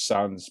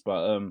Suns,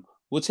 but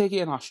we'll take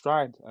it in our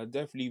stride. I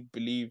definitely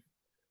believe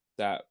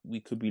that we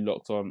could be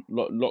locked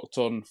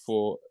on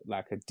for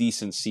like a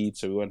decent seed,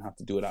 so we won't have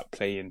to do that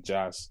playing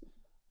Jazz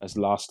as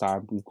last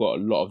time. We've got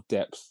a lot of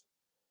depth.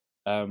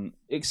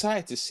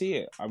 Excited to see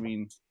it. I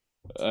mean,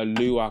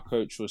 Lou, our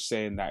coach, was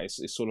saying that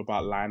it's all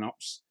about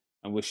lineups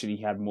and wishing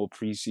he had more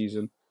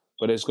preseason.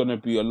 But there's going to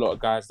be a lot of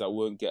guys that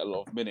won't get a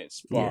lot of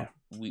minutes. But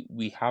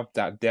we have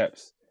that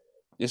depth.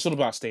 It's all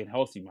about staying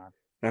healthy, man.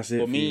 That's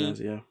it for me,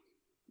 guys, yeah.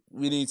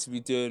 We need to be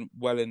doing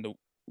well in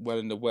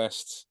the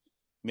West,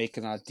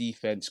 making our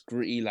defense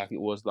gritty like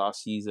it was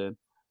last season.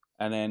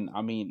 And then,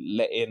 I mean,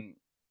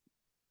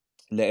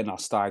 letting our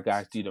star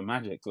guys do the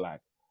magic.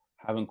 Like,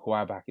 having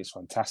Kawhi back is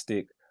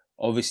fantastic.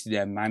 Obviously,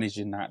 they're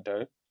managing that,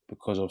 though,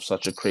 because of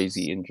such a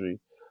crazy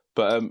injury.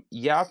 But,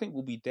 I think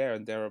we'll be there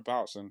and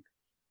thereabouts. And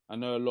I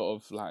know a lot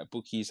of like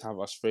bookies have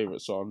us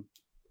favourites on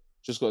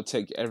just got to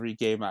take every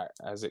game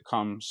as it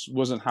comes.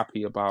 Wasn't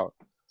happy about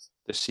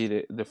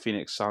the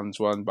Phoenix Suns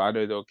one, but I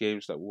know there are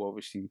games that we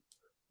obviously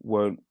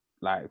won't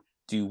like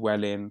do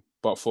well in.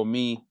 But for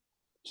me,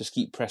 just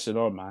keep pressing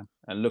on, man,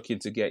 and looking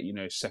to get,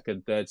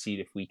 second, third seed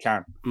if we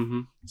can.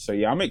 Mm-hmm. So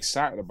yeah, I'm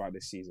excited about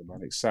this season,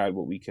 man. Excited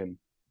what we can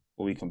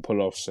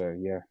pull off. So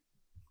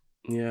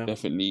yeah,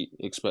 definitely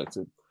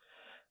expected.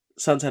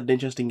 Suns had an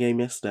interesting game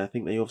yesterday. I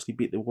think they obviously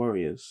beat the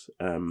Warriors.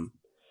 And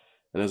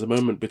there's a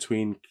moment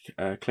between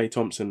Klay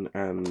Thompson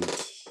and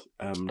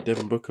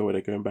Devin Booker where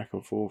they're going back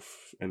and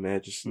forth, and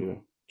they're just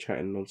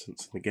chatting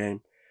nonsense in the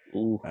game.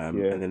 Ooh,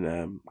 And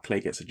then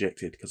Klay gets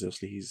ejected because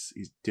obviously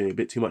he's doing a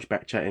bit too much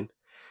back chatting.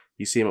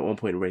 You see him at one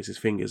point raise his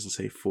fingers and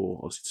say 4,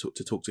 obviously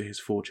to talk to his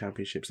 4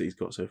 championships that he's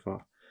got so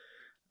far.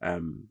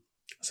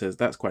 So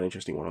that's quite an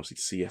interesting one, obviously,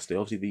 to see yesterday.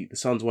 Obviously, the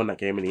Suns won that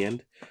game in the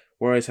end.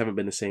 Warriors haven't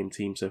been the same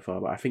team so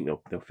far, but I think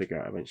they'll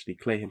figure out eventually.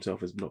 Klay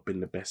himself has not been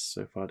the best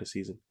so far this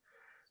season.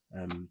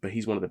 But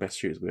he's one of the best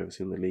shooters we've ever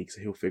seen in the league,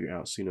 so he'll figure it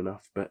out soon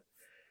enough. But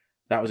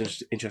that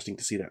was interesting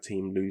to see that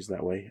team lose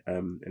that way,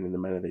 and in the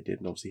manner they did,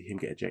 and obviously him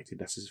get ejected.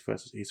 That's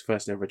his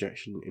first ever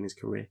ejection in his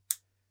career,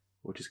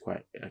 which is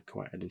quite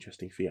an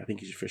interesting feat. I think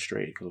he's just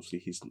frustrated because obviously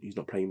he's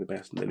not playing the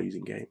best and they're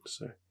losing games,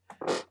 so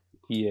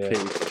clearly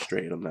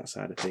frustrated on that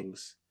side of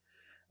things.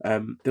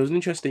 There was an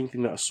interesting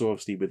thing that I saw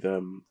obviously with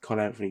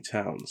Karl Anthony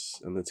Towns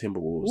and the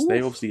Timberwolves. Oof.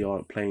 They obviously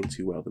aren't playing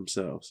too well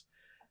themselves,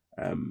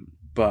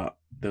 but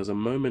there was a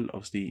moment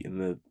obviously in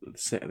the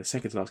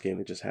second to last game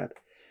they just had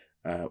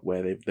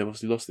where they've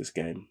obviously lost this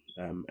game,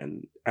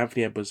 and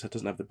Anthony Edwards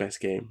doesn't have the best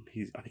game.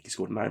 I think he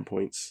scored 9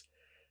 points,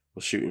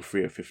 was shooting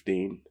 3 of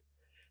 15.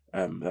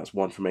 That's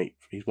 1 from 8.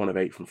 He's 1 of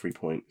 8 from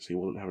 3-point, so he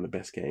wasn't having the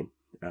best game.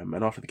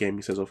 And after the game,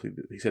 he said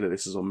that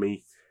this is on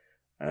me.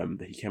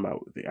 That he came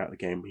out the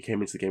game. He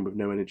came into the game with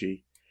no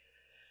energy.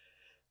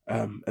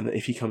 And that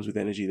if he comes with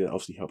energy, that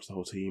obviously helps the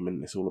whole team,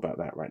 and it's all about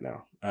that right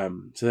now.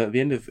 So at the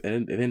end of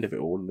it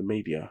all, in the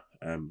media,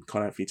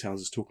 Karl Anthony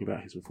Towns is talking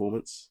about his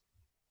performance,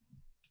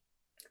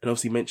 and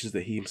obviously mentions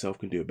that he himself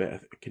can do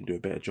a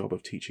better job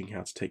of teaching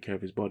how to take care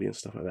of his body and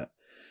stuff like that.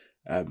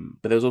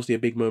 But there was obviously a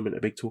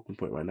big talking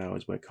point right now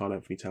is where Karl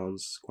Anthony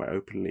Towns quite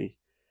openly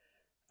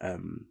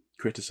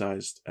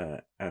criticised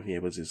Anthony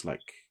Edwards' his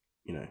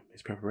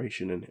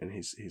preparation and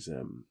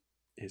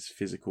his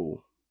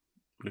physical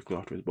looking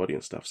after his body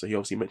and stuff. So he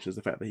obviously mentions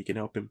the fact that he can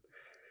help him,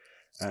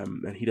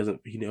 and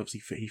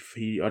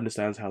he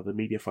understands how the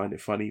media find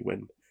it funny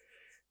when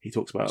he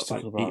talks about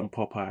eating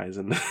Popeyes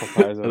and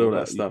all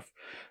that stuff,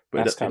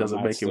 but it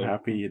doesn't make him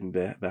happy, and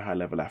they're high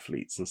level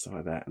athletes and stuff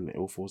like that, and it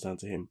all falls down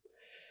to him.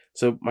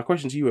 So my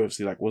question to you,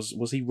 obviously,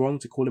 was he wrong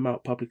to call him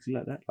out publicly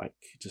like that? Like,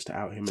 just to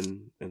out him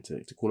and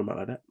to call him out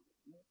like that?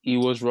 He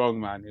was wrong,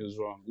 man. He was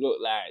wrong. Look,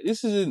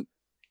 this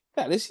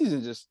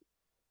season's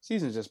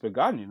just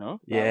begun,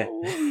 Yeah.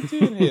 What are you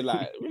doing here?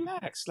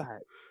 Relax.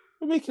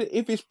 We're making it,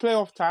 if it's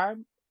playoff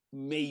time,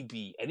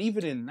 maybe. And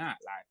even in that,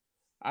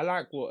 I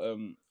like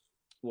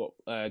what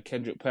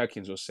Kendrick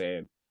Perkins was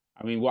saying.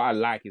 I mean, what I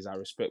like is I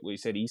respect what he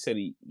said. He said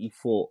he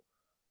thought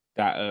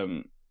that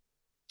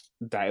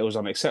that it was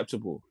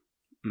unacceptable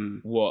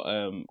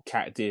what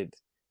Cat did,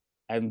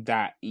 and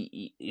that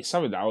it's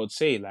something that I would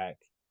say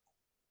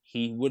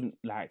he wouldn't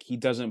he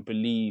doesn't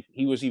believe.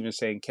 He was even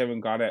saying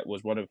Kevin Garnett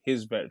was one of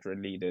his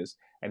veteran leaders,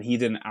 and he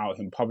didn't out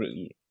him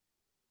publicly.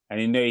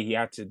 And he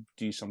had to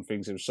do some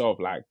things himself,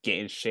 like get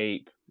in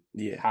shape,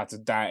 how to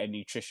diet and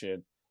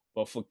nutrition.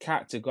 But for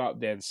Cat to go up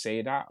there and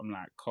say that, I'm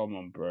like, come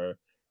on, bro.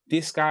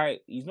 This guy,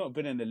 he's not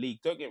been in the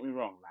league. Don't get me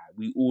wrong.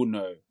 We all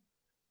know,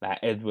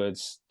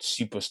 Edwards,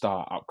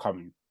 superstar,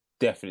 upcoming.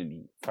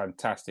 Definitely.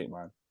 Fantastic,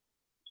 man.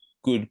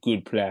 Good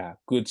player.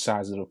 Good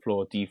size of the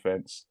floor,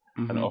 defense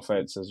and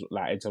offense.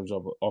 In terms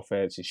of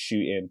offense, his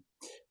shooting,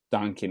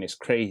 dunking, is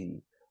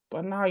crazy.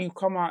 But now you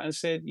come out and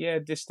said, yeah,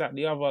 this, that,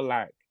 the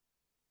other,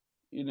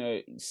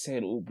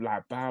 said all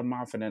bad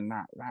mouth and then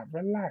that.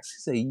 Relax.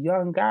 He's a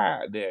young guy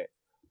out there.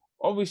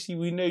 Obviously,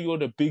 we know you're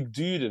the big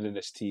dude in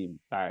this team.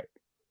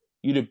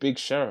 You're the big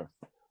sheriff.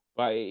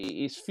 But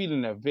it's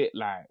feeling a bit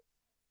I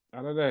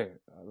don't know.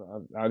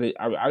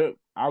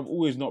 I've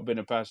always not been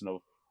a person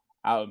of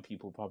outing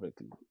people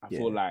publicly. I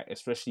feel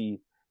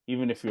especially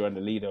even if you're the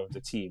leader of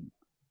the team,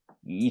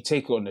 you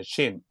take it on the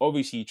chin.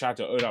 Obviously, you try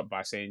to own up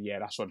by saying, yeah,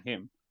 that's on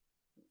him.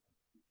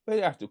 But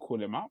you have to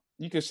call him out.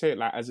 You can say it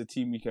as a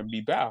team, we can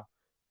be better.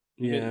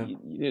 Yeah.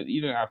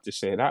 You don't have to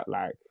say that.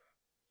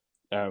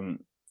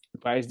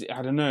 But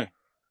I don't know.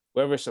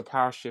 Whether it's a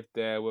power shift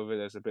there, whether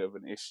there's a bit of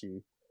an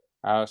issue,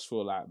 I just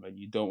feel man,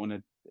 you don't want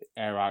to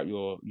air out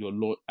your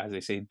as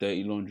they say,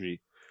 dirty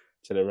laundry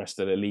to the rest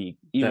of the league.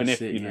 Even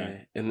That's if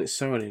it, and it's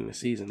so early in the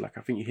season.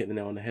 I think you hit the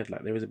nail on the head.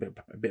 There is a bit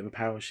of a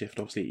power shift.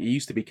 Obviously, it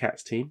used to be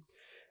Cat's team,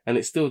 and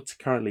it still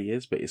currently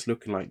is, but it's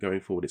looking like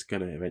going forward, it's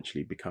going to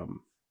eventually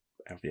become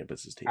Anthony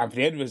Edwards' team.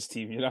 Anthony Edwards'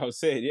 team, you know what I'm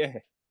saying? Yeah.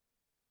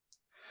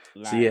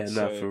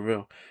 For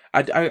real.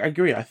 I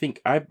agree. I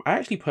think I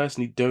actually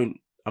personally don't.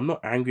 I'm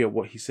not angry at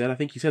what he said. I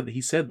think he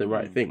said the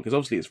right thing, because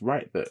obviously it's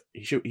right that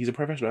he's a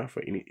professional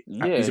athlete.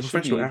 He's a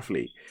professional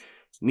athlete.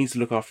 He needs to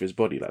look after his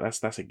body.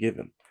 That's a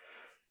given.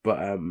 But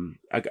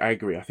I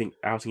agree. I think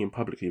outing him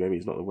publicly maybe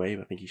is not the wave.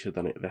 I think he should have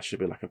done it. That should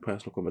be like a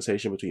personal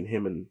conversation between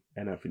him and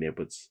Anthony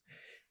Edwards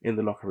in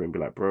the locker room. Be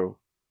like, bro,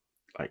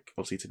 like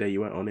obviously today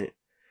you went on it.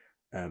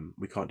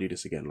 We can't do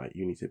this again. Like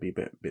you need to be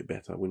a bit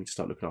better. We need to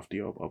start looking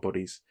after our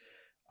bodies.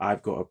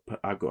 I've got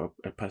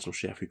a personal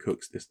chef who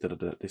cooks this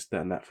this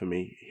that and that for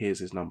me. Here's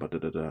his number.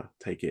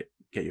 Take it.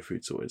 Get your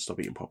food sorted.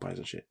 Stop eating Popeyes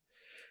and shit.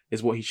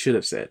 Is what he should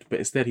have said. But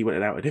instead he went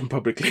and outed him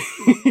publicly.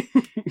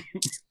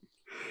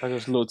 I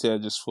just looked at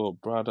it, just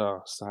thought, brother,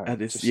 like, and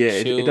it's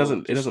chill, it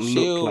doesn't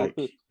chill.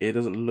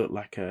 look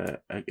like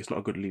it's not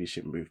a good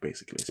leadership move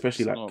basically,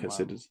 especially It's like not,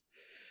 considered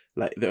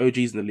man. like the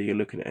OGs in the league are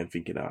looking at it and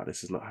thinking,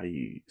 this is not how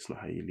you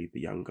lead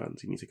the young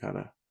guns. You need to kind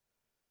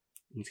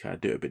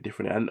of do it a bit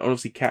differently. And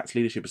honestly, Cat's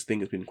leadership thing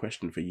has been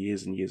questioned for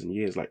years and years and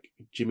years. Like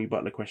Jimmy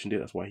Butler questioned it,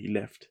 that's why he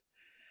left.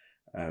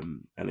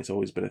 And it's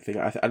always been a thing.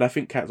 I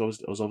think Cat's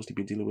has obviously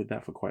been dealing with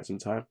that for quite some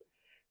time.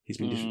 He's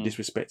been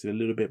disrespected a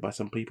little bit by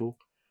some people.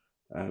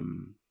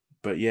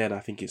 But yeah, and I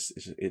think it's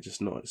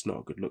just not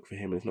a good look for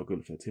him, and it's not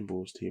good for the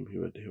Timberwolves team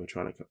who are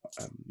trying to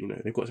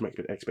they've got some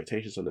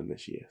expectations on them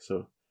this year,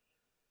 so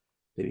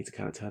they need to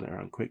kind of turn it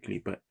around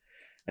quickly. But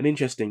an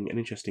interesting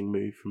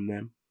move from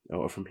them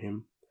or from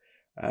him.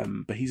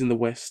 But he's in the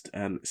West,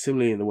 and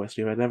similarly in the West,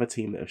 we have another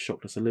team that have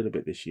shocked us a little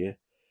bit this year,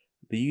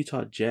 the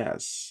Utah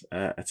Jazz,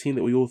 a team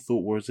that we all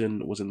thought was in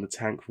the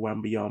tank for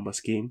Wembanyama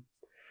scheme.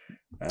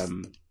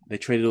 They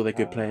traded all their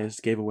good players,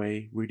 gave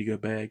away Rudy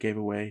Gobert, gave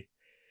away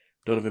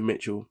Donovan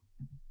Mitchell,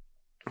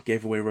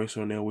 gave away Royce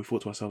O'Neal. We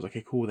thought to ourselves,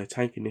 okay, cool, they're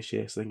tanking this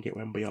year, so they can get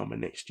Wembanyama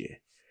next year.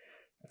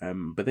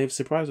 But they've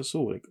surprised us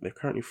all. They're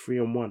currently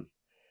 3-1,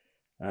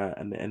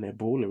 and they're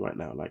balling right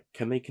now. Like,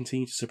 can they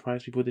continue to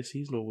surprise people this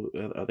season, or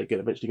are they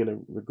eventually going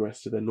to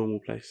regress to their normal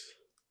place?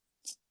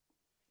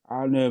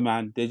 I don't know,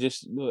 man. They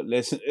just look.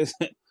 Let's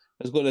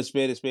go to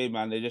spade,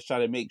 man. They're just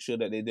trying to make sure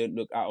that they don't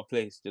look out of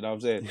place. Do you know what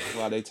I'm saying?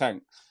 While they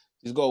tank.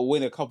 Just got to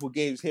win a couple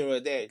games here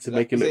or there to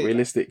make it look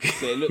realistic.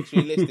 So it looks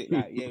realistic.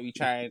 Like, yeah, we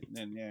try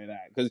and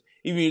that. Because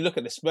even you look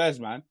at the Spurs,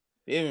 man,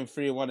 they're even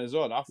 3-1 as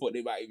well. I thought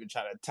they might even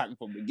try to tank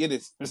from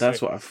beginnings.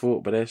 That's what I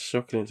thought, but they're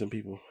shocking some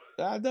people.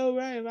 I know,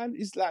 right, man.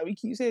 It's like we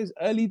keep saying, it's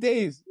early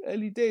days.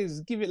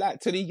 Give it like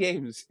 20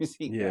 games.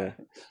 Yeah.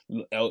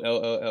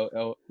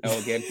 L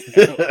again.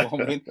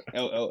 1 win.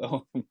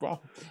 L.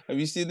 Bro, have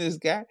you seen this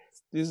guy?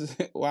 This is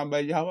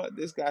Wembanyama.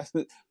 This guy's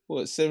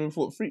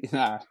 7'3".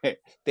 Nah,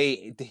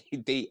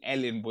 they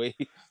Ellen, boy.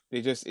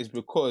 It's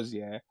because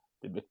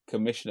the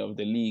commissioner of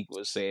the league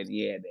was saying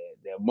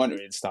they're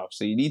monitoring stuff.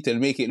 So you need to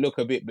make it look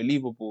a bit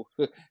believable.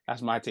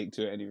 That's my take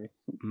to it anyway.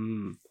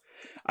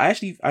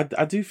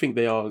 I do think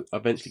they are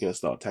eventually going to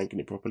start tanking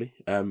it properly.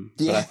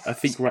 But I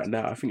think right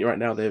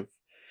now they've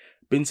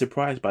been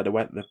surprised by the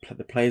way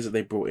the players that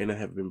they brought in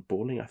have been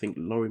balling. I think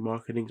Lauri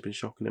Markkanen's been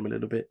shocking them a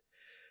little bit.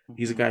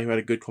 He's a guy who had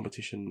a good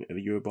competition at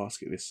the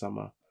Eurobasket this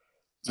summer.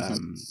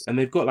 And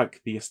they've got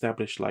like the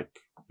established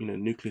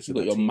nucleus of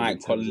got that your team.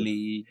 Mike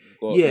Conley.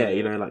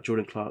 Like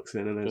Jordan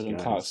Clarkson and those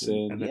guys.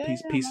 Clarkson. And they're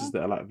pieces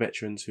that are like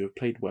veterans who have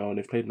played well and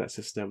they've played in that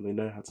system. They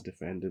know how to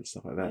defend and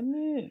stuff like that.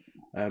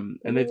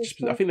 And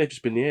I think they've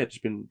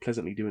just been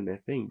pleasantly doing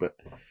their thing. But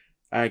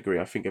I agree.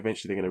 I think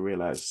eventually they're going to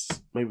realise,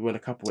 maybe when a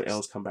couple of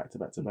L's come back to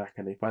back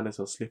and they find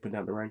themselves slipping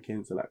down the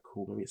rankings, they're like,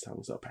 cool, maybe it's time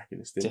to start packing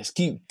this thing. Just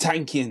keep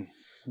tanking.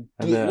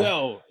 Do it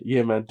well.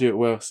 Yeah, man, do it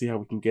well. See how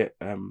we can get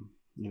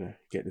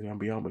get the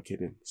Wembanyama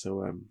kid in.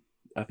 So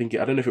I don't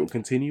know if it will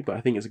continue, but I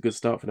think it's a good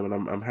start for them,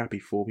 and I'm happy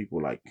for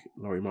people like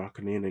Lauri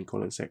Markkanen and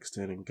Colin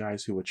Sexton and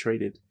guys who were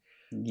traded.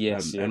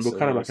 Yes, and we're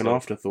kind of like an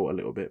afterthought a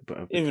little bit,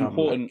 but even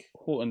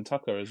Horton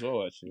Tucker as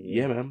well, actually.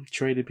 Yeah, man,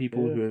 traded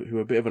people who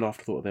are a bit of an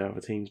afterthought of their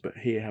other teams, but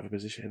here have a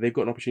position. They've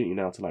got an opportunity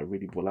now to like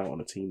really ball out on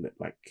a team that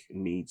like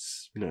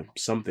needs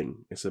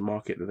something. It's a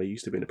market that they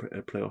used to be in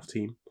a playoff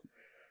team.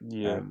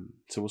 Yeah.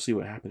 So we'll see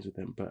what happens with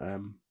them, but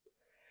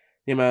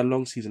yeah, man,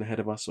 long season ahead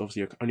of us.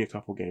 Obviously, only a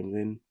couple games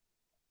in,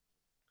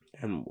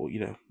 and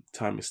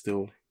time is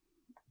still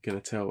gonna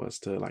tell as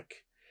to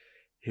like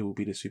who will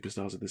be the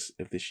superstars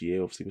of this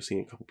year. Obviously, we're seeing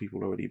a couple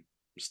people already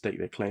stake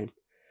their claim.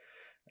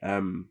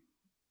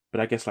 But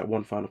I guess like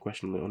one final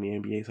question on the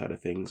NBA side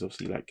of things.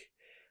 Obviously, like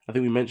I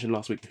think we mentioned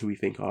last week who we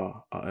think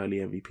our early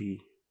MVP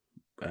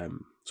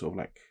sort of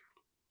like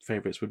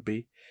favorites would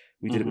be.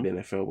 We did it with the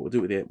NFL, but we'll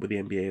do it with the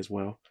NBA as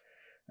well.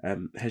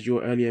 Has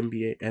your early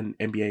NBA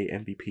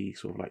MVP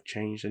sort of like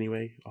changed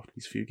anyway after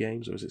these few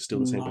games, or is it still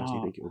the same person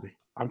you think it will be?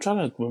 I'm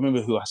trying to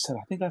remember who I said.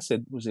 I think I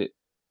said, did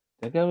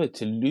I give it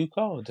to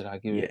Luka or did I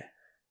give it?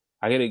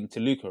 I gave it to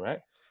Luka, right?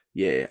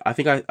 Yeah, I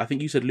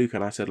think you said Luka,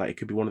 and I said like it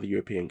could be one of the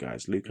European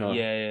guys, Luka,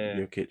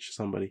 Jokic,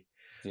 somebody.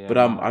 Yeah, but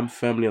I'm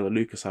firmly on the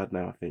Luka side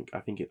now. I think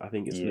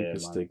it's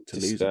Luka's to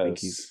lose.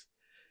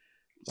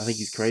 I think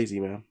he's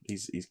crazy, man.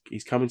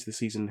 He's coming to the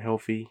season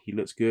healthy. He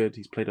looks good.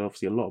 He's played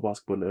obviously a lot of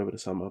basketball over the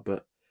summer,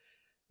 but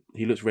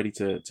he looks ready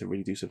to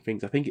really do some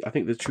things. I think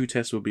the true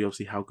test will be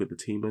obviously how good the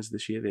team is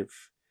this year.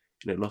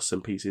 They've lost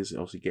some pieces,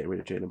 obviously getting rid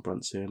of Jalen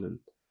Brunson and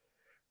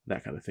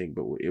that kind of thing.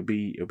 But it'll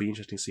be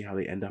interesting to see how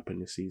they end up in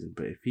this season.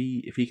 But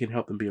if he can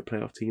help them be a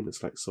playoff team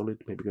that's like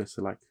solid, maybe goes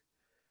to like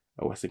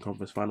a Western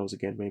Conference Finals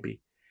again.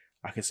 Maybe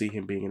I can see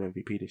him being an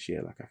MVP this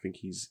year. Like I think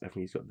he's got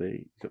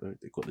the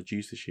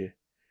juice this year.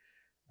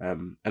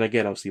 And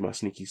again, obviously, my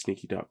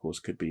sneaky dark horse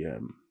could be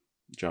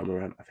Ja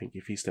Morant. I think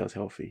if he stays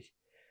healthy,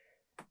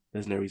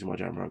 there's no reason why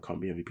Ja Morant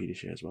can't be MVP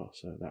this year as well.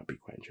 So that'd be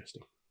quite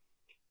interesting.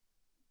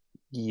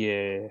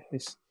 Yeah,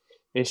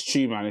 it's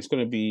true, man. It's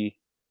gonna be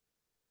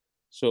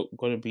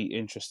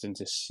interesting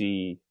to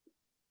see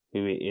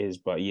who it is.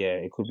 But yeah,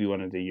 it could be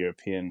one of the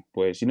European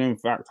boys. In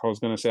fact, I was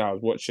gonna say I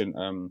was watching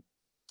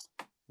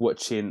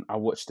I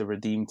watched the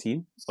Redeem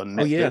Team on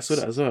Netflix. Oh yeah, I saw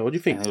that as well. What do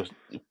you think?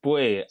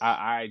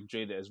 I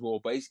enjoyed it as well.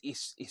 But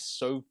it's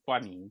so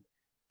funny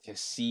to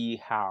see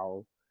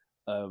how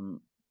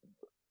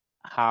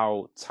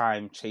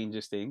time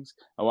changes things.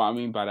 And what I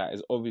mean by that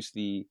is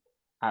obviously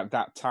at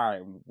that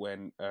time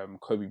when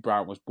Kobe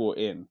Bryant was brought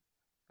in,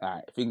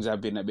 things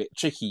have been a bit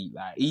tricky.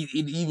 Like he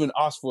even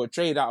asked for a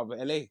trade out of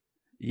LA.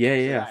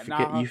 Yeah.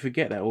 So, you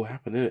forget that all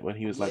happened, innit? When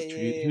he was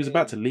he was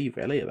about to leave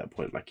LA at that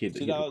point. Like he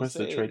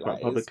requested a trade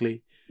quite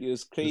publicly. It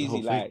was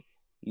crazy. Like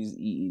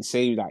he's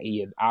saying that he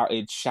had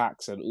outed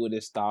Shaqs and all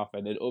this stuff,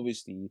 and then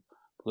obviously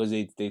because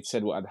they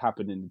said what had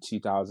happened in the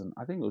 2000,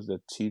 I think it was the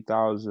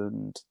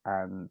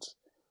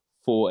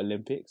 2004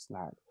 Olympics,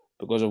 like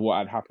because of what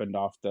had happened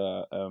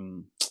after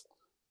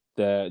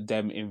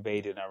them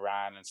invading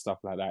Iran and stuff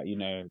like that.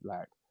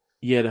 Like.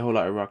 Yeah, the whole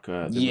Iraq.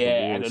 And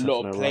a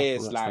lot of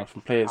players I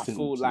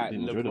feel like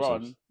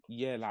LeBron.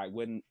 Yeah, like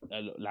when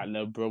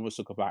LeBron was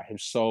talking about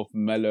himself,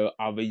 Melo,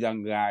 other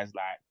young guys,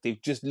 like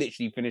they've just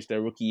literally finished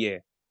their rookie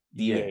year,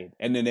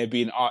 and then they're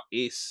being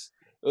it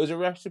was a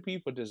recipe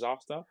for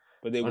disaster.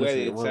 But then where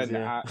they turned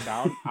it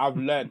down, I've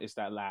learned is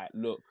that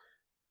look,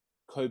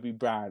 Kobe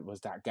Bryant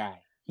was that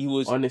guy. He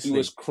was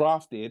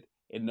crafted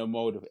in the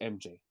mold of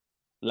MJ,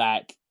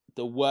 like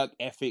the work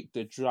ethic,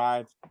 the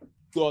drive,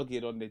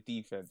 dogged on the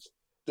defense.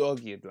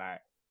 Dogged,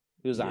 like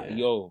he was like,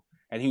 yo,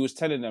 and he was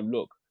telling them,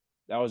 look,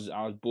 I was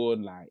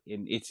born like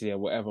in Italy or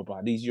whatever,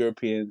 but these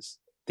Europeans,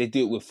 they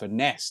do it with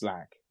finesse,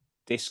 like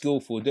they're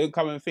skillful. Don't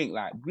come and think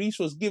like Greece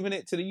was giving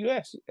it to the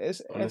US.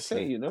 SA,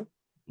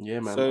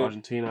 Yeah, man. So,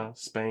 Argentina,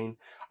 Spain.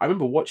 I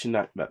remember watching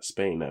that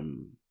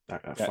Spain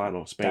that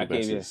final Spain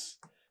versus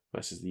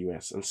the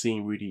US and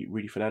seeing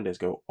Rudy Fernandez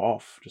go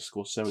off, just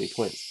score so many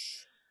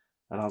points,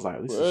 and I was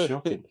like, this is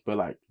shocking.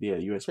 But the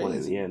US won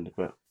in the end,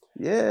 but.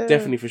 Yeah,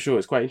 definitely for sure.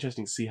 It's quite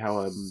interesting to see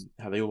how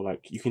they all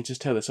you can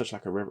just tell there's such a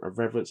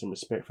reverence and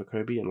respect for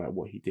Kobe and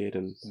what he did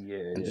and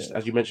just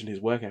as you mentioned his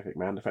work ethic,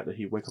 man. The fact that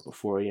he wake up at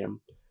 4 a.m,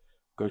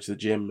 go to the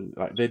gym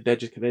and they're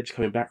just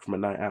coming back from a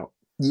night out.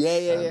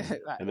 Yeah.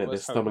 And then they're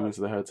stumbling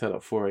into the hotel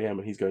at 4 a.m.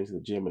 and he's going to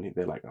the gym and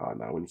they're like, oh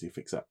no, we need to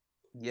fix up.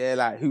 Yeah,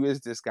 like who is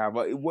this guy?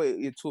 But what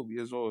it taught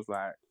me as well was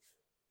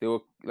they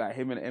were like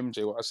him and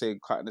MJ. What I say,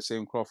 cutting the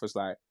same cloth as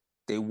they're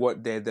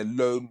the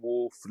lone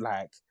wolf,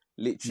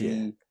 literally.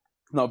 Yeah.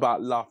 Not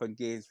about laugh and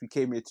games. We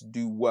came here to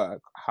do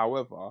work.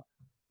 However,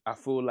 I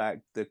feel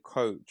like the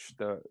coach,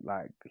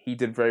 he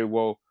did very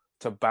well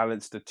to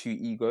balance the two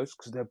egos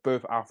because they're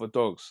both alpha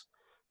dogs.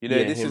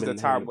 This is the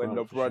time when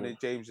LeBron and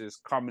James is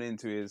coming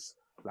into his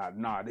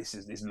this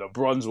is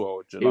LeBron's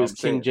world. It was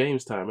King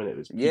James time, innit? It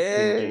was King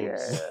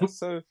James. Yeah.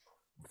 So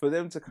for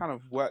them to kind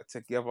of work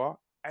together,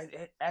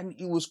 and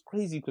it was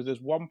crazy because there's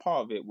one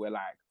part of it where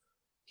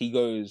he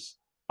goes,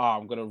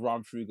 I'm gonna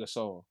run through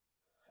Gasol.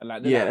 And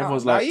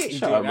everyone's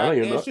shut up, man.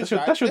 You're not.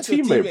 That's your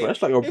teammate, bro.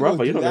 That's like your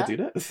brother. You're not gonna do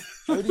that.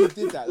 Nobody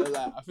did that.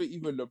 I think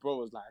even LeBron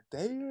was like,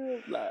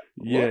 damn,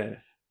 yeah.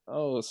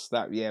 Oh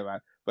snap, yeah, man.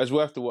 But it's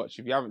worth to watch.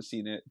 If you haven't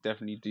seen it,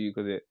 definitely do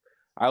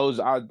because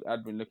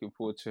I'd been looking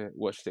forward to it.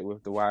 Watched it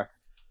with the wife.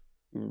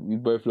 We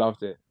both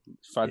loved it.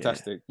 It's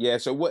fantastic. Yeah.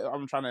 So what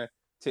I'm trying to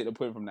take the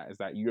point from that is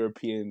that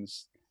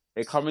Europeans,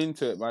 they come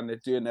into it, man. They're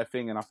doing their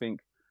thing, and I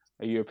think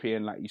a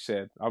European, like you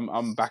said,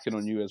 I'm backing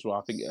on you as well.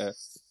 I think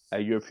a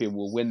European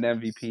will win the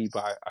MVP,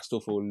 but I still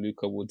feel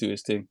Luka will do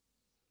his thing.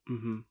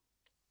 Mm-hmm.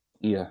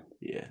 Yeah.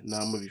 Yeah, no,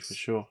 I'm with you for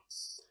sure.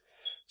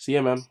 So yeah,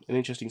 man, an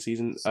interesting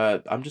season.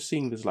 I'm just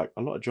seeing there's a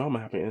lot of drama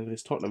happening in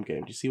this Tottenham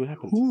game. Do you see what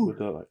happened? With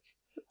the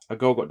a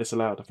goal got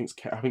disallowed. I think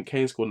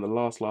Kane scored in the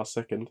last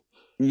second.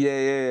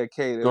 Yeah,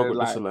 Kane. Goal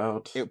got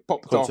disallowed. It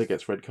popped Conte off.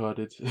 gets red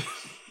carded.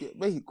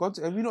 Wait,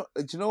 Conte, have you not?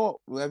 Do you know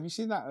what? Have you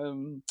seen that?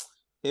 Him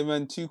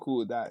and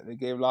Tuchel that they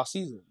gave last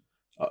season.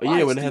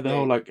 When they had the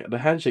whole the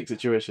handshake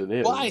situation.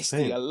 Yeah, I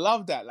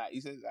love that.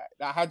 He said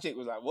that handshake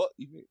was what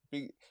you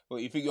think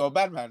you're a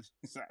bad man?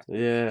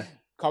 Yeah,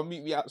 come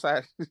meet me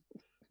outside.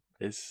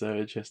 It's so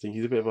interesting.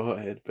 He's a bit of a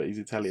hothead, but he's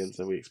Italian,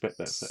 so we expect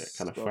that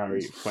kind of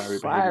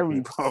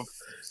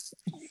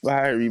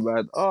fiery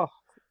man. Oh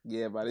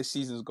yeah, man. This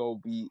season's gonna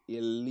be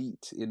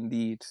elite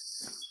indeed.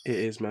 It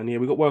is, man. Yeah,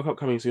 we got World Cup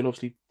coming soon.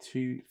 Obviously,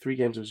 2-3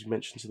 games as you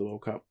mentioned to the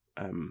World Cup.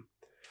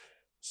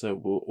 So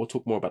we'll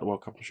talk more about the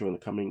World Cup, I'm sure, in the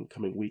coming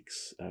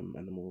weeks, and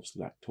then we'll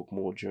also talk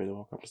more during the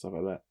World Cup and stuff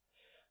like that.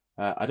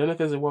 I don't know if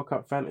there's a World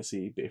Cup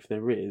fantasy, but if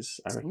there is,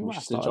 I reckon we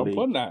should start a league.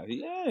 On that.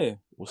 Yeah,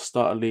 we'll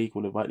start a league.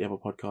 We'll invite the other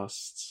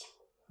podcasts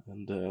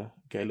and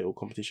get a little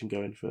competition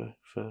going for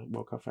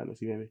World Cup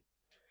fantasy, maybe.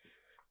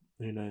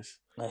 Who knows?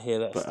 I hear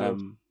that. But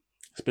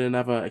It's been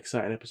another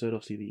exciting episode.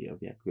 Obviously,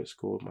 the aggregate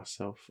score with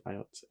myself,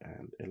 Ayot,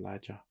 and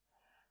Elijah.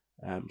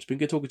 It's been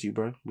good talking to you,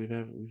 bro. We've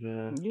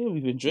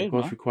enjoyed,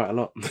 gone man. through quite a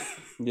lot.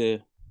 Yeah.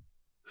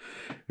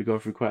 We've gone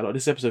through quite a lot.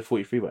 This is episode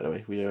 43, by the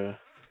way.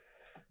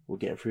 We're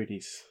getting through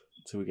these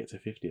until we get to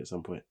 50 at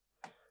some point.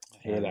 I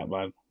hear that,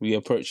 man. We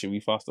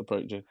fast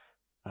approaching.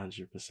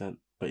 100%.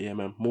 But yeah,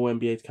 man, more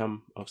NBA to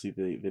come. Obviously,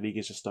 the league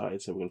has just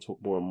started, so we're going to talk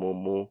more and more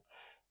and more.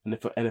 And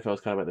if NFL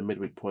is kind of at the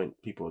midway point,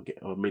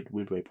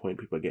 midway point,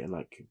 people are getting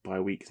like bye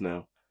weeks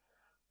now.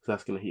 So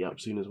that's going to heat up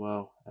soon as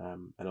well.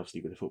 And obviously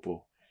with the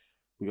football,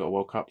 we got a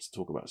World Cup to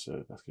talk about,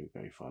 so that's going to be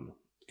very fun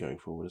going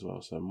forward as well.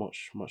 So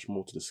much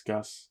more to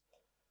discuss,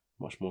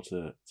 much more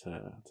to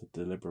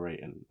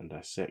deliberate and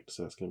dissect.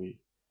 So that's going to be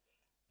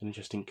an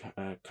interesting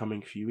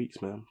coming few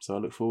weeks, man. So I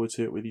look forward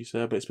to it with you,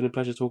 sir. But it's been a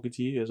pleasure talking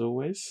to you as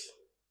always.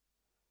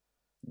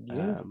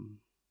 Yeah.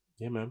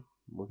 Yeah, man.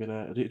 We're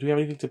gonna. Do we have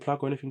anything to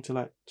plug or anything to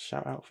like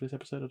shout out for this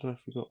episode? I don't know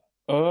if we got.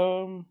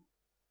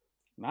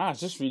 Nah,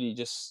 it's just really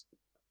just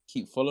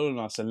keep following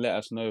us and let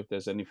us know if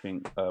there's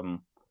anything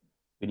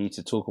we need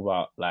to talk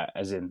about, like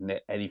as in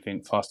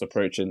anything fast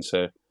approaching.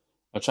 So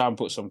I'll try and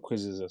put some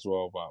quizzes as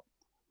well, but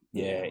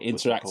yeah,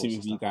 interacting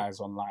with you guys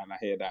online. I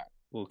hear that.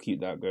 We'll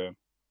keep that going.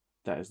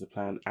 That is the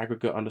plan.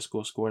 Aggregate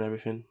 _score and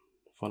everything.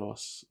 Follow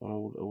us on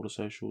all the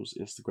socials: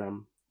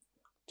 Instagram,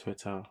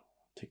 Twitter,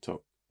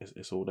 TikTok.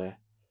 It's all there.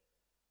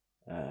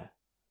 Yeah,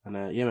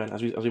 man.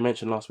 As we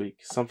mentioned last week,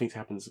 something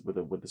happens with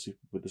the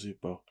Super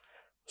Bowl.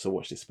 So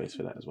watch this space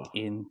for that as well.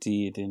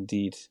 Indeed.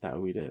 That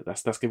will be there.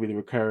 That's gonna be the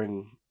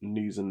recurring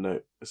news and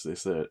note.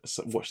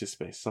 Watch this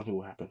space. Something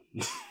will happen.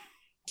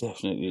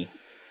 Definitely.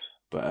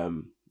 But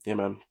yeah,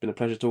 man. Been a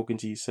pleasure talking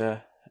to you,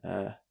 sir.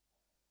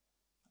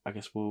 I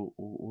guess we'll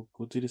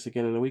do this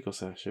again in a week or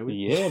so, shall we?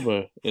 Yeah,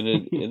 bro. In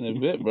a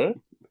bit, bro.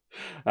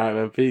 All right,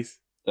 man. Peace.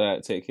 All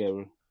right, take care,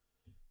 bro.